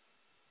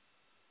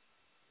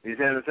 You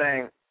see what I'm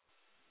saying?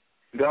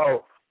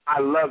 Go,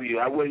 I love you.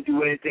 I wouldn't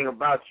do anything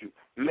about you.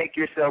 Make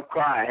yourself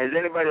cry. Has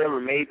anybody ever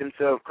made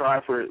themselves cry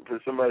for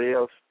somebody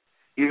else?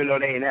 Even though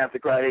they didn't have to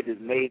cry, they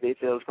just made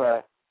themselves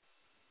cry.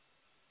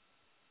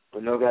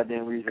 For no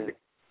goddamn reason.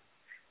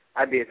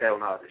 I did that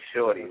when I was a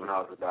shorty, when I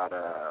was about,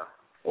 I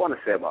want to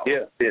say about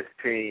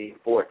 15,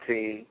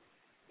 14.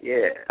 Yeah.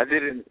 I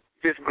did it in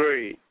 5th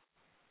grade.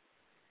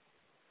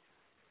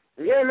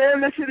 Yeah, man,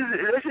 that shit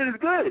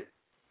is good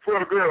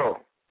for a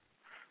girl.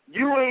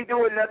 You ain't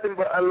doing nothing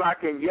but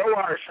unlocking your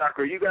heart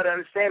chakra. You got to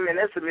understand, man,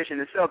 that submission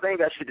itself ain't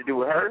got shit to do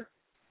with her.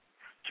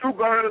 2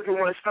 birds with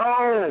 1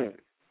 stone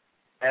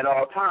at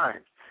all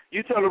times.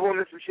 You tell a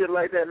woman some shit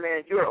like that,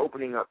 man, you're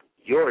opening up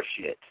your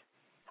shit,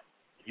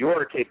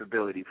 your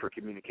capability for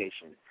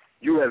communication.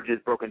 You have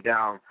just broken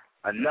down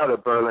another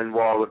Berlin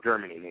Wall of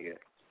Germany, nigga.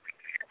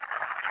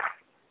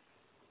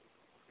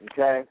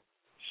 Okay?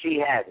 She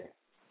hasn't.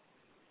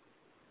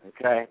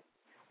 Okay?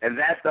 And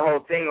that's the whole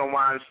thing on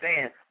why I'm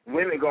saying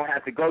women going to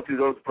have to go through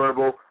those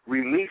verbal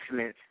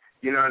releasements,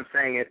 you know what I'm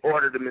saying, in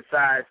order to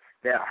massage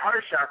that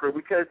heart chakra,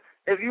 because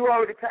if you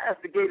already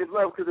passed the gate of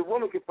love, because a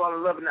woman can fall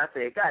in love and not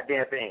say a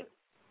goddamn thing.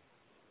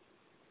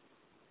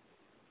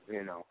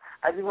 You know,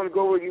 I just want to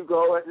go where you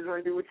go. I just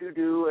want to do what you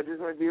do. I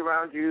just want to be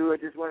around you. I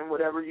just want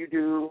whatever you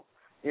do,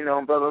 you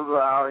know, blah, blah,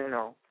 blah, you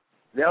know.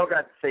 They don't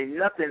got to say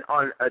nothing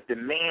on a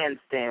demand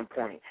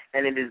standpoint.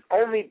 And it is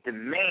only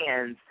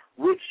demands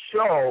which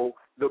show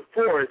the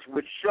force,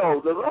 which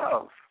show the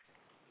love.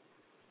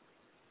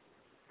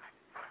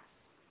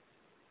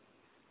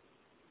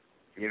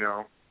 You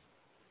know,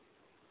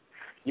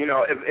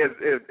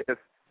 if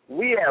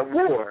we at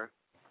war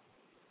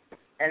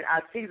and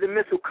I see the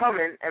missile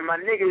coming and my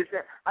nigga is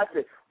saying, I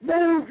said,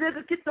 move,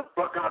 nigga, get the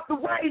fuck out the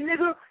way,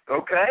 nigga.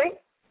 Okay?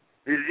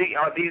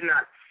 Are these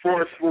not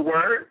forceful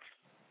words?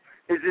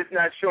 Is this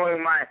not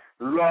showing my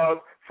love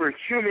for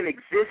human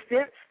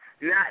existence?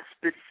 Not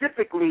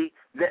specifically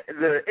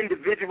the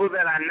individual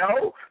that I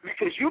know?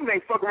 Because you may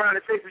fuck around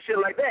and say some shit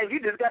like that and you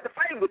just got to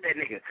fight with that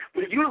nigga.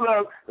 But you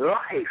love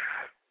life.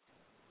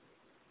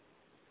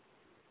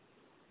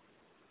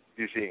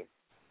 You see?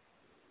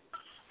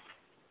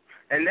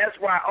 And that's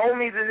why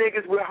only the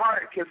niggas with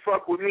heart can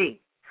fuck with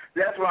me.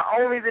 That's why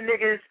only the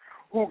niggas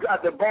who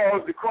got the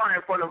balls to cry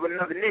in front of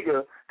another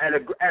nigga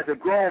as a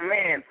grown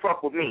man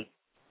fuck with me.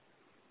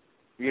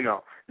 You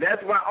know,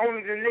 that's why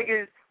only the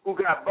niggas who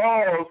got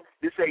balls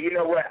to say, you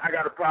know what, I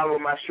got a problem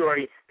with my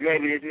shorty,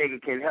 maybe this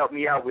nigga can help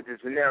me out with this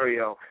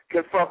scenario,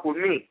 can fuck with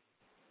me.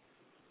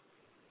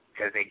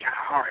 Because they got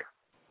heart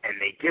and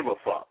they give a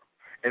fuck.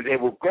 And they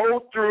will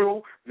go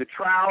through the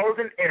trials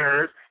and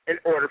errors in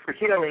order for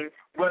healing,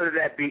 whether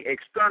that be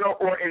external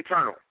or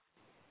internal.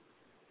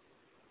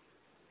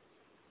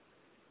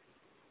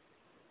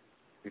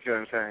 You see what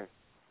I'm saying?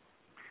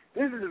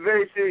 This is a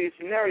very serious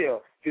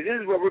scenario because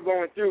this is what we're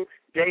going through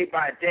day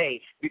by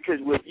day. Because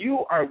what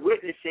you are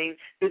witnessing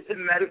is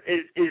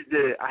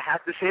I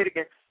have to say it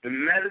again, the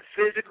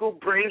metaphysical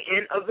bring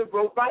in of the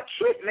robot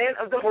shit, man,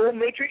 of the whole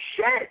Matrix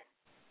shit.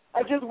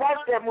 I just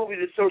watched that movie,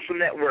 The Social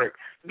Network.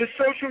 The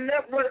Social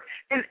Network,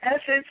 in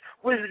essence,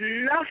 was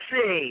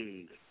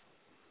nothing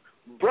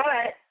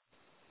but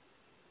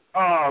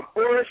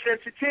aura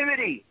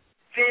sensitivity,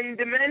 thin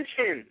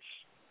dimensions.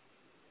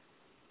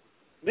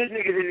 This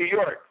nigga's in New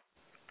York.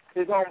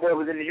 His homeboy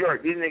was in New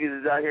York. These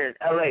niggas is out here in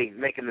L.A.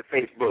 making the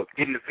Facebook,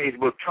 getting the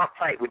Facebook Trump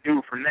fight with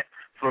dude from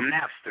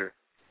Napster.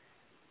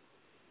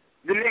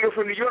 The nigga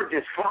from New York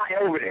just fly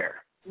over there.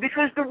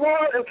 Because the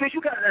world, because you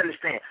got to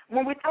understand,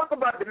 when we talk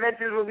about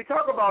dimensions, when we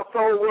talk about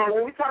soul world,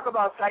 when we talk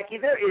about psyche,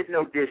 there is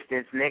no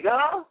distance,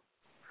 nigga.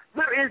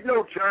 There is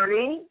no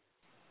journey.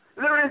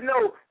 There is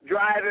no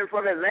driving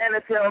from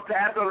Atlanta to El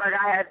Paso like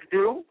I had to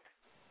do.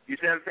 You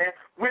see what I'm saying?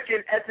 Which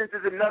in essence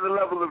is another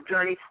level of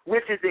journey,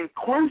 which is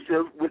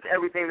inclusive with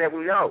everything that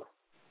we know.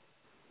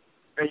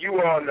 And you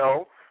all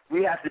know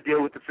we have to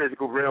deal with the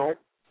physical realm.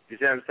 You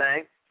see what I'm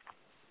saying?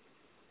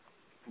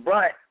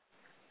 But,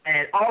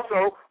 and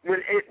also,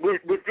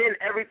 within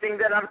everything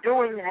that I'm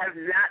doing, have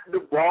not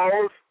the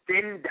walls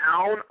thinned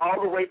down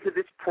all the way to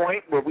this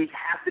point where we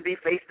have to be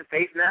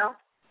face-to-face now?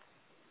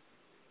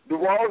 The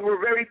walls were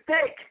very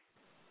thick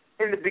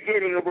in the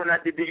beginning of when I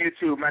did the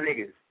YouTube, my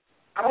niggas.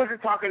 I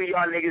wasn't talking to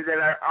y'all niggas that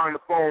are on the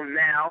phone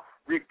now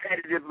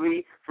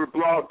repetitively for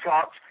blog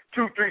talks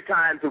 2-3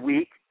 times a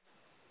week.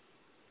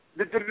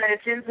 The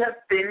dimensions have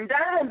thinned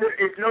down. There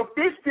is no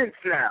distance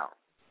now.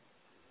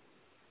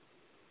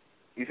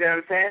 You see what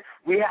I'm saying?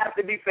 We have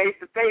to be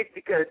face-to-face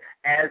because,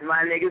 as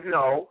my niggas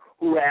know,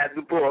 who have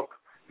the book,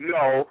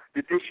 know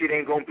that this shit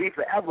ain't going to be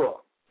forever.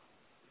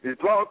 This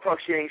blog talk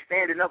shit ain't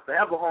standing up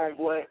forever,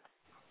 homeboy.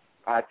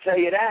 I tell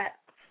you that.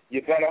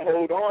 You better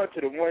hold on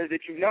to the ones that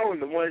you know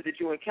and the ones that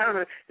you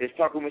encounter that's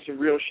talking with some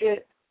real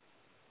shit.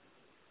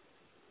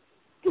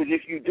 Because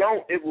if you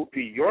don't, it will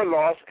be your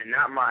loss and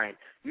not mine.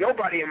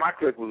 Nobody in my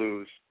clique will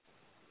lose.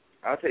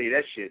 I'll tell you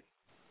that shit.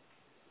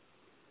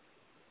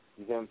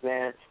 You know what I'm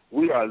saying?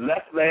 We are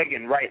left leg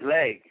and right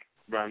leg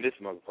around this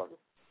motherfucker.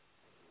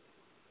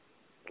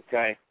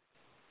 Okay?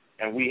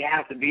 And we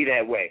have to be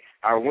that way.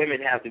 Our women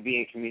have to be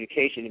in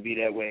communication to be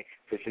that way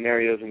for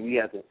scenarios, and we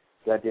have to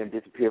goddamn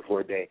disappear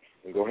for a day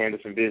and go handle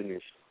some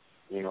business,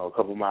 you know, a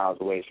couple miles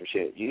away from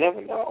shit. You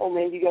never know,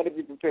 man. You got to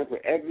be prepared for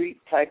every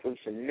type of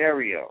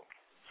scenario.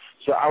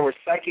 So our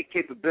psychic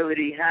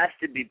capability has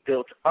to be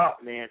built up,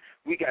 man.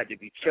 We got to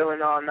be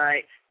chilling all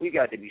night. We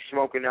got to be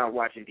smoking out,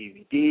 watching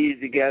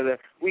DVDs together.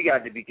 We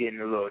got to be getting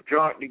a little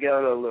drunk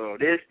together, a little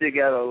this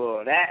together, a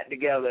little that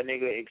together,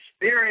 nigga.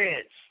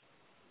 Experience.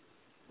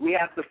 We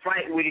have to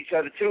fight with each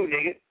other too,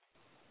 nigga.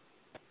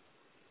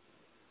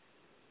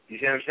 You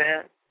see what I'm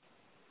saying?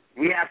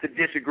 We have to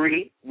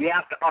disagree. We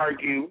have to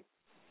argue.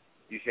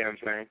 You see what I'm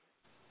saying?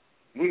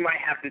 We might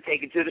have to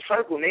take it to the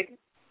circle, nigga.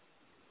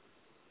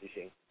 You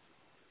see?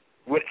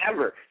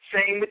 Whatever.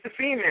 Same with the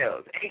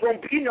females. Ain't gonna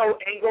be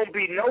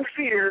no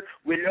fear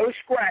with no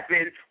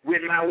scrapping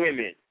with my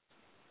women.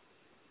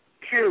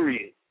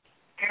 Period.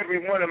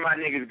 Every one of my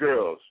niggas'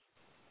 girls.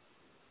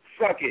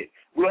 Fuck it.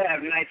 We'll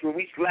have nights where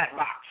we slap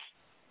box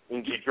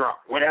and get drunk.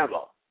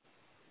 Whatever.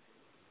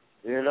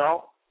 You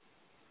know?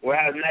 We'll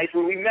have nights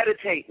where we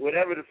meditate.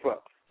 Whatever the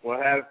fuck.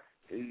 We'll have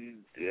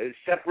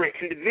separate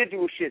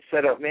individual shit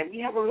set up, man. We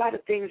have a lot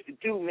of things to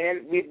do,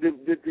 man.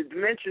 The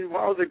dimension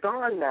walls are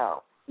gone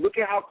now. Look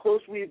at how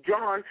close we've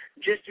drawn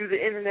just through the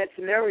internet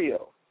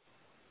scenario.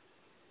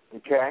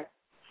 Okay?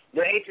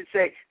 The ancients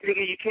say,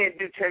 nigga, you can't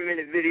do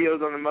 10-minute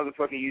videos on the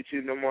motherfucking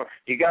YouTube no more.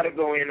 You got to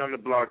go in on the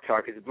blog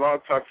talk. It's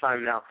blog talk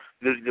time now.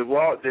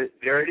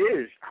 There it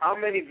is. How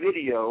many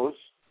videos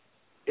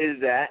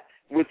is that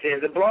within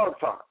the blog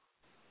talk?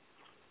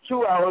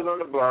 2 hours on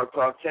the blog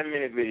talk,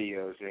 10-minute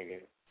videos,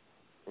 nigga.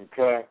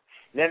 Okay?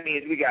 That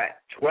means we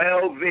got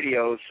 12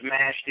 videos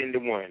smashed into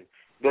one.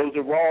 Those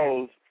are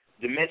walls,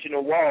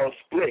 dimensional walls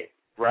split,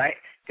 right?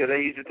 Because I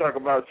used to talk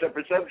about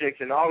separate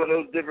subjects in all of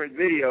those different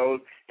videos,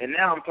 and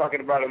now I'm talking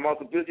about a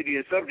multiplicity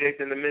of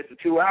subjects in the midst of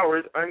 2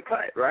 hours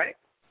uncut, right?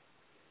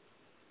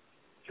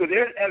 So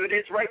there's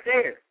evidence right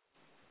there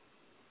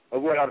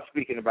of what I'm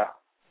speaking about.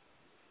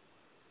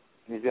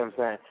 You see what I'm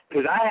saying?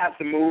 Because I have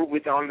to move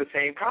on the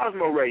same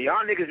Cosmo ray.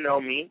 Y'all niggas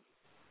know me.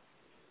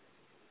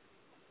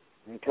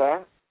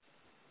 Okay?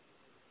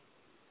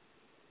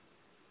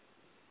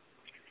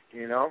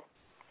 You know?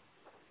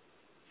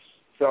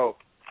 So,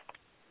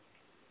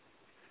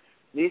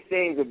 these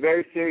things are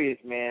very serious,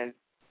 man.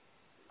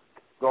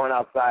 Going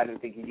outside and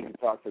thinking you can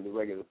talk to the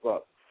regular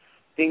fuck.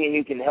 Thinking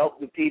you can help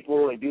the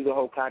people and do the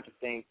whole conscious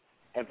thing.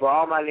 And for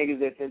all my niggas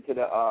that's into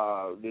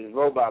this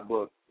robot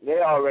book,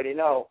 they already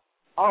know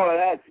all of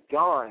that's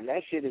gone.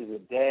 That shit is a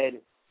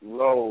dead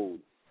road.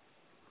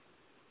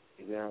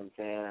 You know what I'm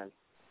saying?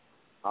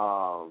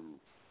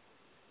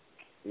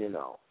 You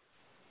know.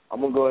 I'm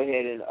going to go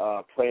ahead and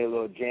play a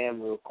little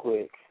jam real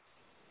quick.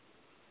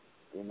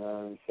 You know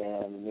what I'm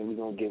saying? And then we're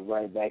going to get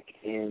right back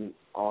in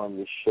on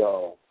the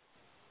show.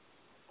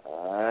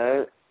 All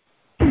right?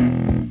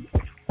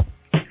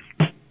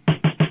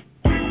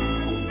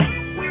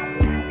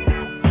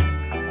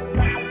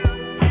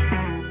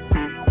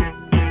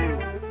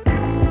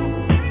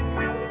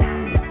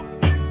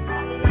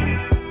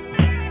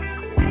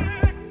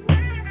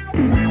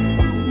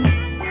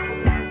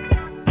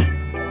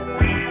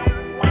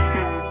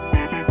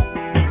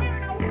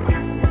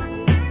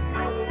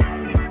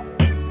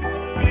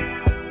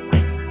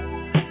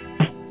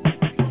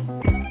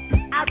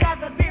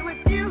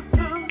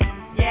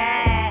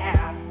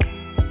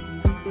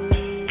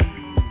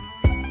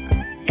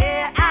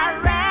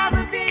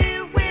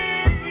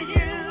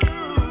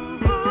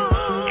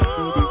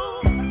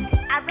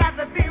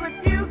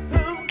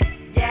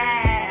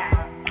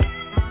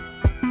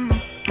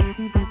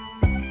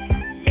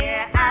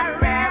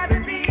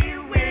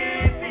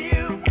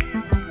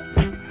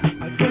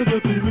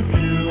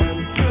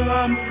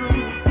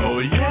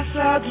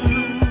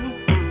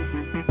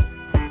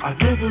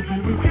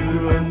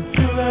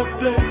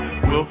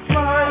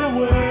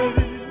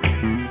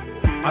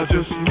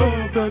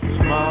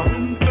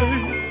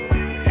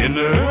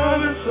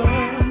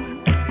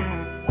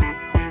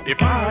 If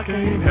I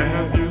can't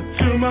have you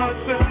to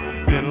myself,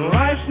 then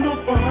life's no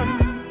fun.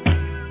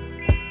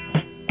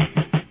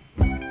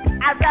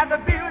 I'd rather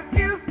be with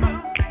you,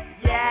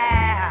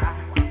 yeah.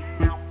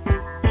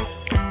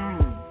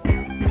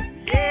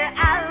 Yeah,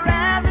 I'd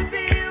rather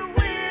be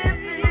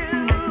with you.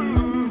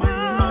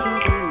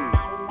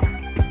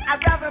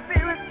 I'd rather be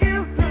with you,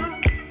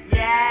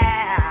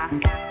 yeah.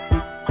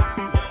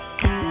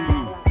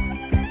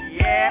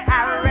 Yeah,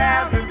 I'd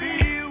rather be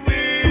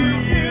with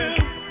you.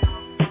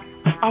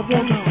 I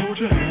want to hold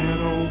your hand,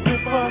 oh,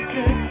 if I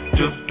can,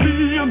 just be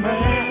a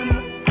man.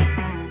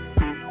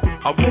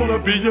 I want to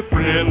be your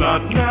friend, not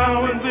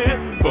now and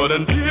then, but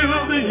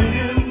until the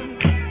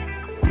end.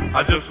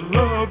 I just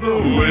love the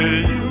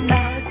way you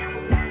act,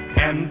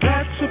 and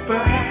that's a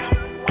fact.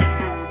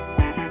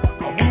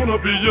 I want to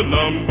be your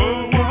number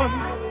one,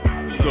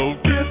 so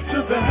get to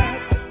that.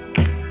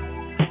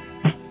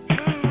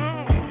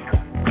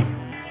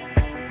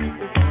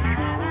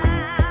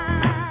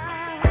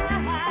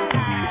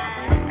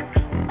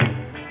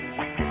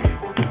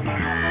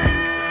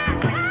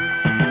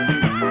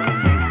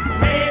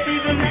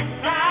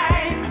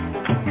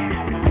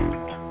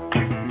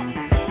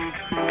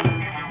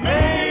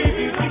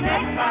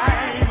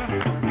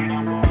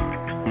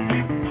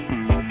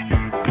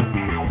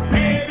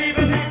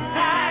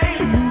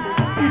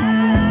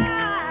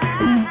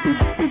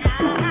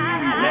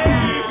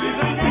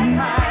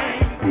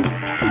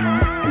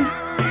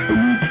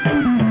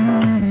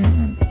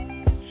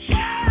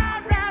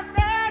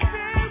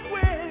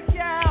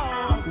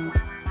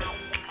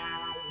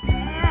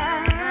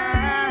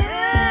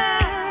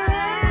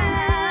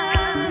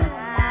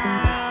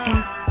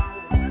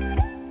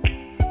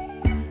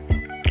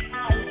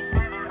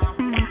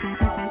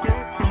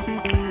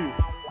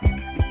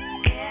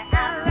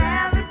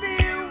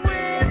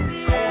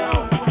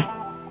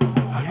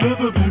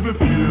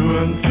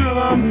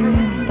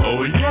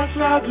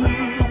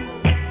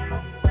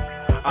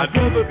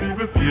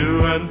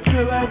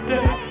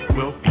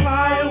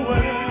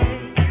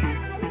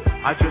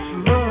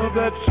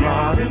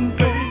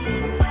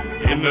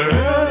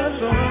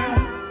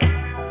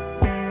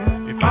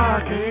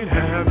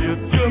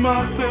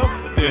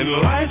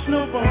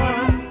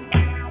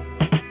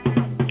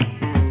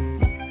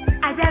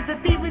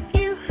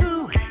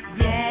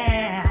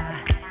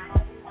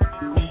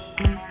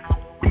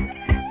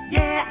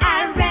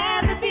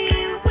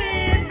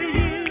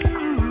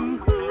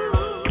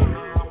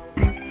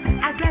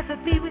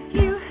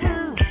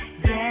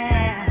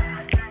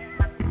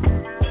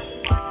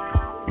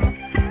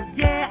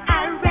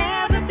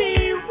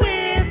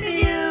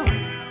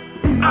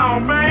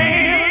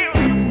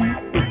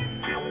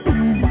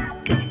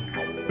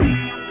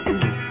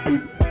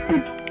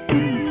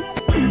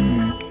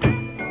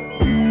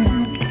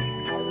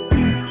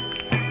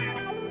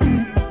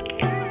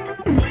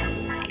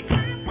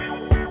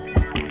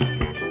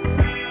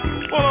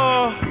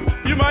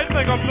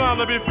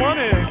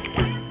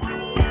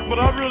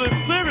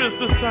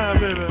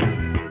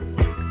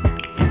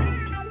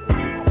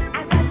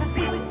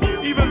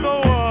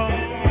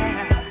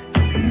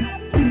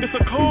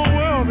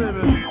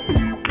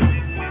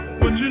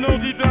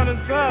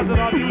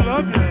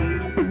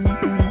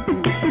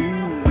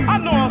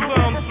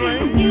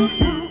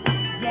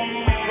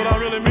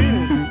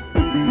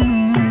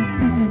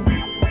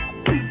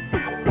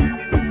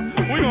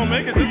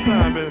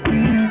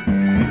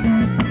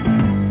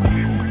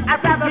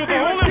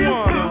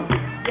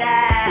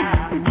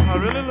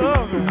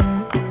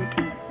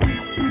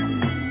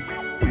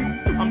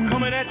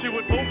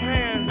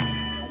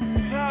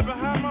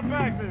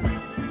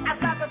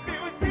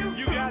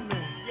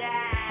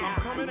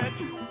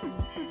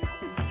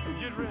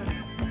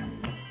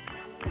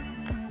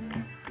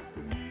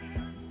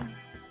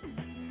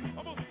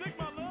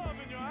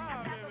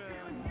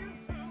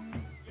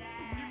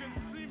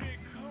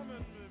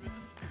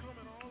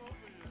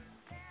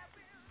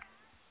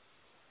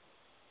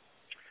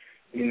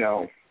 You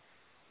know,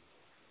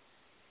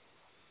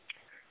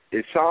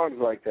 it's songs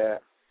like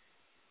that.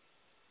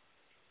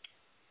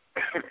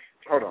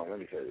 Hold on, let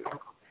me say this.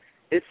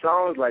 It's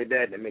songs like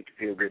that that make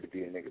you feel good to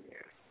be a nigga,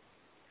 man.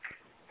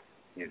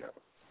 You know.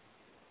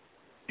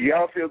 Do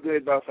y'all feel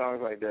good about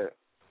songs like that?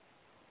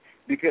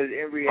 Because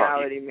in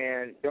reality,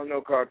 man, don't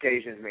no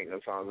Caucasians make no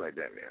songs like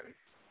that, man.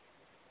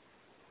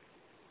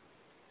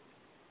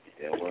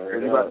 Yeah,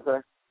 word What you about to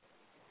say?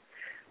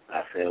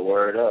 I said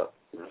word up.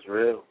 That's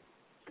real.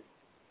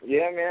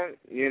 Yeah, man.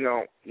 You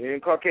know,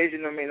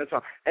 Caucasian don't make no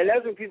song. And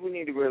that's what people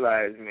need to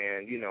realize,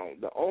 man. You know,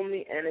 the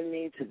only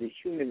enemy to the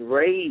human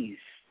race,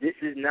 this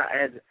is not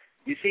as,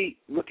 you see,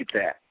 look at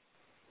that.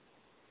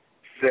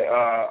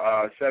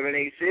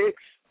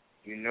 786,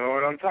 you know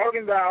what I'm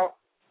talking about.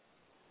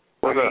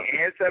 What's up?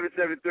 And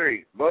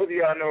 773. Both of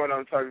y'all know what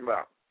I'm talking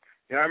about.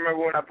 You know, I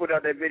remember when I put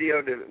out that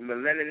video, the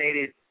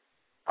melaninated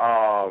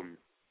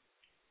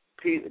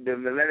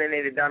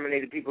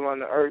dominated people on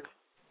the earth.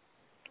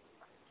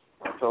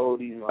 I told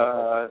these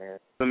motherfuckers,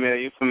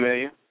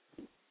 Familiar.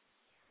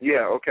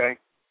 Yeah, okay.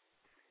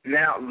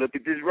 Now, look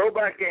at this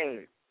robot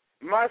game.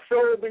 My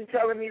soul been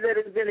telling me that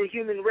it's been a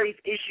human race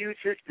issue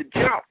since the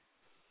jump.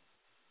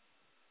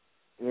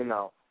 You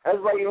know, that's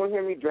why you don't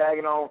hear me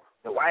dragging on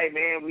the white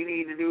man, we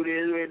need to do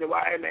this with the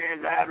white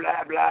man, blah,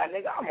 blah, blah.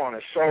 Nigga, I'm on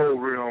a soul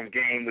realm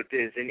game with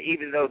this. And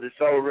even though the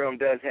soul realm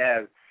does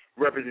have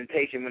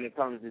representation when it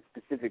comes to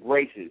specific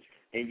races,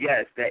 and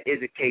yes, that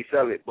is a case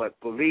of it, but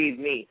believe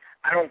me,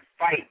 I don't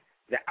fight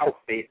the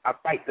outfit. I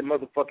fight the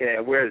motherfucker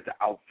that wears the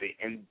outfit.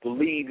 And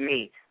believe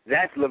me,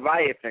 that's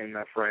Leviathan,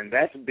 my friend.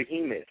 That's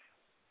Behemoth.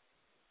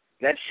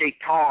 That's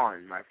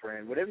Shaitan, my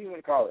friend, whatever you want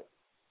to call it.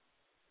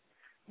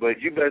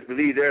 But you best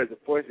believe there is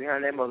a force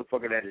behind that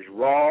motherfucker that is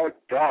raw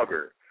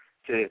dogger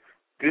to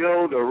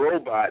build a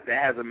robot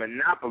that has a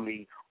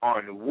monopoly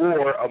on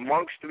war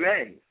amongst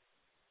men.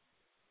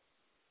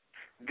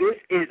 This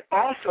is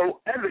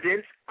also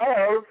evidence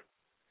of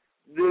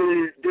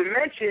the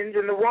dimensions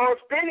and the world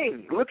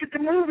spinning. Look at the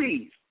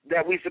movies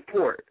that we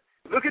support.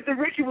 Look at the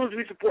rituals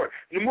we support.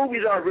 The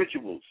movies are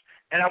rituals.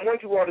 And I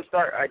want you all to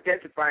start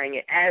identifying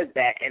it as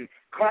that and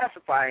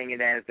classifying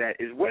it as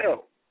that as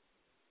well.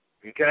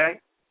 Okay?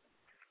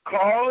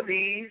 Call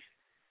these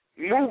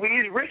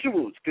movies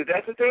rituals, because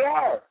that's what they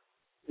are.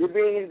 You're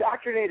being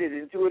indoctrinated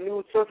into a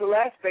new social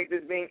aspect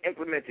that's being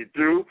implemented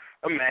through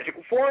a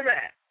magical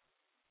format.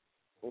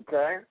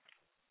 Okay?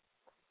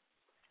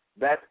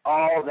 That's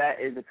all that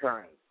is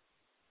occurring.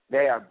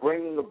 They are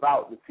bringing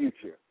about the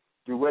future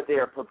through what they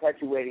are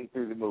perpetuating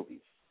through the movies.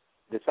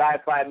 The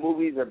sci-fi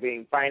movies are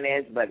being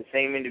financed by the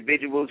same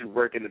individuals who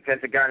work in the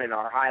Pentagon and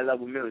our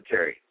high-level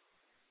military.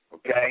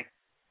 Okay?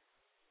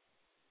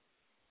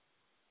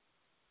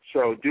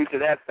 So due to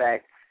that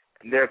fact,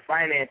 they're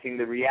financing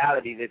the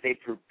reality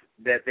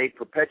that they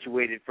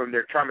perpetuated from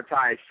their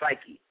traumatized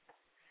psyche.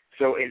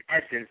 So in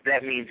essence,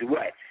 that means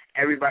what?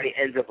 Everybody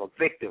ends up a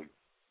victim.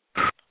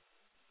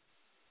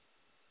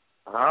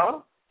 Huh?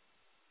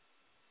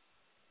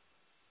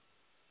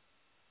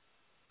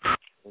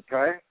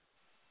 Okay?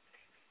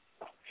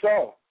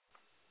 So,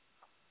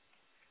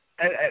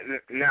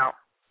 now,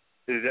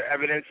 is there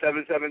evidence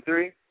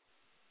 773?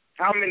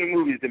 How many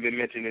movies have been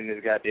mentioned in this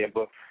goddamn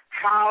book?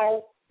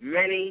 How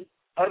many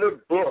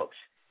other books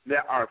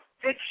that are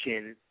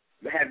fiction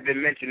have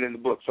been mentioned in the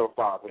book so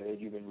far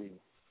that you've been reading?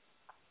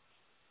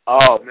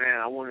 Oh, man,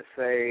 I want to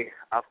say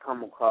I've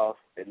come across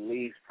at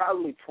least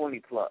probably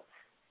 20 plus.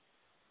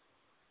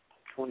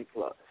 20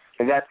 plus.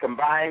 And that's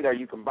combined? Are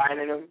you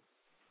combining them?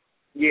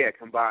 Yeah,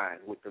 combined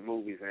with the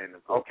movies and the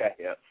books. Okay.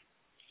 Yep.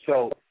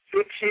 So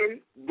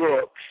fiction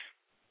books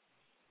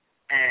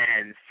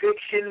and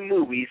fiction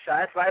movies,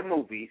 sci-fi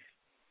movies,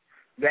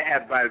 that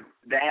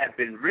have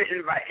been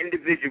written by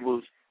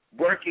individuals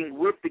working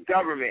with the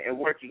government and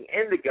working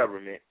in the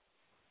government.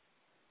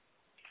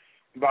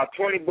 About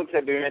 20 books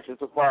have been mentioned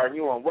so far. And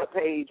you on what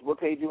page? What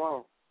page you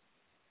on?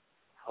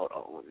 Hold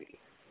on, let me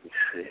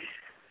see.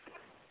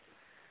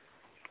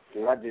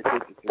 Dude, I just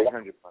hit the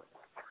 300 mark.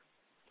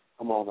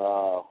 I'm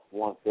on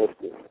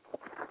 150.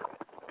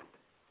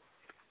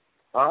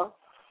 Huh?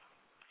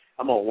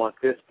 I'm on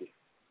 150.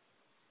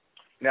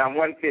 Now,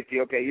 150.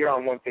 Okay, you're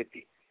on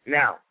 150.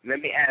 Now, let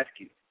me ask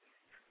you.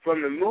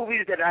 From the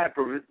movies that I have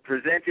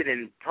presented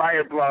in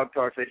prior blog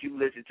talks that you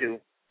listened to,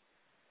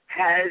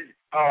 has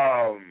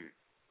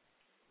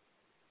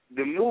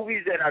the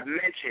movies that I've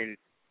mentioned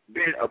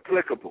been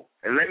applicable?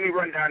 And let me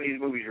run down these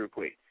movies real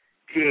quick.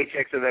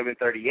 THX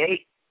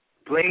 1138,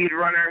 Blade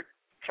Runner,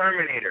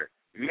 Terminator,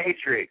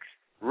 Matrix,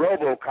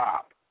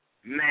 RoboCop,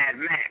 Mad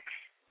Max.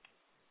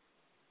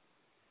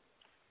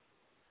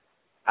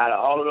 Out of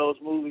all of those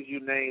movies you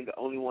named, the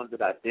only one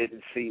that I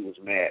didn't see was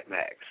Mad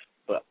Max.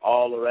 But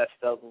all the rest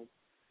of them,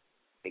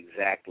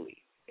 exactly.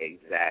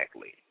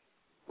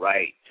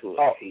 Right to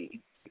a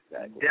T.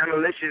 Exactly.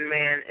 Demolition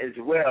Man as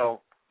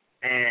well,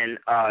 and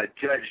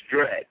Judge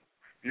Dredd.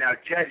 Now,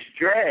 Judge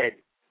Dredd,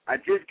 I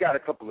just got a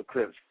couple of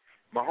clips.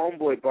 My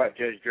homeboy bought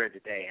Judge Dredd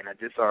today, and I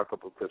just saw a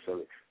couple of clips of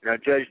it. Now,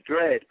 Judge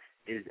Dredd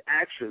is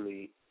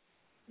actually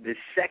the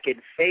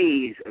second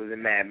phase of the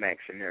Mad Max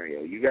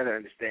scenario. You got to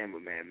understand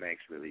what Mad Max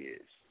really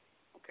is,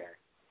 okay?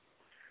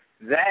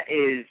 That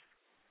is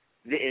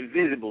the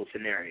invisible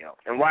scenario.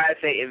 And why I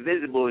say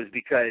invisible is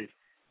because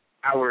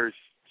our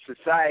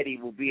society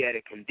will be at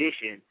a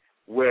condition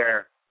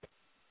where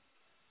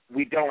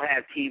we don't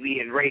have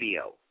TV and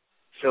radio.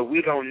 So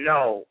we don't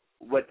know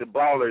what the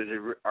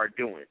ballers are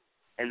doing.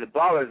 And the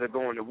ballers are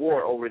going to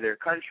war over their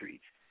countries.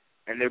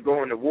 And they're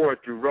going to war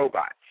through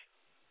robots.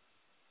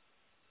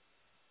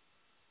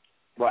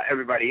 While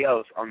everybody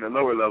else on the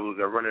lower levels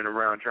are running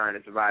around trying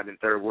to survive in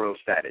third world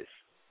status.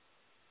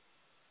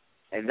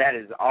 And that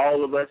is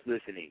all of us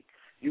listening.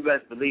 You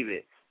best believe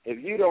it.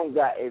 If you don't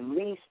got at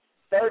least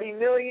 30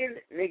 million,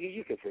 nigga,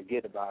 you can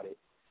forget about it.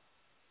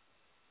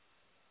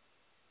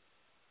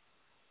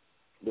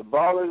 The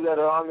ballers that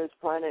are on this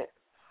planet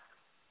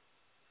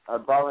are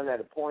balling at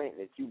a point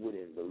that you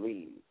wouldn't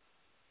believe.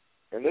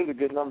 And there's a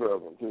good number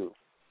of them, too.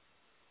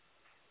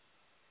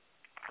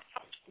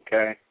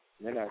 Okay?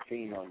 They're not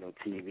seen on no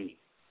TV.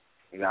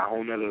 They got a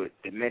whole other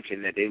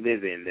dimension that they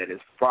live in that is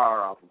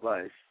far off of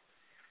us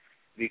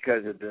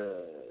because of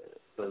the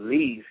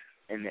belief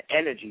and the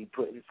energy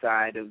put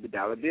inside of the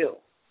dollar bill.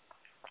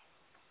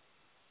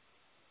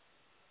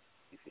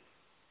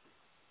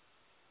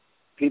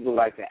 People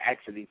like to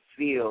actually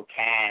feel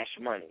cash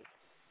money,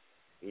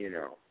 you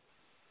know.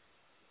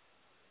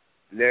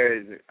 There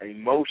is an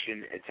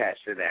emotion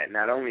attached to that.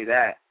 Not only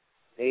that,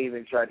 they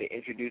even tried to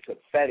introduce a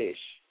fetish,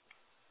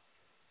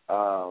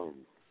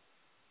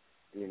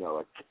 you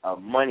know, a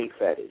money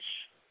fetish.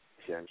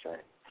 See what I'm saying?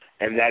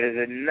 And that is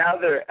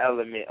another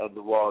element of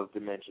the walls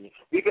dimension.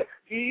 Because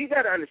you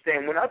got to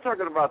understand, when I'm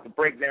talking about the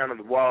breakdown of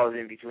the walls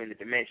in between the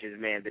dimensions,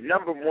 man, the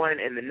number one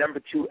and the number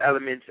two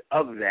elements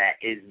of that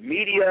is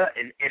media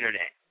and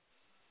internet.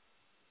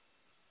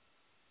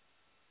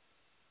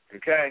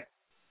 Okay?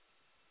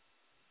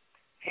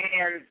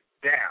 Hands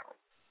down.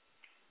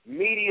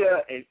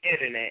 Media and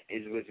internet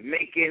is what's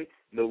making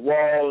the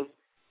walls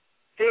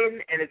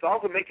thin, and it's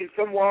also making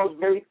some walls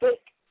very thick.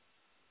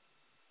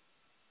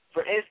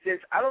 For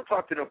instance, I don't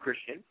talk to no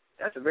Christian.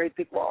 That's a very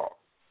thick wall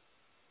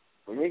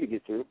for me to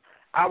get through.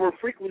 Our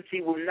frequency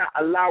will not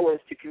allow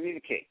us to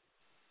communicate.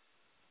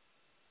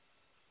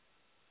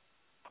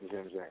 You see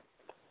what I'm saying?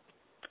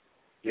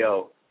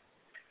 Yo,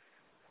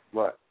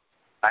 what?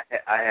 I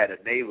had a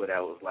neighbor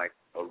that was like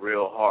a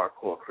real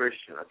hardcore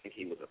Christian. I think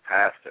he was a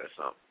pastor or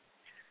something.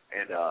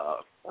 And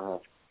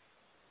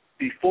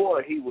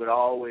before, he would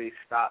always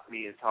stop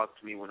me and talk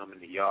to me when I'm in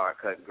the yard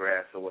cutting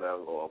grass or whatever,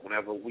 or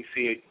whenever we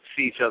see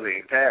each other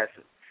in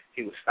passing,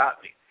 he would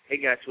stop me.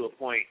 It got to a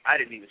point I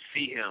didn't even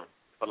see him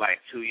for like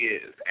 2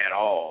 years at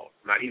all,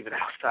 not even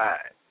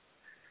outside.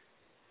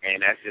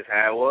 And that's just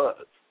how it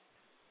was.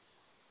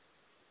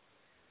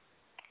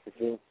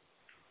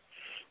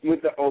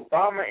 With the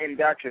Obama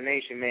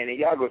indoctrination, man, and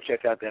y'all go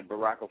check out that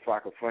Baraka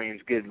Flocka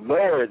Flames. Good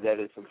Lord, that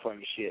is some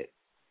funny shit.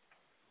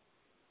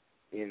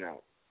 You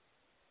know.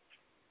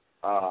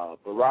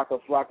 Baraka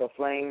Flocka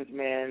Flames,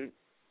 man,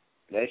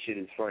 that shit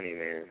is funny,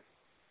 man,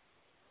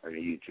 on the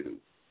YouTube.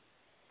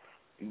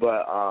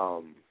 But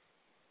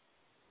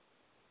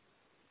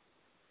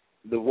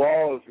the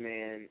walls,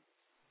 man,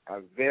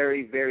 are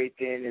very, very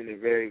thin and they're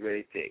very,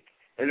 very thick.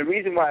 And the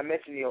reason why I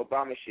mentioned the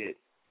Obama shit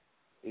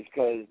is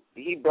because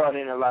he brought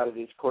in a lot of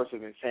this course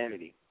of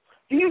insanity.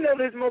 Do you know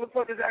there's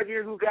motherfuckers out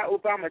here who got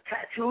Obama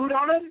tattooed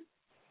on them?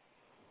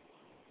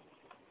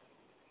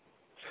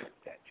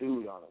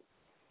 Tattooed on them.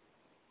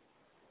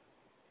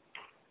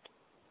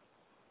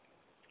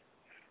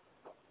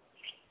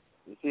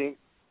 You see?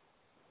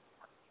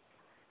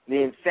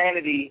 The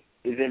insanity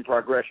is in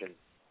progression.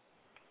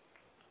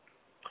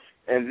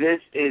 And this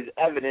is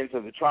evidence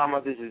of the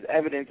trauma. This is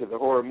evidence of the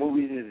horror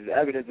movies. This is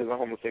evidence of the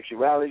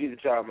homosexuality, the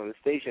child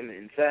molestation, the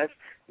incest,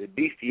 the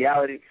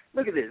bestiality.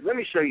 Look at this. Let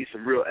me show you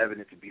some real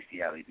evidence of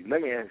bestiality.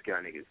 Let me ask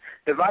y'all niggas.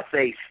 If I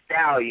say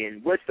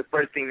stallion, what's the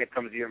first thing that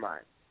comes to your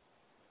mind?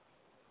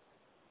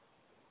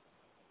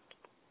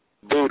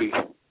 Booty.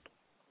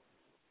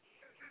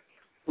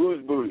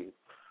 Whose booty?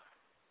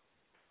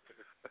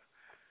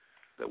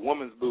 The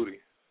woman's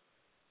booty.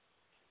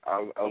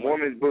 A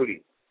woman's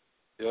booty.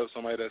 Yep,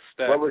 somebody that's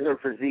stacked. What would her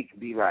physique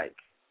be like?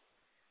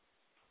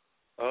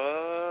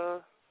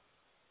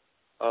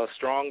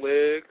 Strong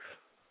legs,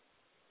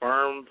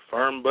 firm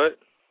butt.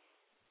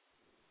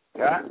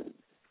 Yeah.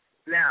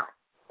 Now,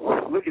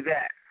 look at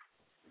that.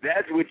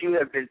 That's what you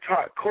have been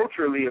taught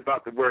culturally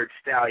about the word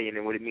stallion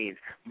and what it means.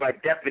 By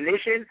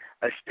definition,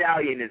 a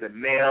stallion is a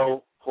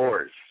male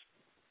horse.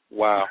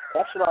 Wow.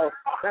 That's what I was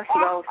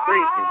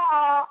thinking.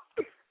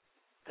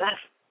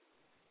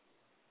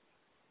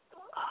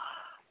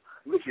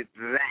 Look at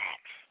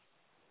that.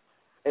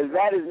 And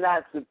that is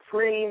not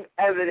supreme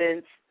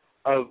evidence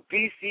of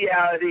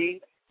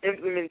bestiality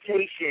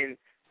implementation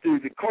through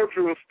the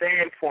cultural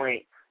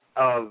standpoint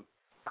of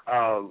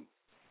our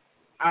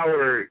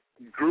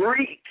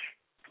Greek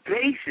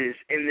basis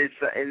in this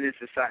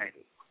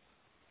society.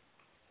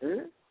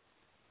 Hmm?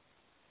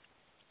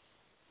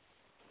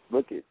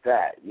 Look at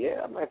that.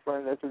 Yeah, my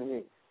friend, that's what I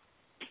mean.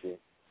 Okay.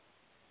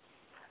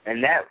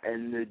 And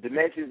the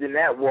dimensions in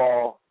that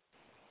wall,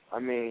 I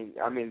mean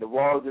the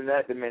walls in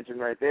that dimension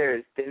right there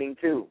is thinning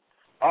too.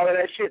 All of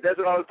that shit, that's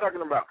what I was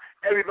talking about.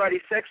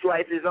 Everybody's sex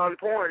life is on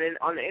porn and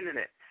on the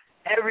internet.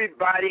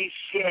 Everybody's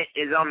shit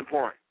is on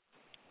porn.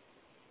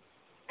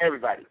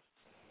 Everybody.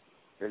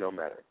 It don't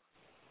matter.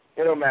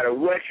 It don't matter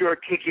what your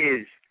kick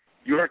is.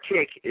 Your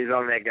kick is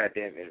on that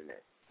goddamn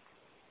internet.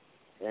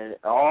 And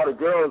all the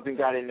girls done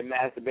got into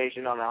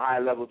masturbation on a high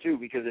level too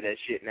because of that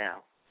shit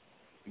now.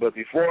 But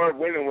before,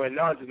 women weren't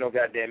on to no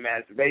goddamn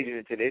masturbation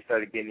until they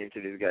started getting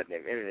into this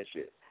goddamn internet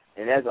shit.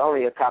 And that's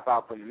only a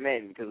cop-out from the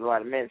men because a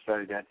lot of men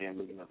started goddamn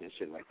looking up this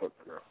shit like fuck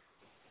the girl.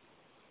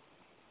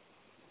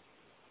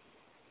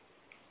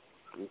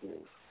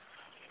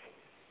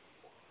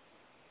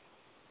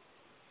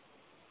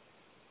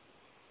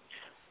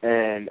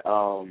 And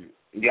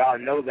y'all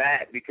know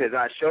that because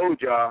I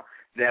showed y'all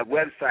that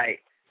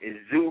website is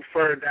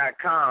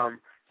zoofur.com.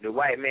 The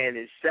white man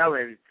is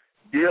selling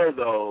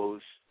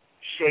dildos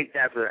shaped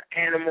after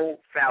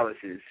animal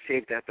phalluses,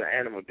 shaped after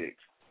animal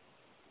dicks.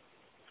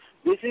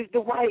 This is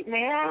the white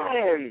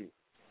man.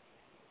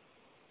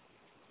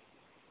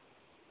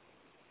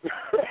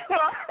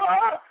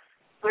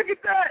 Look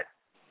at that.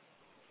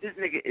 This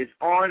nigga is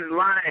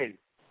online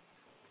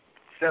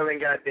selling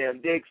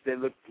goddamn dicks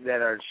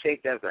that are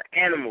shaped as an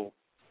animal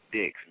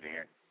dicks,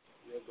 man.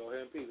 Yeah, go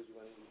ahead and pee.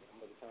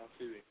 I'm at the time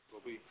TV. Go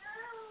pee.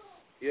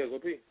 Yeah, go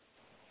pee.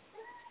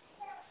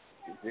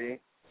 You see?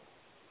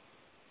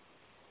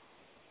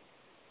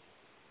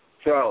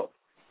 So,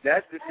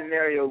 that's the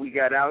scenario we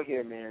got out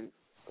here, man.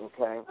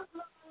 Okay?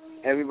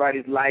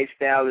 Everybody's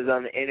lifestyle is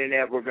on the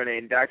internet. We're going to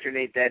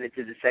indoctrinate that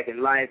into the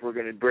second life. That's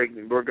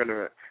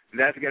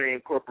going to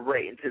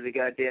incorporate into the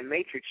goddamn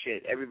Matrix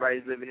shit.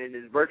 Everybody's living in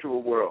this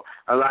virtual world.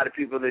 A lot of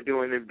people are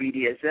doing their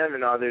BDSM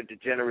and all their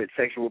degenerate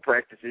sexual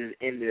practices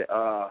in the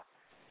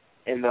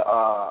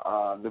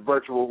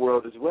virtual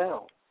world as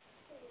well.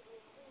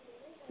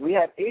 We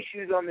have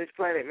issues on this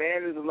planet,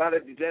 man. There's a lot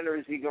of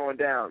degeneracy going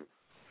down.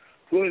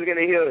 Who's going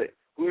to heal it?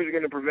 Who's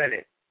going to prevent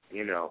it?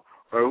 You know?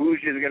 Or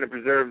who's just going to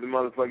preserve the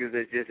motherfuckers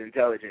that's just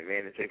intelligent,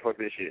 man, and say, fuck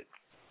this shit.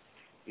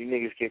 You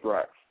niggas kick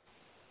rocks.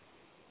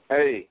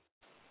 Hey,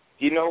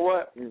 you know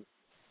what?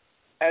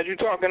 As you're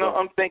talking,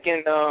 I'm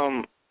thinking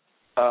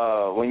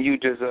when you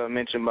just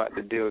mentioned about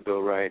the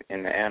dildo, right,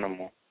 and the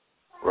animal,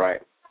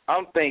 right,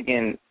 I'm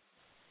thinking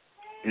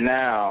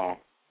now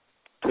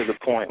to the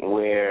point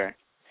where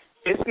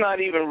it's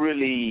not even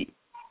really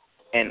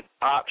an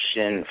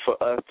option for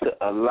us to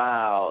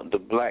allow the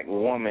black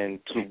woman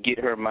to get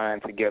her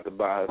mind together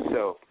by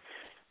herself.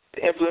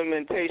 The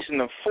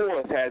implementation of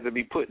force has to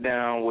be put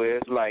down where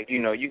it's like, you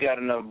know, you got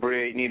enough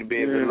bread, you need to be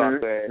able to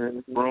lock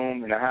that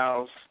room in the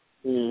house,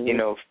 you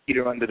know, feed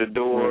her under the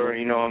door,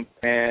 you know what I'm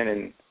saying,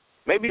 and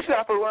maybe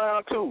shop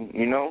around too,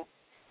 you know,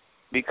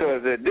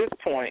 because at this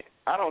point,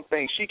 I don't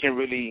think she can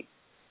really,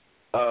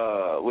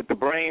 with the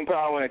brain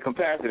power and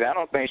capacity, I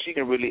don't think she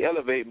can really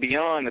elevate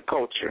beyond the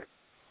culture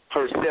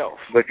herself.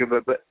 But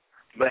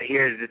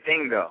here's the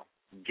thing, though.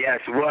 Guess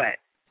what?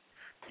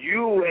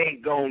 You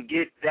ain't gonna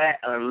get that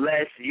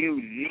unless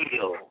you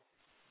kneel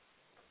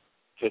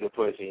to the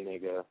pussy,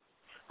 nigga.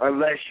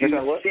 Unless you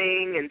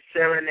sing and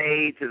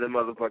serenade to the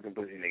motherfucking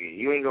pussy, nigga.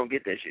 You ain't gonna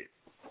get that shit.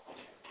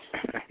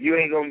 You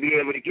ain't gonna be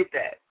able to get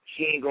that.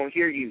 She ain't gonna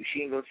hear you.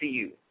 She ain't gonna see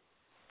you.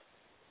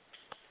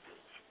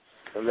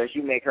 Unless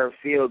you make her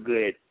feel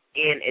good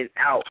in and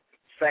out,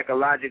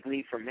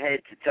 psychologically from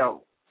head to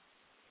toe.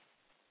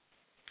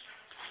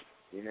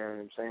 You know what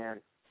I'm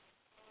saying?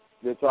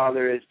 That's all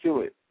there is to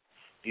it.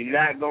 You're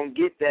not going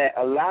to get that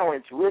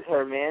allowance with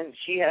her, man.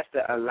 She has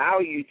to allow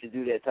you to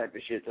do that type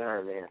of shit to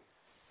her, man.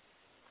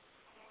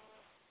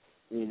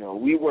 You know,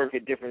 we work a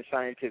different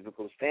scientific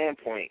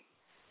standpoint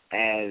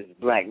as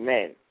black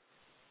men.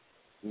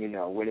 You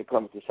know, when it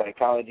comes to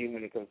psychology,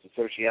 when it comes to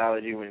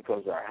sociology, when it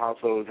comes to our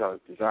households, how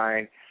it's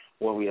designed,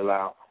 what we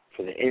allow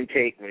for the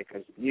intake, when it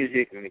comes to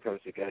music, when it comes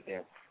to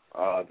goddamn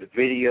the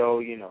video,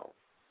 you know,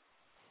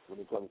 when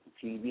it comes to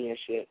TV and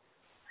shit.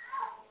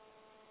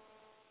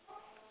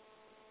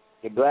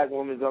 The black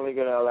woman's only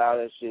going to allow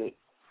that shit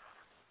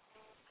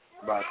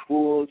by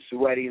full,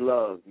 sweaty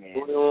love, man.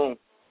 Go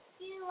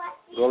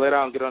lay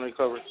down, get on the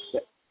cover.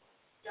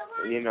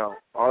 You know,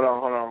 hold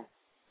on.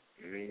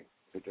 Let me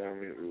put that on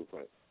mute real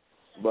quick.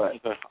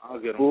 But I'll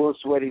get full,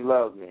 sweaty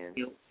love, man.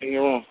 In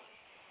your room.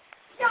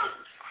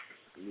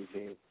 You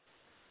see?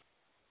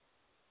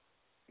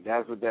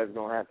 That's what that's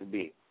going to have to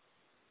be.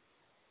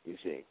 You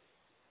see?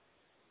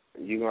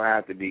 You're going to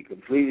have to be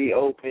completely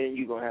open.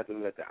 You're going to have to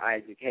let the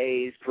Isaac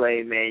Hayes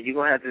play, man. You're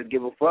going to have to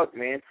give a fuck,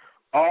 man.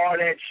 All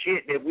that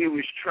shit that we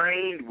was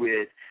trained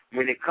with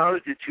when it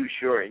comes to Too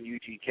Short and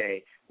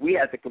UGK, we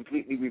have to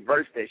completely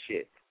reverse that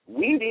shit.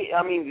 We did.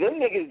 I mean, them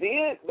niggas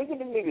did. Look at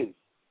them niggas.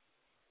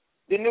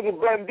 The nigga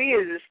Bun B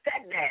is a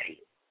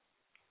stepdaddy.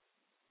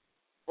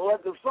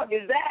 What the fuck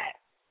is that?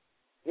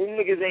 Them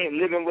niggas ain't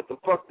living what the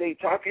fuck they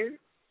talking.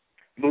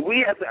 But we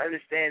have to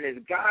understand as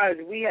guys,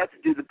 we have to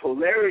do the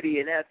polarity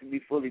and have to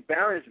be fully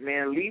balanced,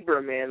 man.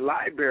 Libra, man.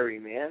 Library,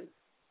 man.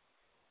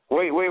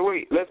 Wait.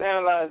 Let's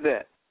analyze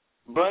that.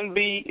 Bun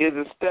B is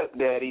a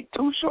stepdaddy.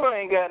 Too Short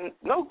ain't got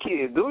no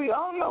kids, do he? I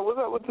don't know. What's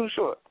up with Too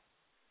Short?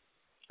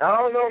 I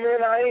don't know,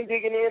 man. I ain't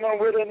digging in on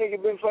where that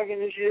nigga been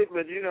fucking and shit,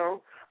 but, you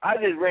know, I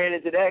just ran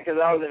into that because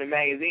I was in a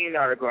magazine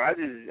article. I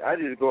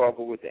just go off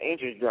of what the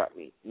ancients dropped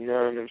me. You know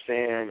what I'm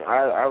saying?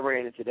 I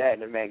ran into that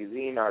in a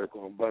magazine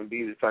article, and Bun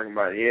B was talking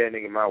about, yeah,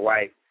 nigga, my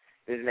wife,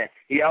 this and that.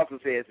 He also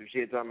said some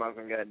shit talking about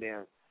some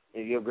goddamn,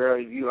 if you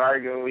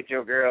arguing with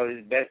your girl,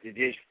 it's best to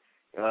just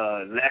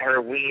let her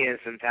win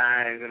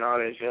sometimes and all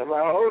that shit. I'm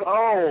like, hold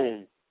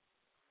on.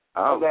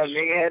 I thought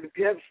nigga had the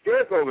pep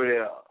stick over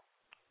there.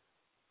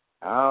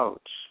 Ouch.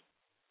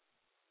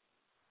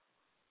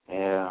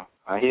 Yeah,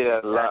 I hear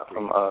that a lot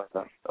from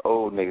the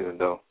old niggas,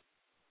 though.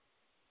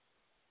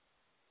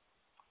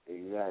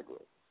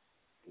 Exactly.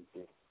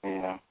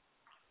 Yeah.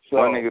 So,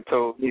 one nigga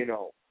told me, you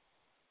know.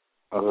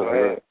 Go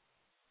ahead.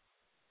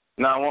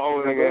 Nah, one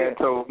old nigga had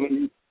told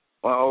me,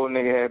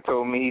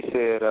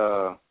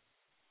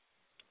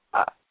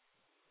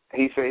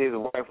 he said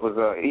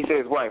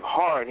his wife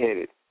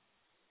hard-headed.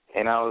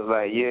 And I was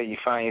like, yeah, you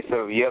find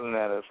yourself yelling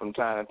at her from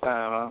time to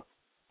time, huh?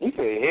 He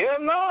said, hell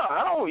no,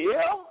 I don't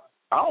yell.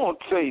 I don't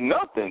say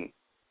nothing.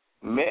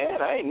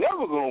 Man, I ain't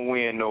never going to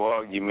win no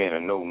argument or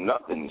no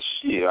nothing.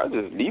 Shit, I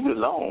just leave it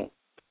alone.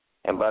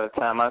 And by the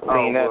time I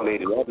seen that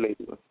lady,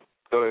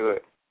 go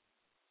ahead.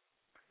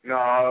 No,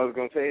 all I was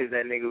going to say is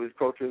that nigga was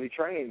culturally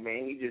trained,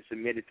 man. He just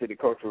submitted to the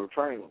cultural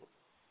training.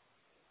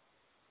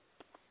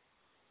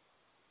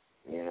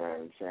 You know what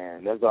I'm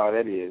saying? That's all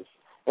that is.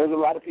 There's a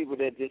lot of people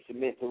that just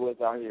submit to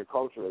what's out here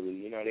culturally.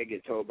 You know, they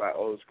get told by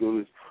old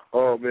schoolers,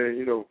 oh, man,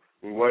 you know,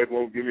 my wife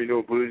won't give me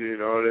no pussy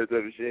and all that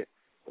other shit.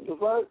 What the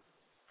fuck?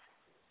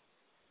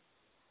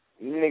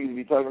 You niggas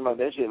be talking about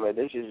that shit like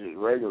that shit's just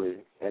regular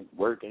at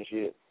work and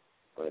shit.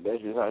 But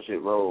that's just how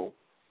shit roll.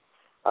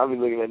 I be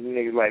looking at these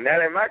niggas like,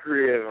 not in my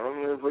career. I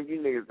don't know what you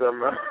niggas talking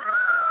about.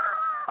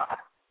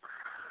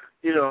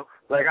 You know,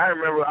 like I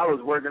remember I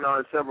was working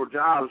on several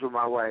jobs with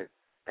my wife,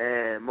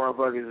 and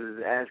motherfuckers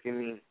is asking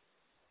me,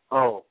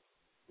 oh,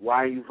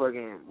 why are you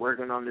fucking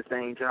working on the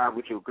same job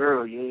with your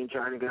girl? You ain't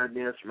trying to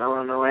goddamn smell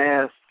on no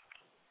ass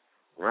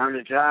around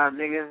the job,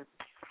 nigga.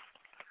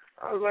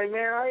 I was like,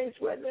 man, I ain't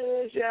sweating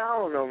that shit. I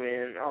don't know,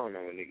 man. I don't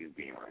know what niggas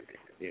be like that.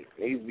 You know,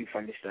 niggas be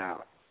funny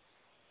style,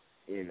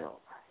 you know.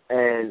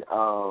 And,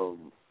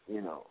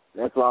 you know,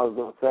 that's what I was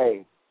going to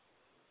say.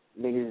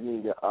 Niggas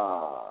need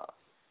to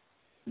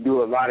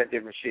do a lot of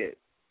different shit,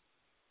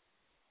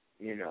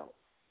 you know.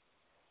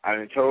 I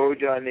done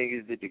told y'all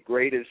niggas the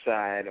degradative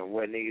side on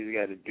what niggas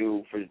got to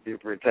do for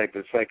different type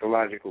of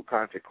psychological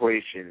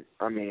consequence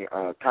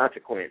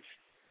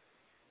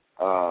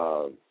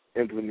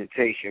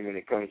implementation when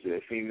it comes to the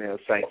female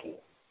psyche.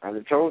 I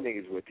done told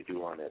niggas what to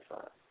do on that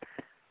side.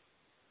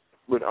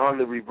 But on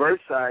the reverse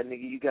side,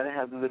 nigga, you got to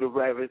have the little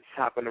rabbits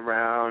hopping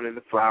around and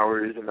the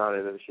flowers and all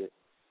that other shit.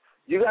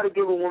 You got to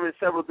give a woman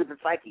several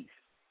different psyches.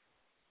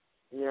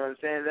 You know what I'm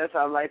saying? That's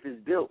how life is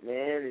built,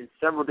 man. It's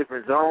several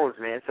different zones,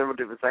 man, several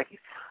different psyches.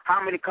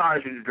 How many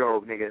cars you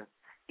drove, nigga?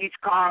 Each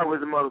car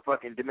was a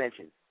motherfucking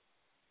dimension.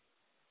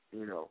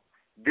 You know,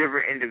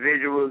 different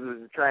individuals was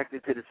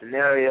attracted to the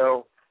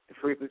scenario. The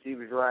frequency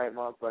was right.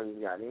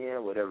 Motherfuckers got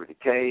in, whatever the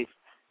case.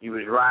 You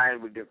was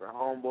riding with different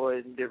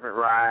homeboys and different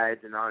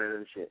rides and all that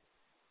other shit.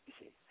 You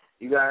see,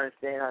 you got to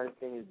understand how this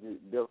thing is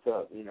built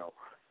up, you know.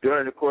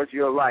 During the course of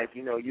your life,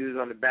 you know, you was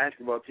on the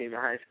basketball team in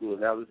high school.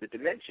 That was the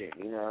dimension,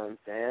 you know what I'm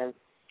saying?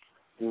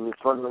 You was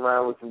fucking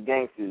around with some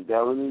gangsters.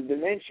 That was the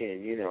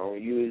dimension, you know.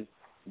 You was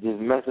just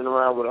messing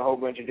around with a whole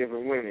bunch of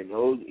different women.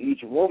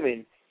 Each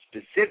woman,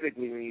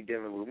 specifically when you're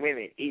dealing with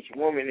women, each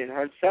woman in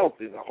herself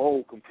is a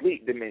whole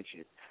complete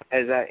dimension.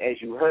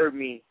 As you heard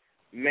me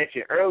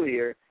mention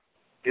earlier,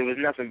 there was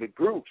nothing but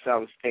groups I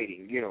was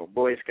stating, you know,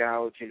 Boy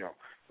Scouts, you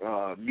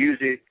know,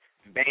 music,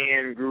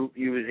 band group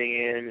you was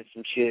in and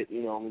some shit,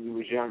 you know, when you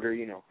was younger,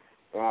 you know,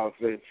 for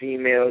the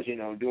females, you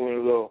know, doing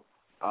a little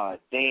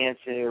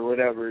dancing or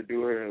whatever,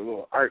 doing a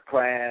little art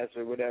class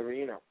or whatever,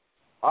 you know.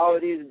 All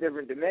of these are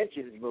different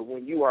dimensions, but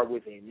when you are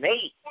with a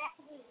mate,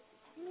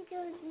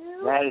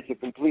 that is a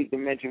complete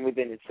dimension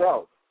within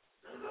itself.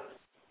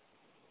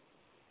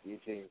 You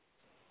see?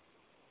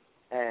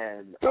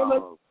 And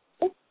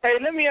hey,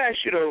 let me ask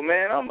you though,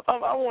 man.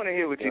 I want to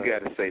hear what you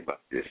got to say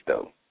about this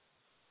though.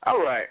 All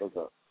right. What's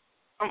up?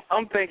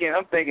 I'm thinking,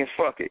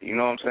 fuck it. You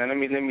know what I'm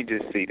saying? Let me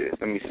just see this.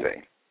 Let me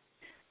say.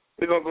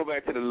 We're gonna go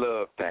back to the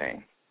love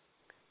thing.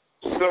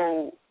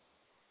 So,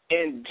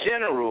 in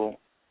general,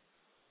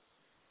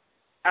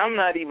 I'm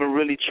not even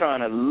really trying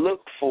to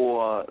look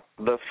for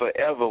the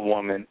forever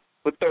woman,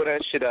 but throw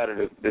that shit out of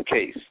the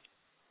case.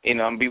 You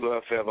know, I'm be with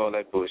her forever, all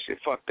that bullshit.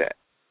 Fuck that.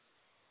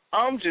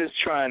 I'm just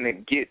trying to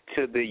get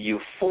to the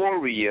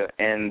euphoria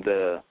and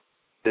the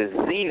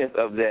zenith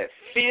of that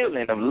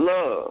feeling of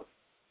love.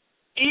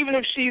 Even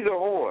if she's a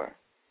whore,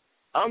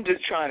 I'm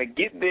just trying to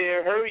get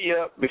there, hurry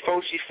up,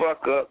 before she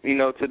fuck up, you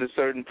know, to the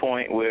certain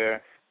point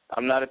where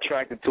I'm not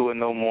attracted to her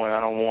no more and I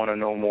don't want her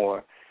no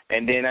more.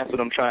 And then that's what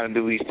I'm trying to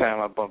do each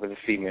time I bump into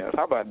females.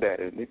 How about that?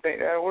 Do you think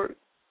that'll work?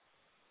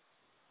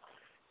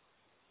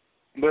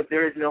 But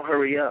there is no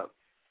hurry up.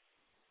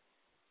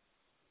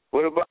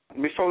 What about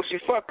before she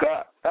fuck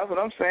up? That's what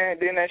I'm saying.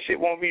 Then that shit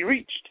won't be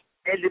reached.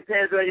 It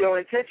depends on your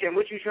intention.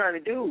 What you trying to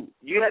do?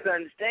 You have to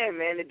understand,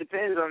 man. It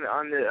depends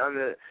on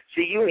the.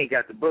 See, you ain't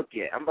got the book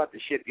yet. I'm about to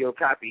ship your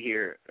copy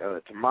here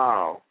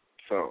tomorrow.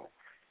 So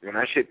when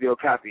I ship your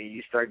copy and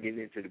you start getting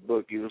into the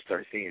book, you will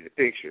start seeing the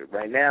picture.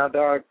 Right now,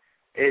 dog,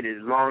 it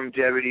is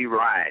longevity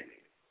riding.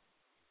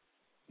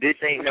 This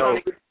ain't no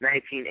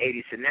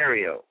 1980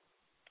 scenario.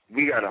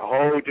 We got a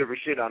whole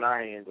different shit on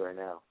our hands right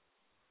now.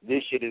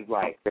 This shit is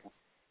like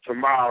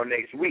tomorrow,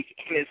 next week.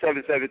 It's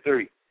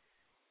 773.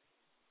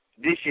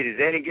 This shit is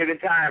any given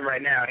time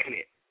right now, ain't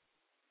it?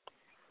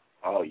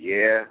 Oh,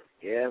 yeah.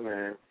 Yeah,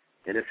 man.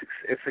 And it's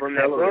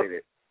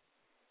accelerated.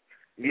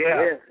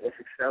 Yeah, it's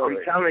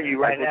accelerated. I'm telling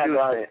you right now,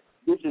 dog,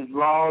 this is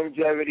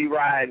longevity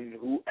riding.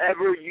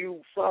 Whoever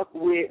you fuck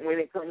with when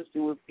it comes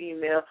to a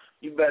female,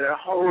 you better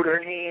hold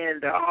her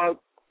hand, dog.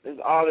 That's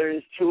all there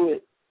is to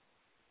it.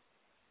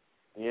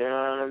 You know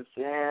what I'm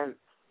saying?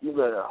 You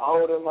better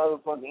hold her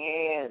motherfucking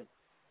hand.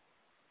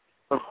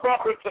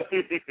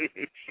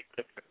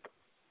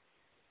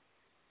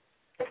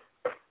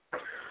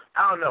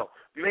 I don't know.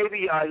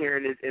 Maybe y'all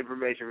hearing this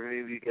information from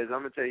me because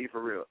I'm gonna tell you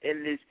for real.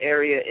 In this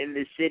area, in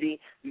this city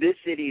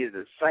is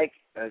a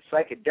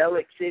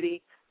psychedelic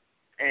city,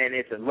 and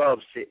it's a love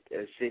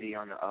city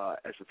on the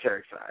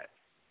esoteric side.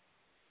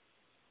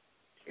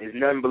 There's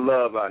nothing but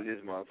love out in this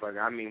motherfucker.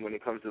 I mean, when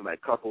it comes to,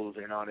 like, couples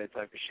and all that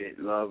type of shit.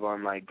 Love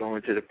on, like,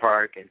 going to the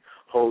park and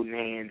holding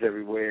hands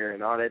everywhere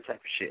and all that type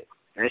of shit.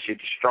 And that shit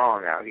is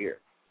strong out here.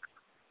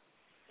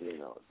 You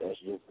know, that's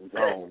just the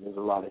zone. There's a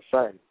lot of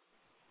sun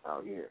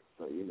out here.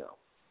 So, you know.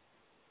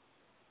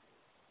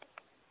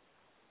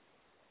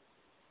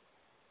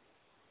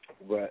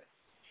 But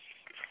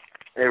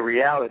in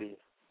reality,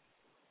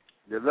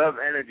 the love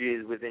energy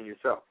is within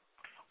yourself.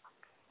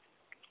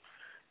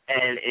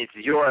 And it's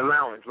your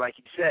allowance. Like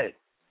you said,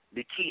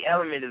 the key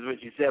element is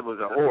what you said was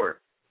a whore.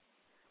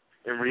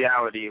 In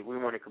reality, if we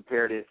want to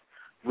compare this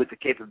with the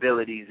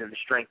capabilities and the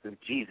strength of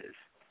Jesus,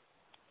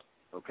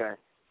 okay?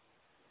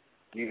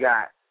 You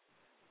got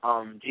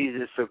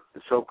Jesus,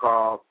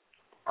 so-called,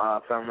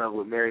 fell in love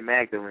with Mary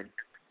Magdalene.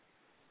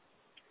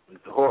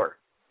 It's a whore,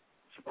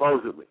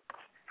 supposedly.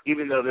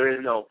 Even though there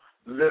is no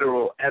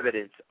literal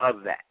evidence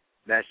of that.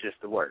 That's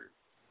just the word.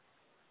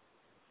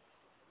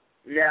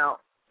 Now,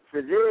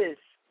 for this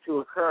to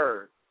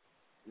occur,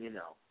 you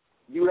know,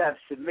 you have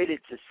submitted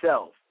to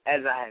self,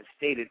 as I have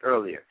stated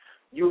earlier.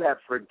 You have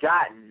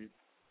forgotten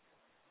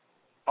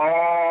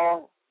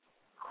all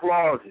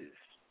clauses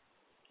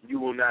you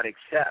will not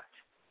accept.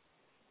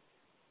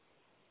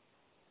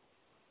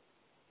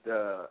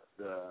 The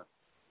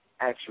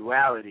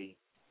actuality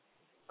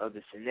of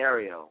the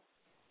scenario,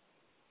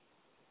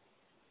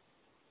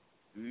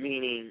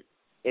 meaning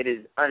it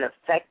is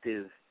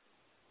ineffective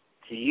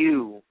to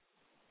you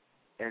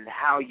and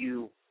how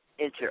you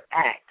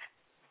interact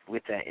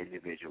with that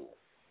individual,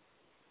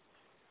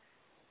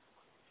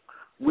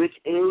 which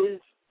is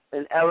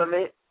an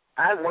element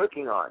I'm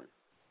working on.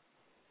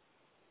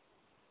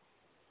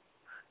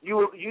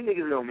 You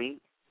niggas know me.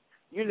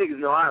 You niggas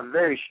know I'm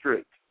very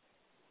strict.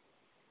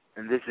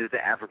 And this is the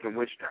African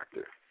witch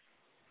doctor.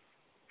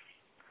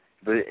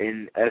 But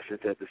in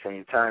essence, at the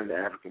same time, the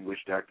African witch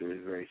doctor is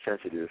very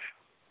sensitive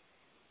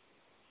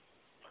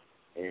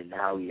in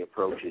how he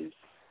approaches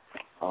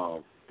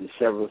the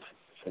several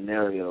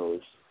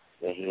scenarios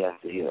that he has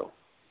to heal.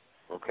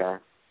 Okay?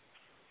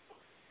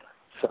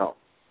 So,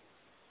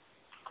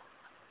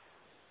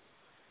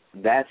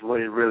 that's what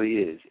it really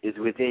is. It's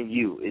within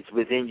you. It's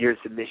within your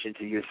submission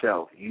to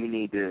yourself. You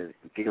need to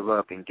give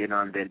up and get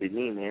on bended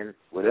knee, man.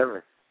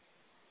 Whatever.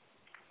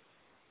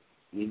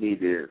 You need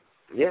to,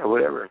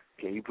 whatever.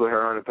 Can you put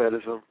her on a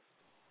pedestal?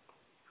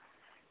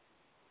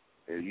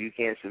 If you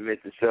can't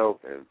submit to self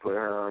and put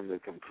her on the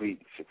complete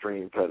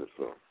supreme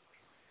pedestal,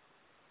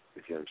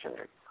 you see what I'm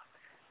saying?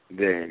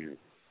 Then,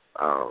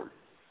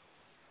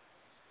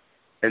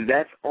 and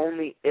that's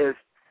only if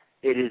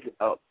it is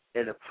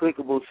an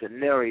applicable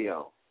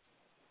scenario.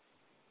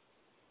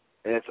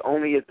 And it's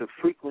only if the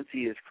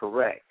frequency is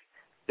correct.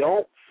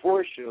 Don't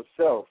force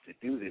yourself to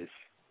do this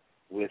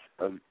with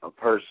a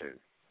person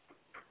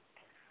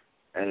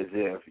as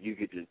if you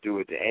could just do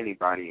it to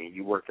anybody and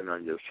you're working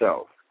on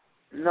yourself.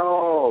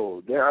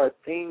 No, there are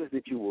things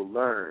that you will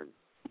learn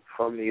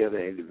from the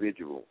other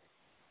individual,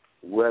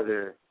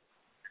 whether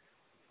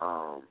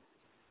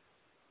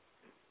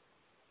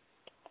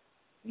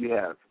you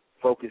have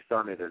focused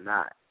on it or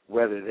not,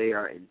 whether they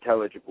are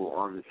intelligible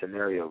on the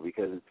scenario,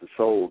 because it's a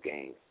soul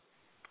game.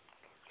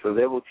 So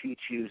they will teach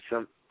you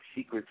some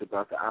secrets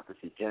about the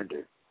opposite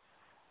gender,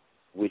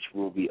 which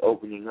will be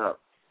opening up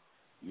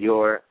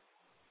your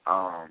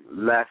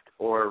left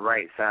or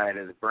right side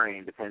of the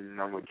brain, depending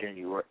on what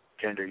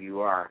gender you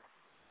are.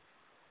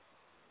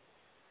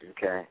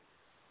 Okay?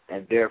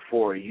 And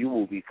therefore, you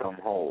will become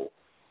whole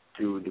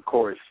through the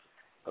course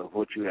of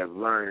what you have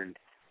learned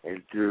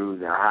and through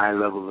the high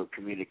level of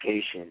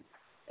communication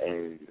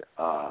and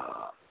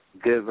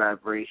good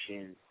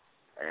vibration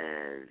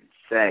and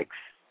sex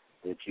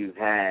that you've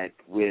had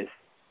with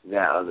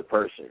that other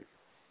person.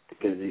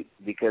 Because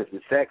the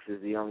sex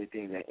is the only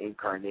thing that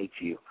incarnates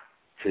you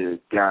to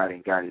God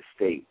and God's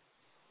state,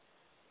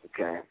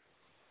 okay,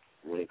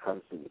 when it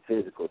comes to the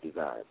physical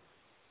design.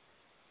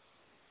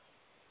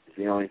 It's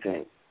the only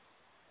thing.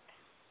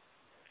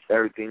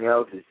 Everything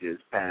else is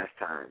just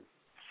pastime.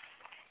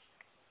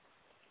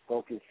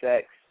 Focused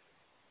sex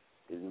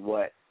is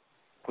what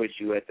puts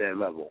you at that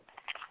level,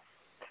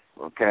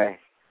 okay,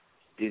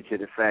 due to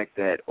the fact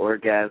that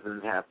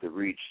orgasms have to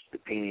reach the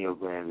pineal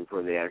gland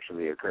before they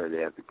actually occur.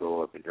 They have to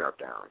go up and drop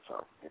down,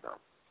 so,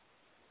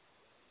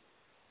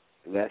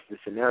 that's the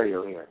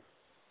scenario here.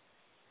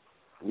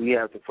 We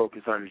have to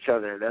focus on each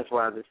other, and that's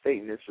why I've been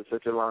stating this for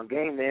such a long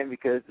game, man,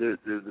 because the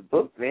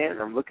book,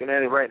 man, I'm looking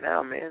at it right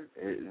now, man,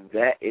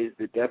 that is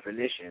the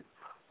definition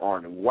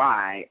on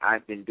why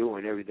I've been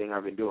doing everything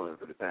I've been doing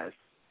for the past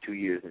 2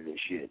 years in this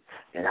shit,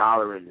 and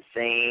hollering the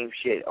same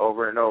shit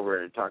over and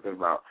over and talking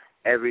about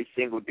every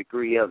single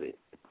degree of it.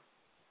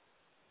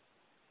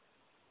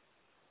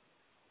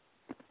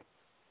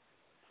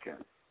 Okay.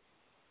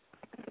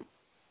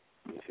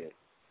 That's it.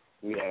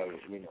 We have,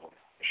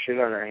 shit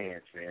on our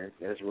hands, man.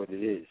 That's what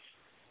it is.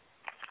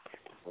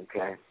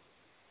 Okay?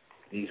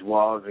 These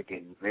walls are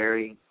getting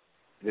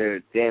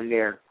they're damn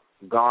near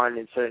gone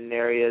in certain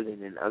areas,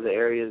 and in other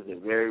areas they're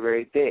very,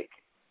 very thick.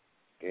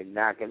 They're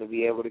not going to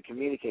be able to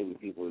communicate with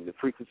people. The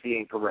frequency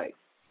ain't correct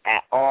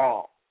at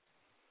all.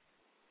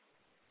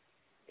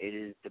 It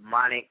is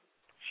demonic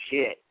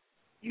shit.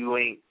 You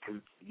ain't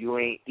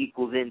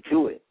equals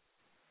into it.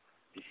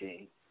 You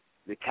see,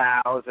 the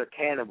cows are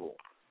cannibal.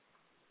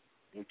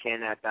 You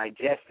cannot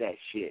digest that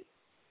shit.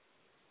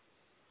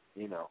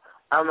 You know,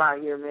 I'm out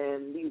here,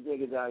 man. These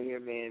niggas out here,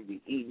 man,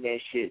 be eating that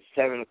shit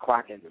 7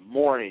 o'clock in the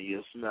morning.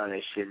 You'll smell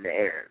that shit in the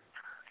air.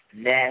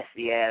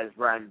 Nasty ass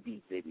rotten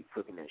beef they be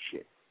cooking that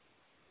shit.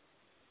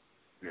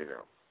 You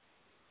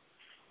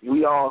know,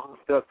 we all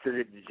hooked up to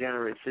the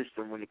degenerate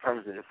system when it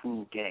comes to the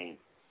food game.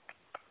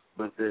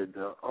 But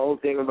the whole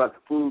thing about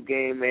the food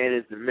game, man,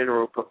 is the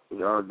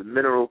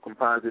mineral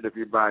composite of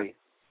your body.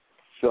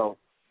 So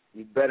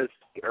you better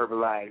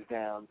herbalize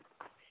down,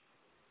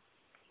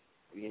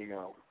 you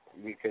know,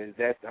 because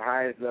that's the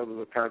highest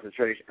level of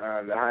concentration,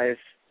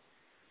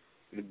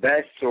 the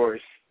best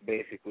source,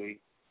 basically,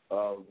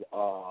 of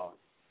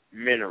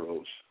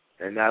minerals.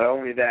 And not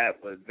only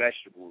that, but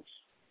vegetables,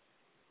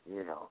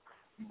 you know.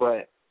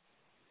 But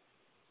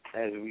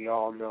as we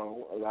all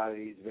know, a lot of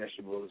these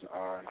vegetables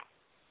are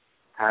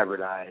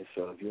hybridized,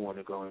 so if you want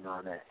to go in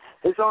on that.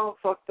 It's all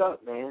fucked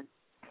up, man.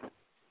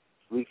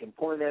 We can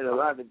point at a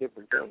lot of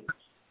different things.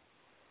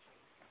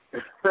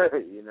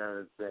 You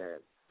know what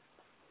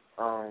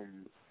I'm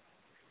saying?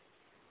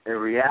 In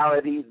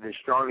reality, the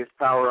strongest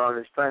power on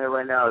this planet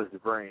right now is the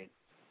brain.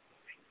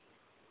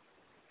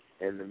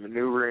 And the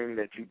maneuvering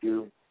that you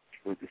do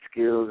with the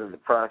skills and the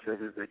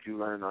processes that you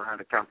learn on how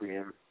to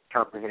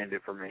comprehend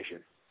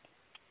information.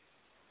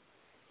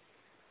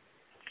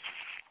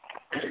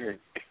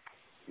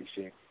 You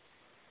see?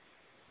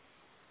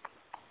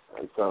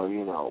 And so,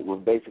 you know, we're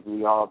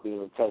basically all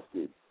being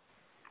tested.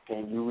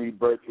 Can you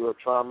rebirth your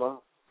trauma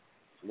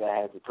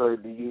that has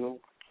occurred to you?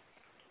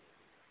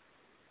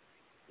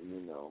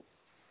 You know,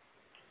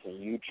 can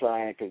you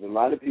try? Because a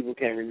lot of people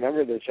can't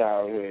remember their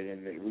childhood,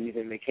 and the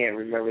reason they can't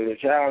remember their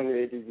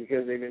childhood is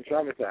because they've been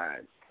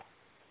traumatized.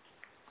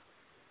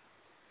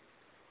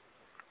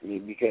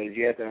 Because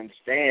you have to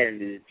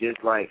understand, it's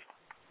just like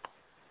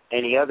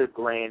any other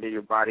gland in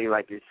your body,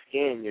 like your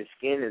skin. Your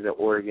skin is an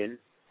organ.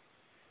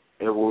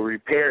 It will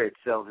repair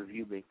itself if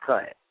you've been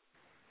cut.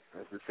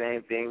 That's the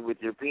same thing with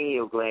your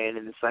pineal gland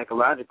in the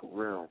psychological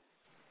realm.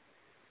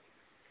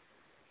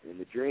 In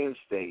the dream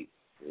state,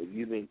 if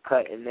you've been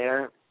cut in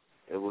there,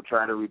 it will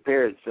try to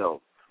repair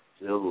itself.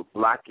 So it will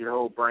block your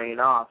whole brain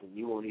off, and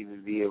you won't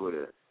even be able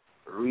to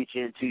reach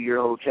into your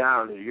whole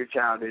childhood. Your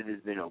childhood has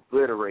been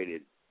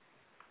obliterated.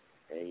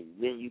 And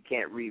then you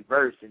can't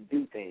reverse and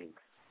do things.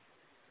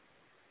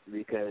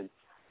 Because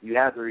you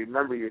have to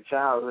remember your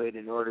childhood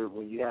in order,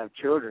 when you have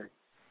children,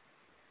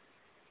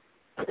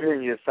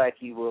 your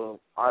psyche will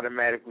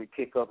automatically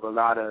pick up a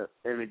lot of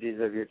images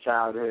of your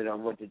childhood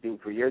on what to do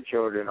for your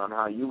children, on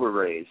how you were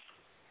raised.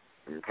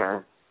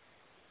 Okay?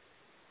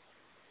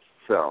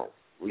 So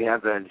we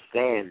have to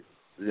understand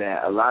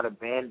that a lot of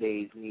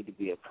Band-Aids need to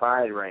be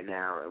applied right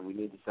now, and we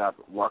need to stop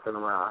walking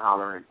around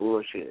hollering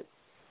bullshit.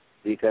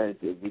 Because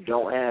if we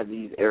don't have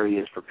these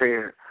areas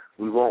prepared,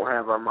 we won't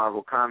have our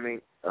Marvel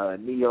comic,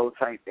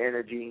 Neo-type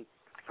energy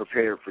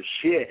prepared for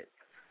shit,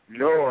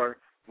 nor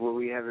will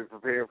we have it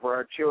prepared for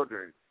our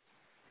children.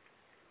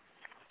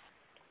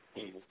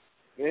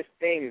 There's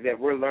things that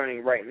we're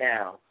learning right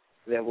now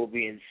that will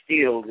be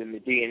instilled in the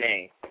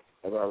DNA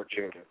of our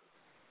children.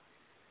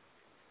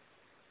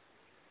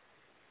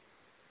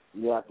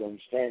 You have to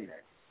understand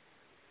that.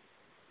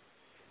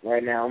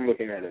 Right now, I'm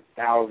looking at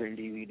 1,000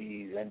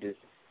 DVDs. I just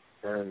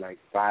earned like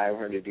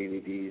 500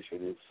 DVDs for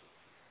this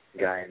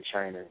guy in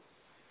China.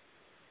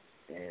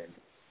 And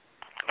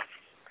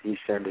he's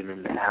sending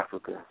them to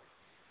Africa.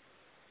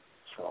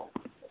 So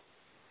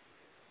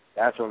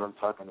that's what I'm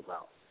talking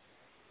about.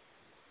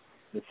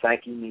 The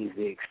psyche needs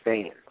to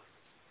expand.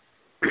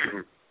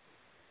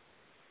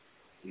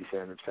 You see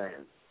what I'm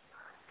saying?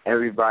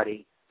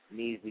 Everybody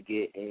needs to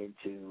get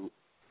into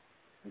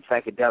the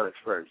psychedelics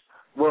first.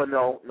 Well,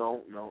 no.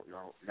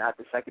 Not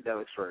the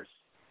psychedelics first.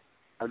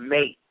 A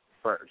mate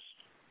first.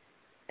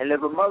 And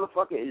if a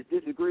motherfucker is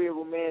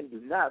disagreeable, man, do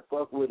not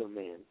fuck with him,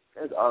 man.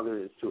 That's all there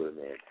is to it,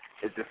 man.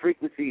 If the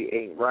frequency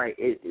ain't right,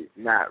 it is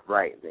not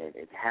right, man.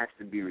 It has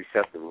to be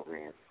receptible,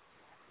 man.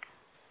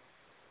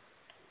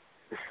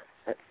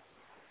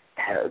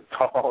 At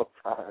all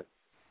times.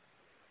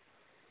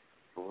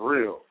 For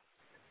real.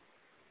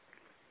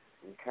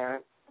 Okay?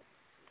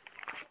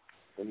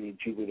 I need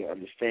people to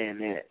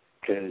understand that.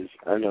 Because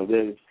I know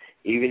there's,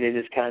 even in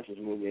this conscious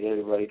movement,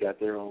 everybody got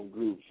their own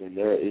groups, and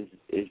there is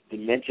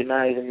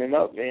dimensionizing them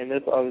up, man.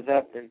 That's all that's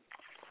happening.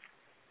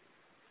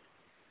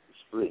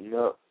 Splitting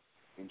up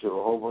into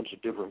a whole bunch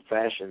of different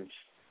fashions,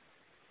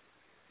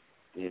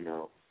 you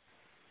know.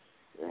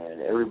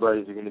 And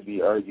everybody's going to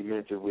be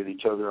argumentative with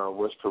each other on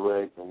what's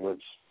correct and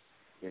what's,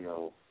 you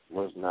know,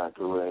 what's not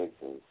correct.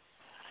 And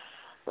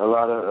A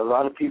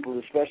lot of people,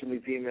 especially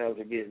females,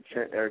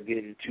 are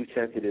getting too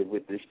sensitive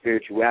with the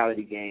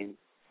spirituality game.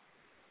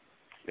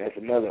 That's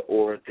another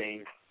aura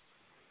thing,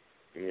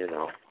 you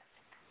know.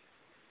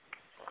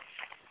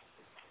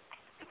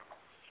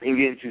 And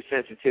getting too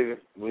sensitive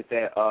with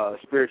that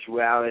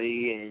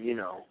spirituality and, you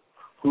know,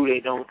 who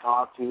they don't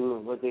talk to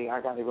and I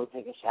gotta go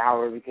take a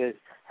shower because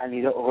I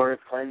need an aura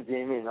cleansing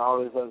and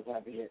all this other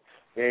type of shit.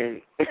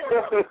 And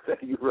I'll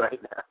tell you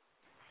right now,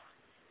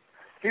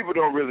 people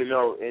don't really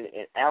know.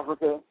 In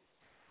Africa,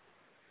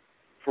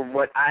 from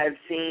what I've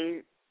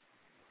seen,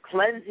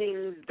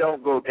 cleansings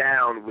don't go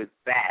down with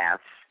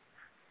baths.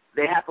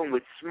 They happen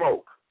with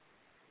smoke.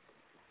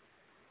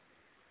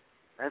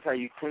 That's how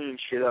you clean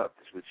shit up,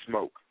 is with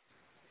smoke.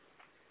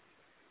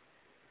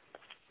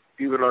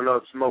 People don't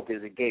know smoke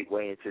is a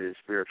gateway into the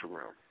spiritual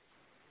realm.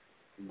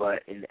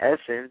 But in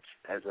essence,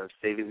 as I've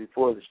stated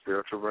before, the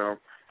spiritual realm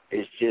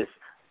is just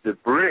the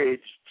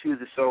bridge to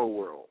the soul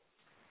world.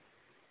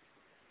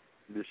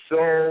 The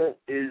soul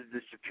is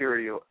the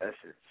superior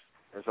essence.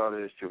 That's all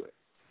there is to it.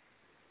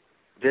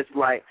 Just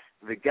like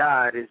the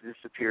God is the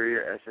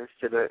superior essence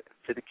to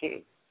the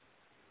king.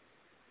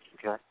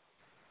 Okay?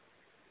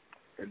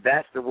 And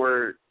that's the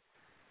word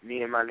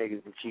me and my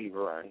niggas achieve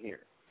around here.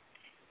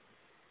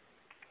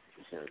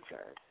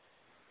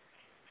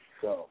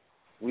 So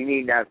we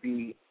need not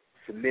be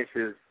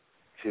submissive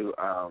to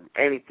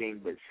anything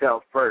but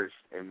self first.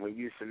 And when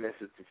you're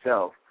submissive to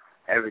self,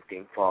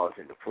 everything falls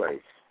into place.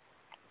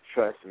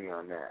 Trust me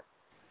on that.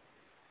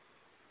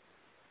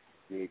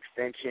 The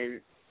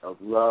extension of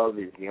love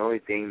is the only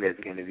thing that's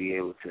going to be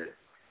able to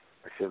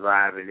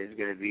survive, and it's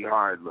going to be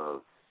hard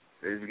love.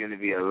 There's going to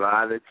be a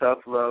lot of tough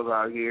love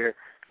out here.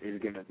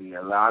 There's going to be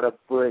a lot of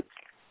foot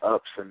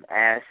up some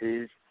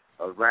asses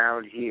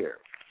around here.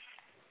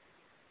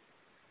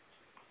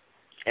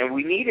 And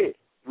we need it.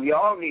 We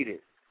all need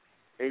it.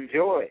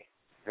 Enjoy.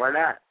 Why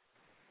not?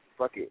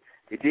 Fuck it.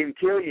 It didn't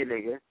kill you,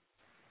 nigga.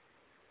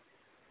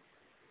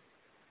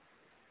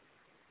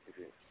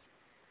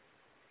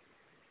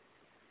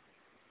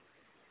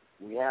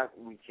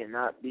 We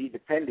cannot be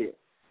dependent.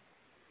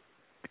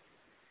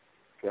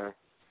 Okay?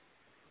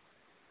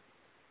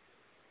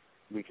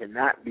 We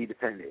cannot be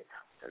dependent.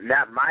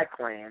 Not my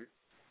clan.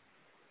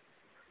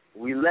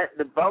 We let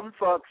the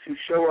bumfucks who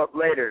show up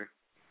later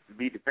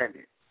be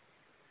dependent.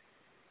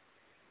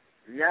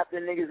 Not the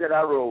niggas that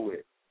I roll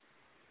with.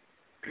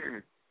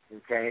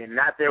 Okay? And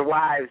not their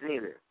wives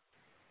either.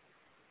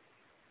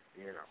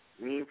 You know,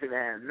 we ain't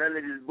finna have none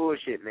of this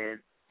bullshit, man.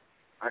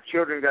 Our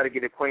children got to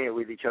get acquainted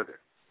with each other.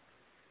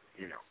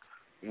 You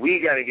know,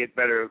 we got to get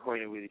better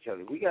acquainted with each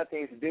other. We got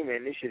things to do,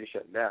 man. This shit is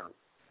shut down.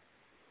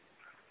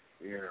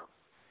 You know.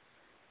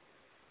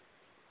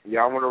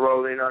 Y'all want to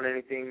roll in on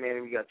anything,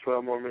 man? We got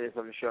 12 more minutes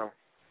on the show.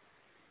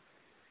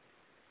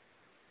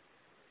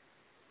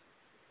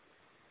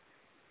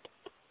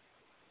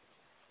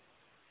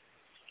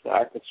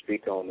 I could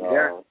speak on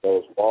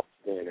those walls.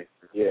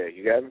 Yeah,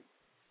 you got me?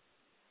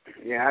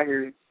 Yeah, I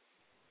hear you.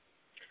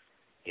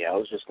 Yeah, I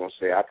was just going to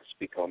say I could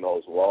speak on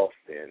those walls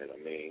standing. I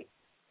mean,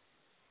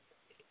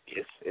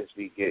 it's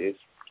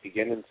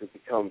beginning to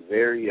become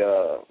very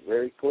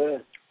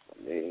clear.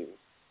 I mean,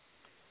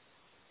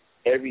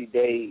 every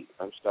day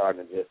I'm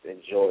starting to just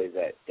enjoy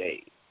that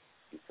day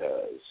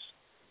because,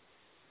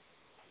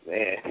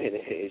 man,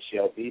 it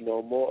shall be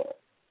no more.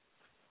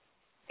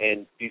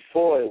 And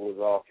before it was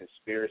all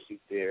conspiracy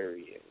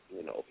theory and,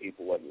 you know,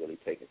 people wasn't really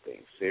taking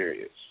things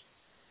serious.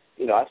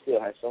 You know, I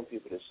still have some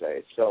people that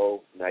say,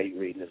 so now you're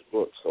reading this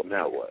book, so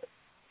now what?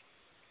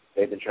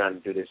 They've been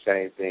trying to do the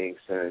same thing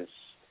since,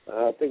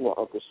 I think my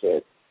uncle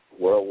said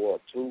World War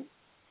II.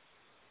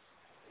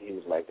 He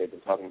was like, they've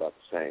been talking about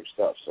the same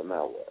stuff, so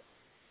now what?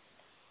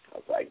 I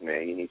was like,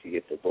 man, you need to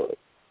get the book.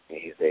 And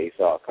he said he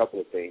saw a couple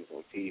of things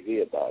on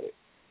TV about it.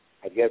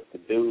 I guess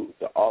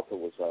the author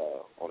was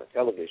on a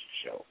television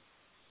show.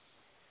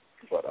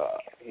 But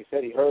he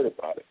said he heard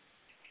about it.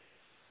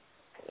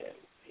 And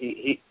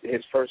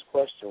his first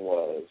question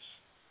was,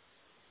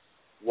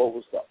 what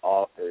was the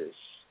author's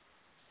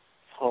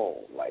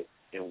tone? Like,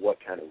 in what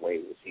kind of way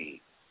was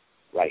he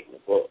writing the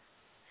book?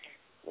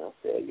 And I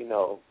said, you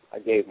know, I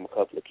gave him a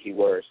couple of key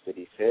words that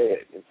he said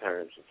in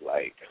terms of,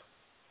 like,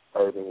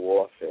 urban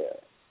warfare,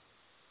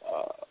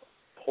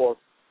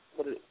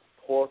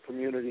 poor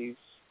communities,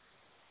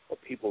 or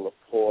people of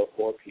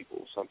poor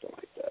people, something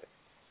like that.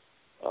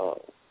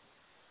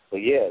 But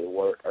yeah, the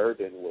word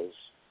urban was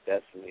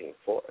definitely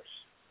enforced.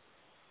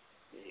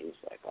 And he was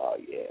like, oh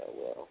yeah,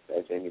 well,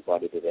 that's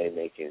anybody today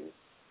making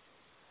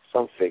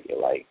some figure,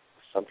 like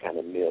some kind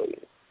of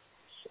million.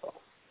 So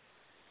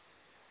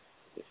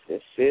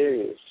it's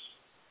serious.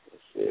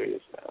 It's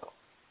serious now.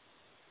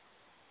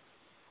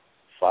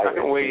 Fire. I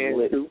can weigh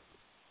in too.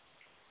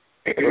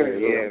 Yeah,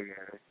 man.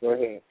 Go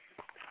ahead.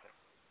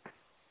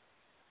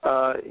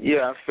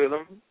 Yeah, I feel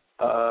him.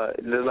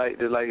 Just like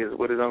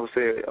what his uncle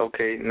said.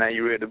 Okay, now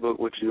you read the book.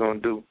 What you gonna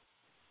do?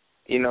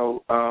 You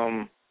know,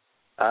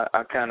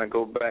 I kind of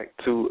go back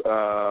to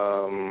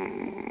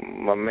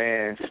my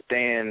man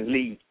Stan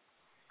Lee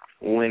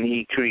when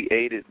he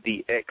created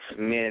the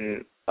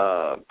X-Men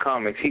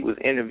comics, he was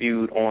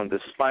interviewed on the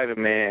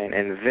Spider-Man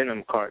and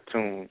Venom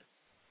cartoon.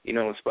 You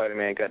know, when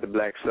Spider-Man got the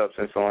black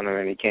substance on him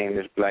and he became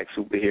this black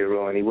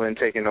superhero and he wasn't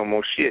taking no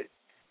more shit.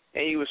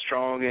 And he was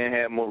stronger and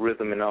had more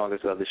rhythm and all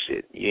this other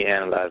shit. You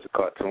analyze the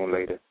cartoon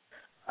later.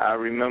 I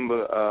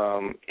remember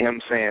him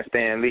saying,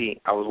 Stan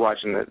Lee, I was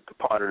watching the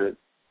part of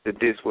the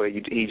disc where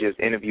he just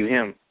interviewed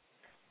him,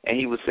 and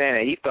he was saying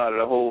that he thought of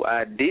the whole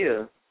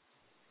idea,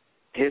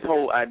 his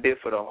whole idea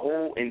for the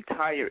whole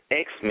entire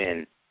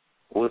X-Men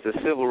was the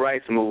civil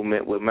rights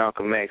movement with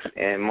Malcolm X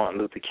and Martin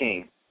Luther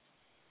King.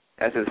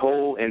 That's his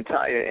whole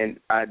entire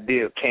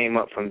idea came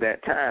up from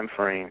that time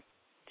frame.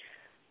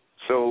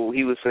 So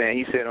he was saying,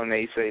 he said on there,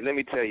 he said, let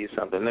me tell you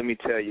something, let me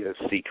tell you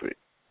a secret.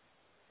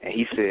 And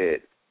he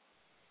said,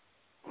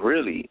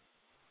 really,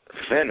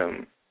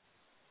 Venom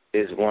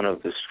is one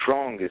of the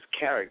strongest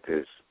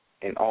characters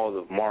in all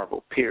of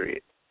Marvel,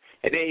 period.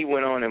 And then he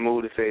went on and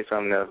moved to say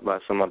something else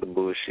about some other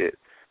bullshit.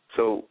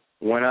 So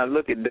when I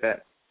look at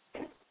that,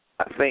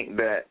 I think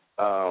that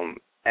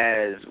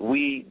as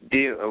we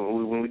deal,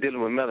 when we're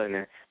dealing with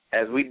melanin,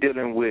 as we're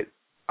dealing with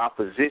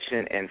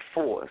opposition and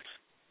force,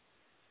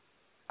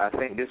 I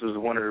think this was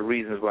one of the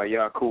reasons why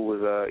Yaku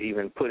was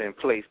even put in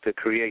place to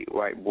create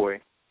White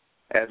Boy.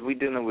 As we're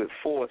dealing with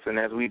force and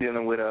as we're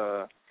dealing with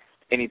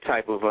any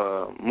type of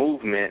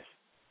movement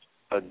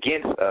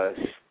against us,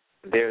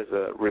 there's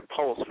a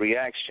repulse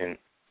reaction,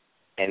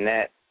 and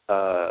that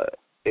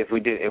if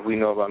we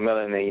know about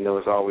melanin, you know,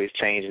 it's always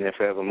changing and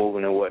forever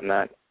moving and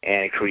whatnot,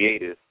 and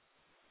creative,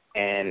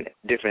 and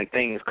different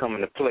things come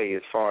into play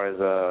as far as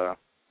the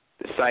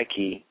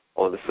psyche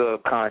or the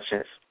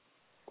subconscious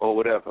or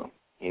whatever,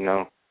 you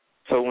know.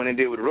 So when they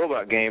did with the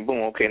robot game,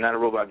 boom, okay, now the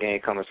robot game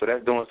coming. So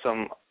that's doing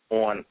something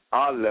on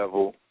our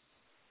level,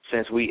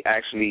 since we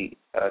actually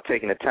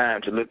taking the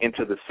time to look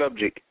into the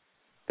subject,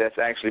 that's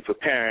actually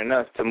preparing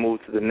us to move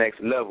to the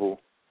next level,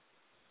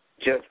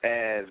 just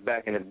as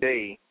back in the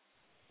day,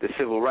 the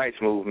civil rights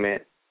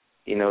movement,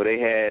 you know, they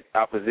had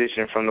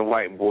opposition from the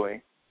white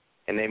boy,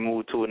 and they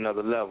moved to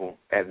another level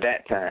at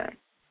that time.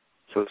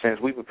 So since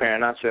we're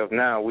preparing ourselves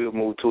now, we'll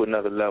move to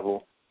another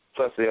level,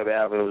 plus the other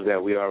avenues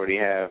that we already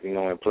have, you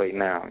know, in play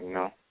now, you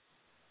know.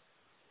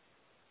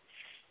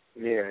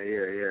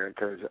 Yeah,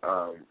 because,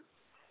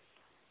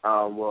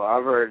 well,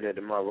 I've heard that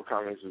the Marvel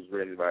Comics was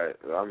written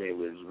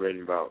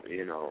about,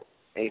 you know,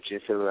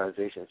 ancient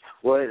civilizations.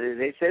 Well,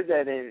 they said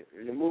that in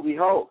the movie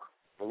Hulk.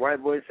 The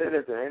white boy said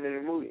at the end of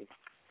the movie.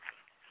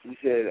 He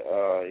said,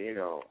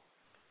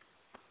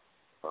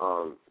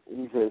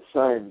 he said,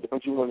 son,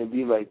 don't you want to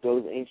be like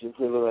those ancient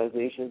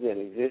civilizations that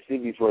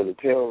existed before the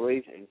pale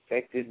race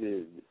infected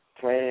the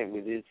planet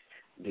with its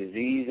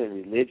disease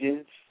and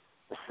religions?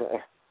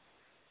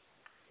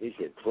 He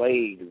said,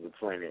 plagued the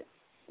planet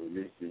with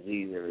this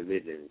disease and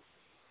religions.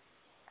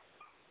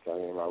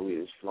 Talking about we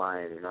was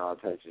flying and all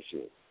types of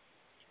shit.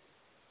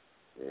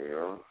 You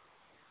know?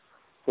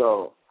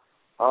 So,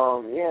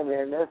 yeah,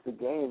 man, that's the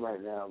game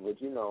right now.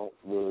 But, you know,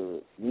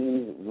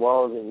 these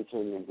walls in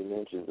between the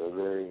dimensions are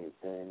very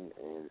thin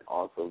and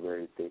also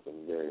very thick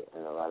and very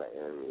in a lot of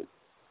areas.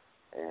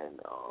 And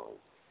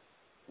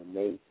the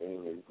mate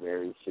thing is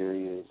very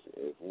serious.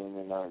 If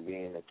women aren't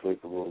being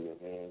applicable, then,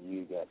 man,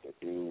 you got to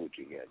do what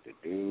you got to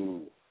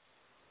do.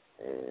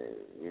 And,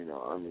 you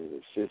know, I mean,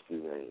 the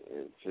sisters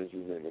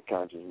in the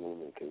conscious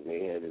movement, because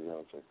they had it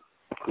on some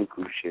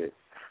cuckoo shit.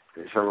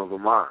 And some of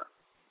them are.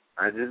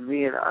 I'm just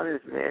being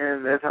honest,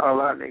 man. That's how a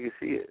lot of niggas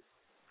see it.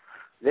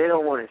 They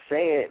don't want to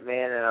say it,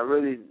 man, and I'm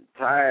really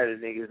tired of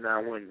niggas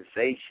not wanting to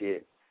say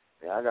shit.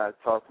 And I got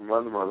to talk to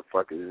other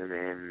motherfuckers, and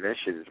that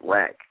shit is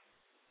whack.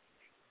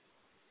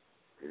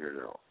 You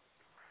know,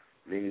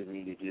 niggas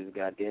need to just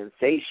goddamn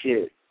say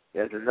shit.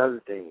 That's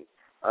another thing.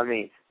 I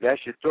mean,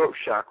 that's your throat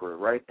chakra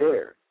right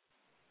there.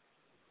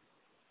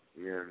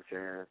 You know what I'm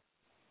saying?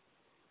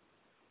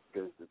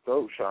 Because the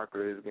throat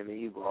chakra is going to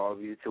evolve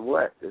you to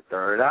what? The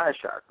third eye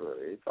chakra.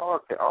 It's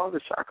all the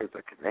chakras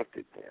are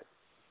connected there.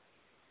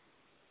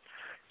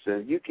 So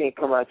if you can't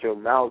come out your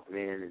mouth,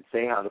 man, and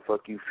say how the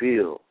fuck you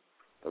feel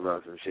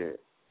about some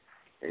shit,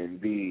 and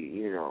be,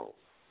 you know,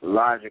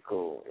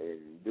 logical and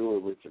do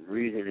it with some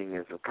reasoning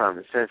and some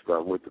common sense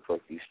about what the fuck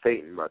you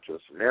stating about your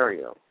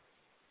scenario,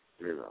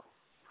 you know,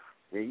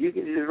 then you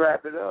can just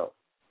wrap it up.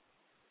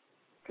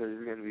 Because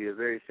it's going to be a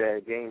very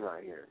sad game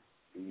out here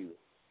for you,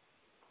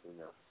 you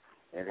know,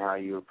 and how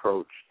you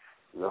approach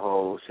the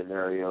whole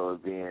scenario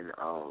of being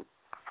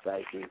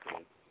psychic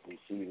and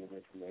receiving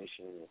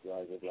information and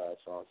blah,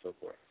 so on and so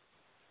forth.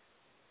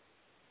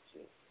 So,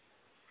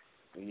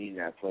 we need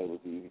not play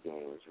with these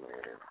games,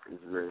 man.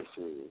 It's very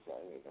serious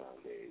out here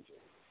nowadays.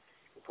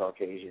 And the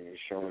Caucasian is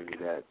showing you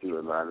that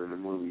through a lot of the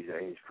movies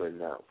that he's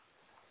putting out.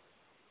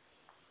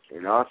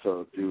 And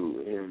also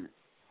through him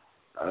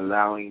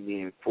allowing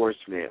the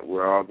enforcement.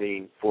 We're all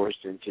being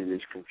forced into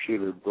this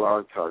computer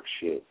BlogTalk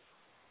shit.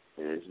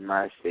 And this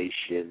MySpace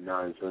shit and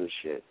all this other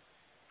shit.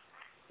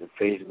 The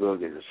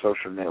Facebook and the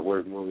Social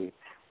Network movie.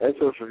 That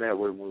Social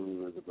Network movie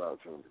was about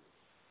to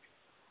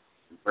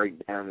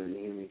break down in the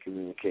human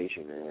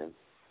communication, man.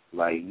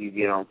 Like, you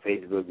get on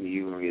Facebook and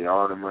you're going to get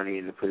all the money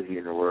and the pussy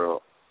in the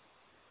world.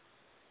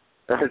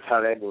 That's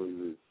how that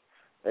movie was.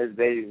 That's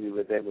basically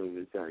what that movie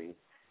was telling you.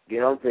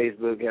 Get on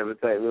Facebook, have a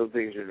tight little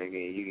picture,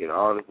 nigga, and you get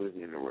all the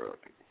pussy in the world.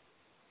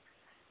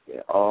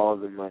 Get all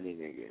the money,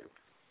 nigga.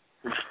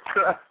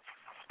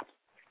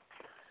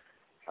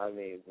 I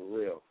mean, for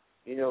real.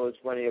 You know what's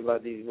funny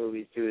about these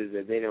movies, too, is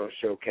that they don't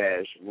show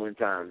cash one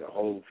time the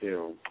whole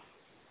film.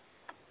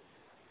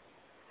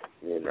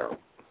 You know.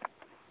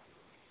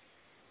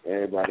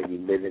 Everybody be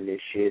living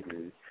this shit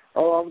and,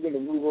 oh, I'm going to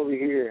move over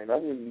here and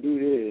I'm going to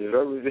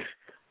do this.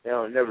 They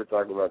don't never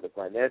talk about the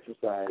financial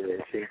side of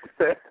that shit.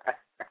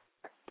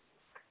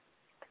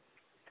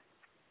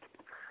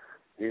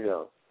 You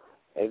know.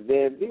 And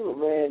then people,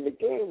 man, the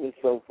game is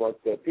so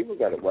fucked up. People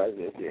got to watch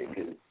that shit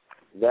because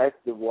that's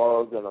the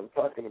walls that I'm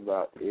talking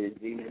about is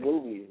these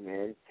movies,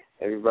 man.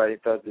 Everybody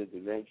thought the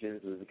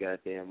dimensions was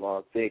goddamn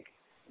all thick.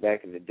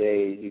 Back in the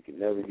days, you could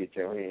never get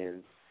your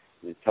hands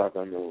to talk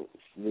on no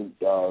Snoop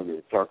Dogg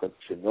or talk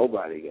to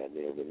nobody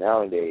goddamn. But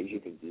nowadays, you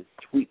can just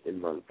tweet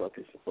them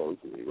motherfuckers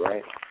supposedly,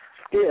 right?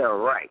 Yeah,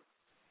 right.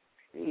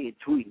 You ain't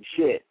tweeting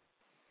shit.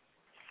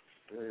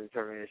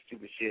 Talking that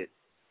stupid shit.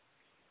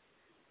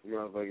 You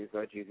motherfuckers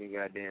thought you can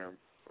goddamn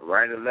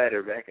write a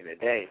letter back in the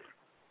day.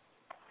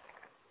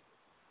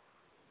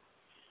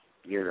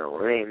 You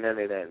know, it ain't none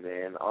of that,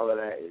 man. All of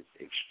that is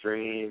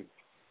extreme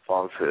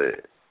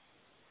falsehood.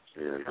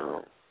 You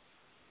know.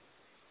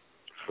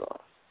 So,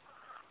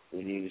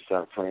 we need to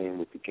stop playing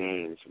with the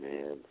games,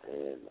 man,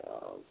 and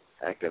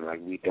acting like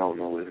we don't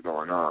know what's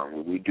going on.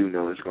 Well, we do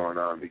know what's going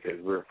on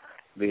because we're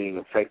being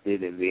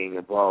affected and being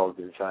involved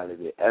inside of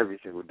it every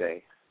single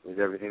day with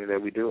everything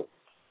that we do.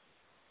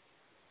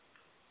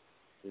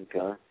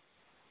 Okay?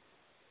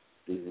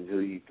 This is who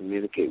you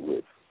communicate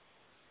with.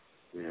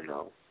 You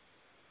know.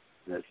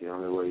 That's the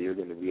only way you're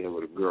going to be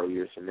able to grow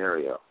your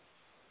scenario.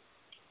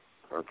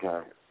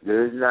 Okay?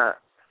 There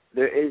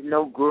is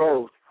no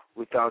growth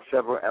without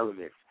several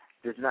elements.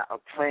 Does not a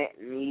plant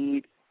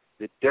need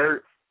the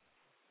dirt,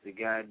 the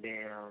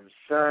goddamn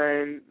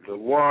sun, the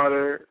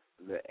water,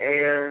 the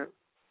air?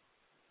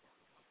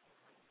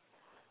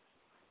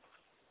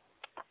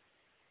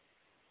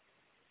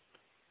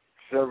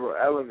 Several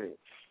elements.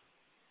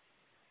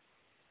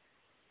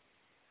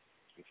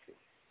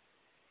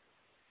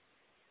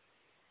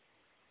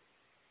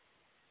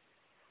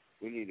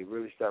 We need to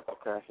really stop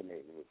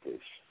procrastinating with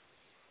this.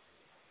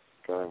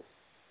 Okay?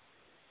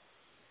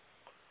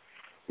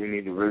 We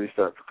need to really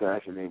start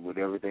procrastinating with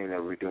everything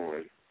that we're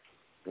doing.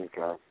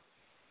 Okay?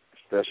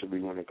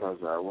 Especially when it comes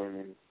to our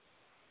women.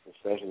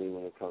 Especially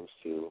when it comes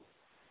to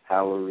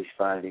how we're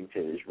responding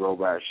to this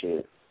robot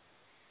shit.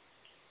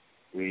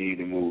 We need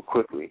to move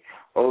quickly.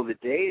 Oh, the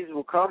days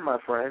will come, my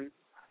friend.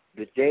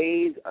 The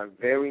days are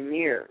very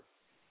near.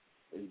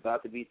 It's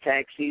about to be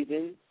tax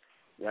season.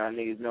 Y'all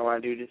niggas know I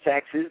do the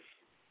taxes.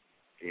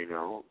 You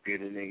know,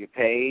 get a nigga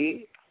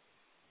paid.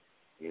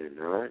 You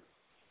know it.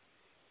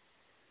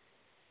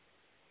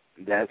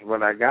 That's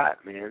what I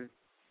got, man.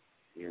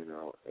 You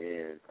know,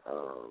 and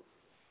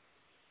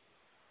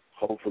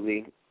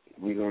hopefully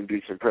we're going to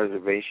do some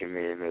preservation,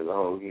 man, of the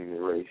whole human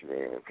race,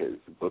 man, because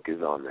the book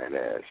is on that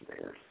ass,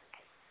 man.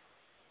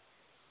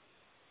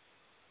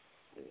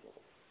 You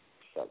know,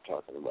 stop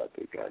talking about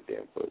the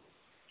goddamn book.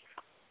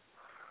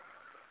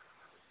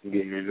 I'm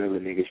getting another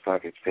nigga's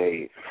pockets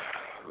paid.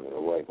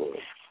 White boy.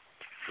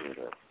 You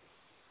know.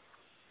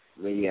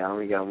 But yeah, I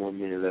only got 1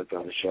 minute left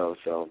on the show,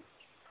 so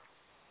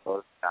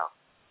close it out.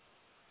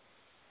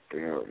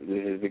 You know,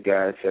 this is the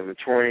Guy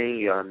 720.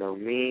 Y'all know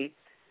me.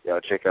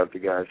 Y'all check out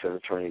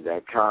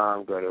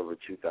theguy720.com. Got over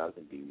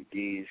 2,000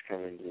 DVDs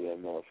coming to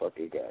that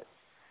motherfucker. Got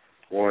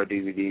more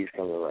DVDs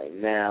coming right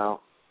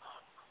now.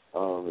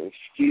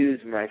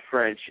 Excuse my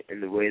French in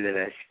the way that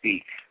I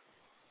speak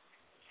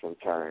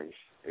sometimes,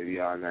 if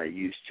y'all not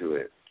used to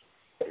it.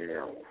 You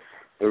know.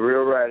 The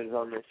real riders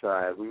on this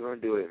side, we're going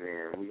to do it,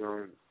 man. We're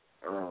going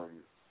to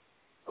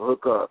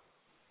hook up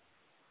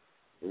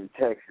in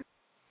Texas.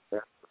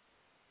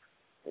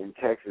 In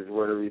Texas,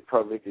 where the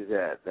Republic is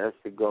at. That's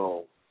the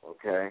goal,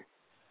 okay?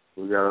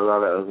 We got a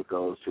lot of other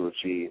goals to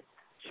achieve.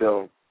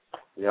 So,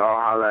 y'all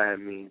holler at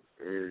me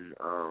and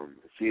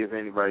see if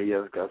anybody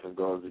else got some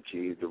goals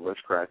achieved or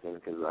what's cracking,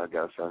 because I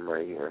got some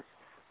right here.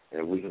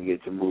 And we can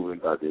get to moving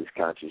about this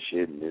conscious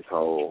shit and this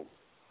whole,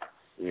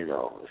 you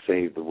know,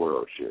 save the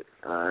world shit.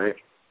 All right?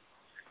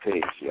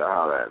 Peace. Y'all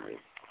holler at me.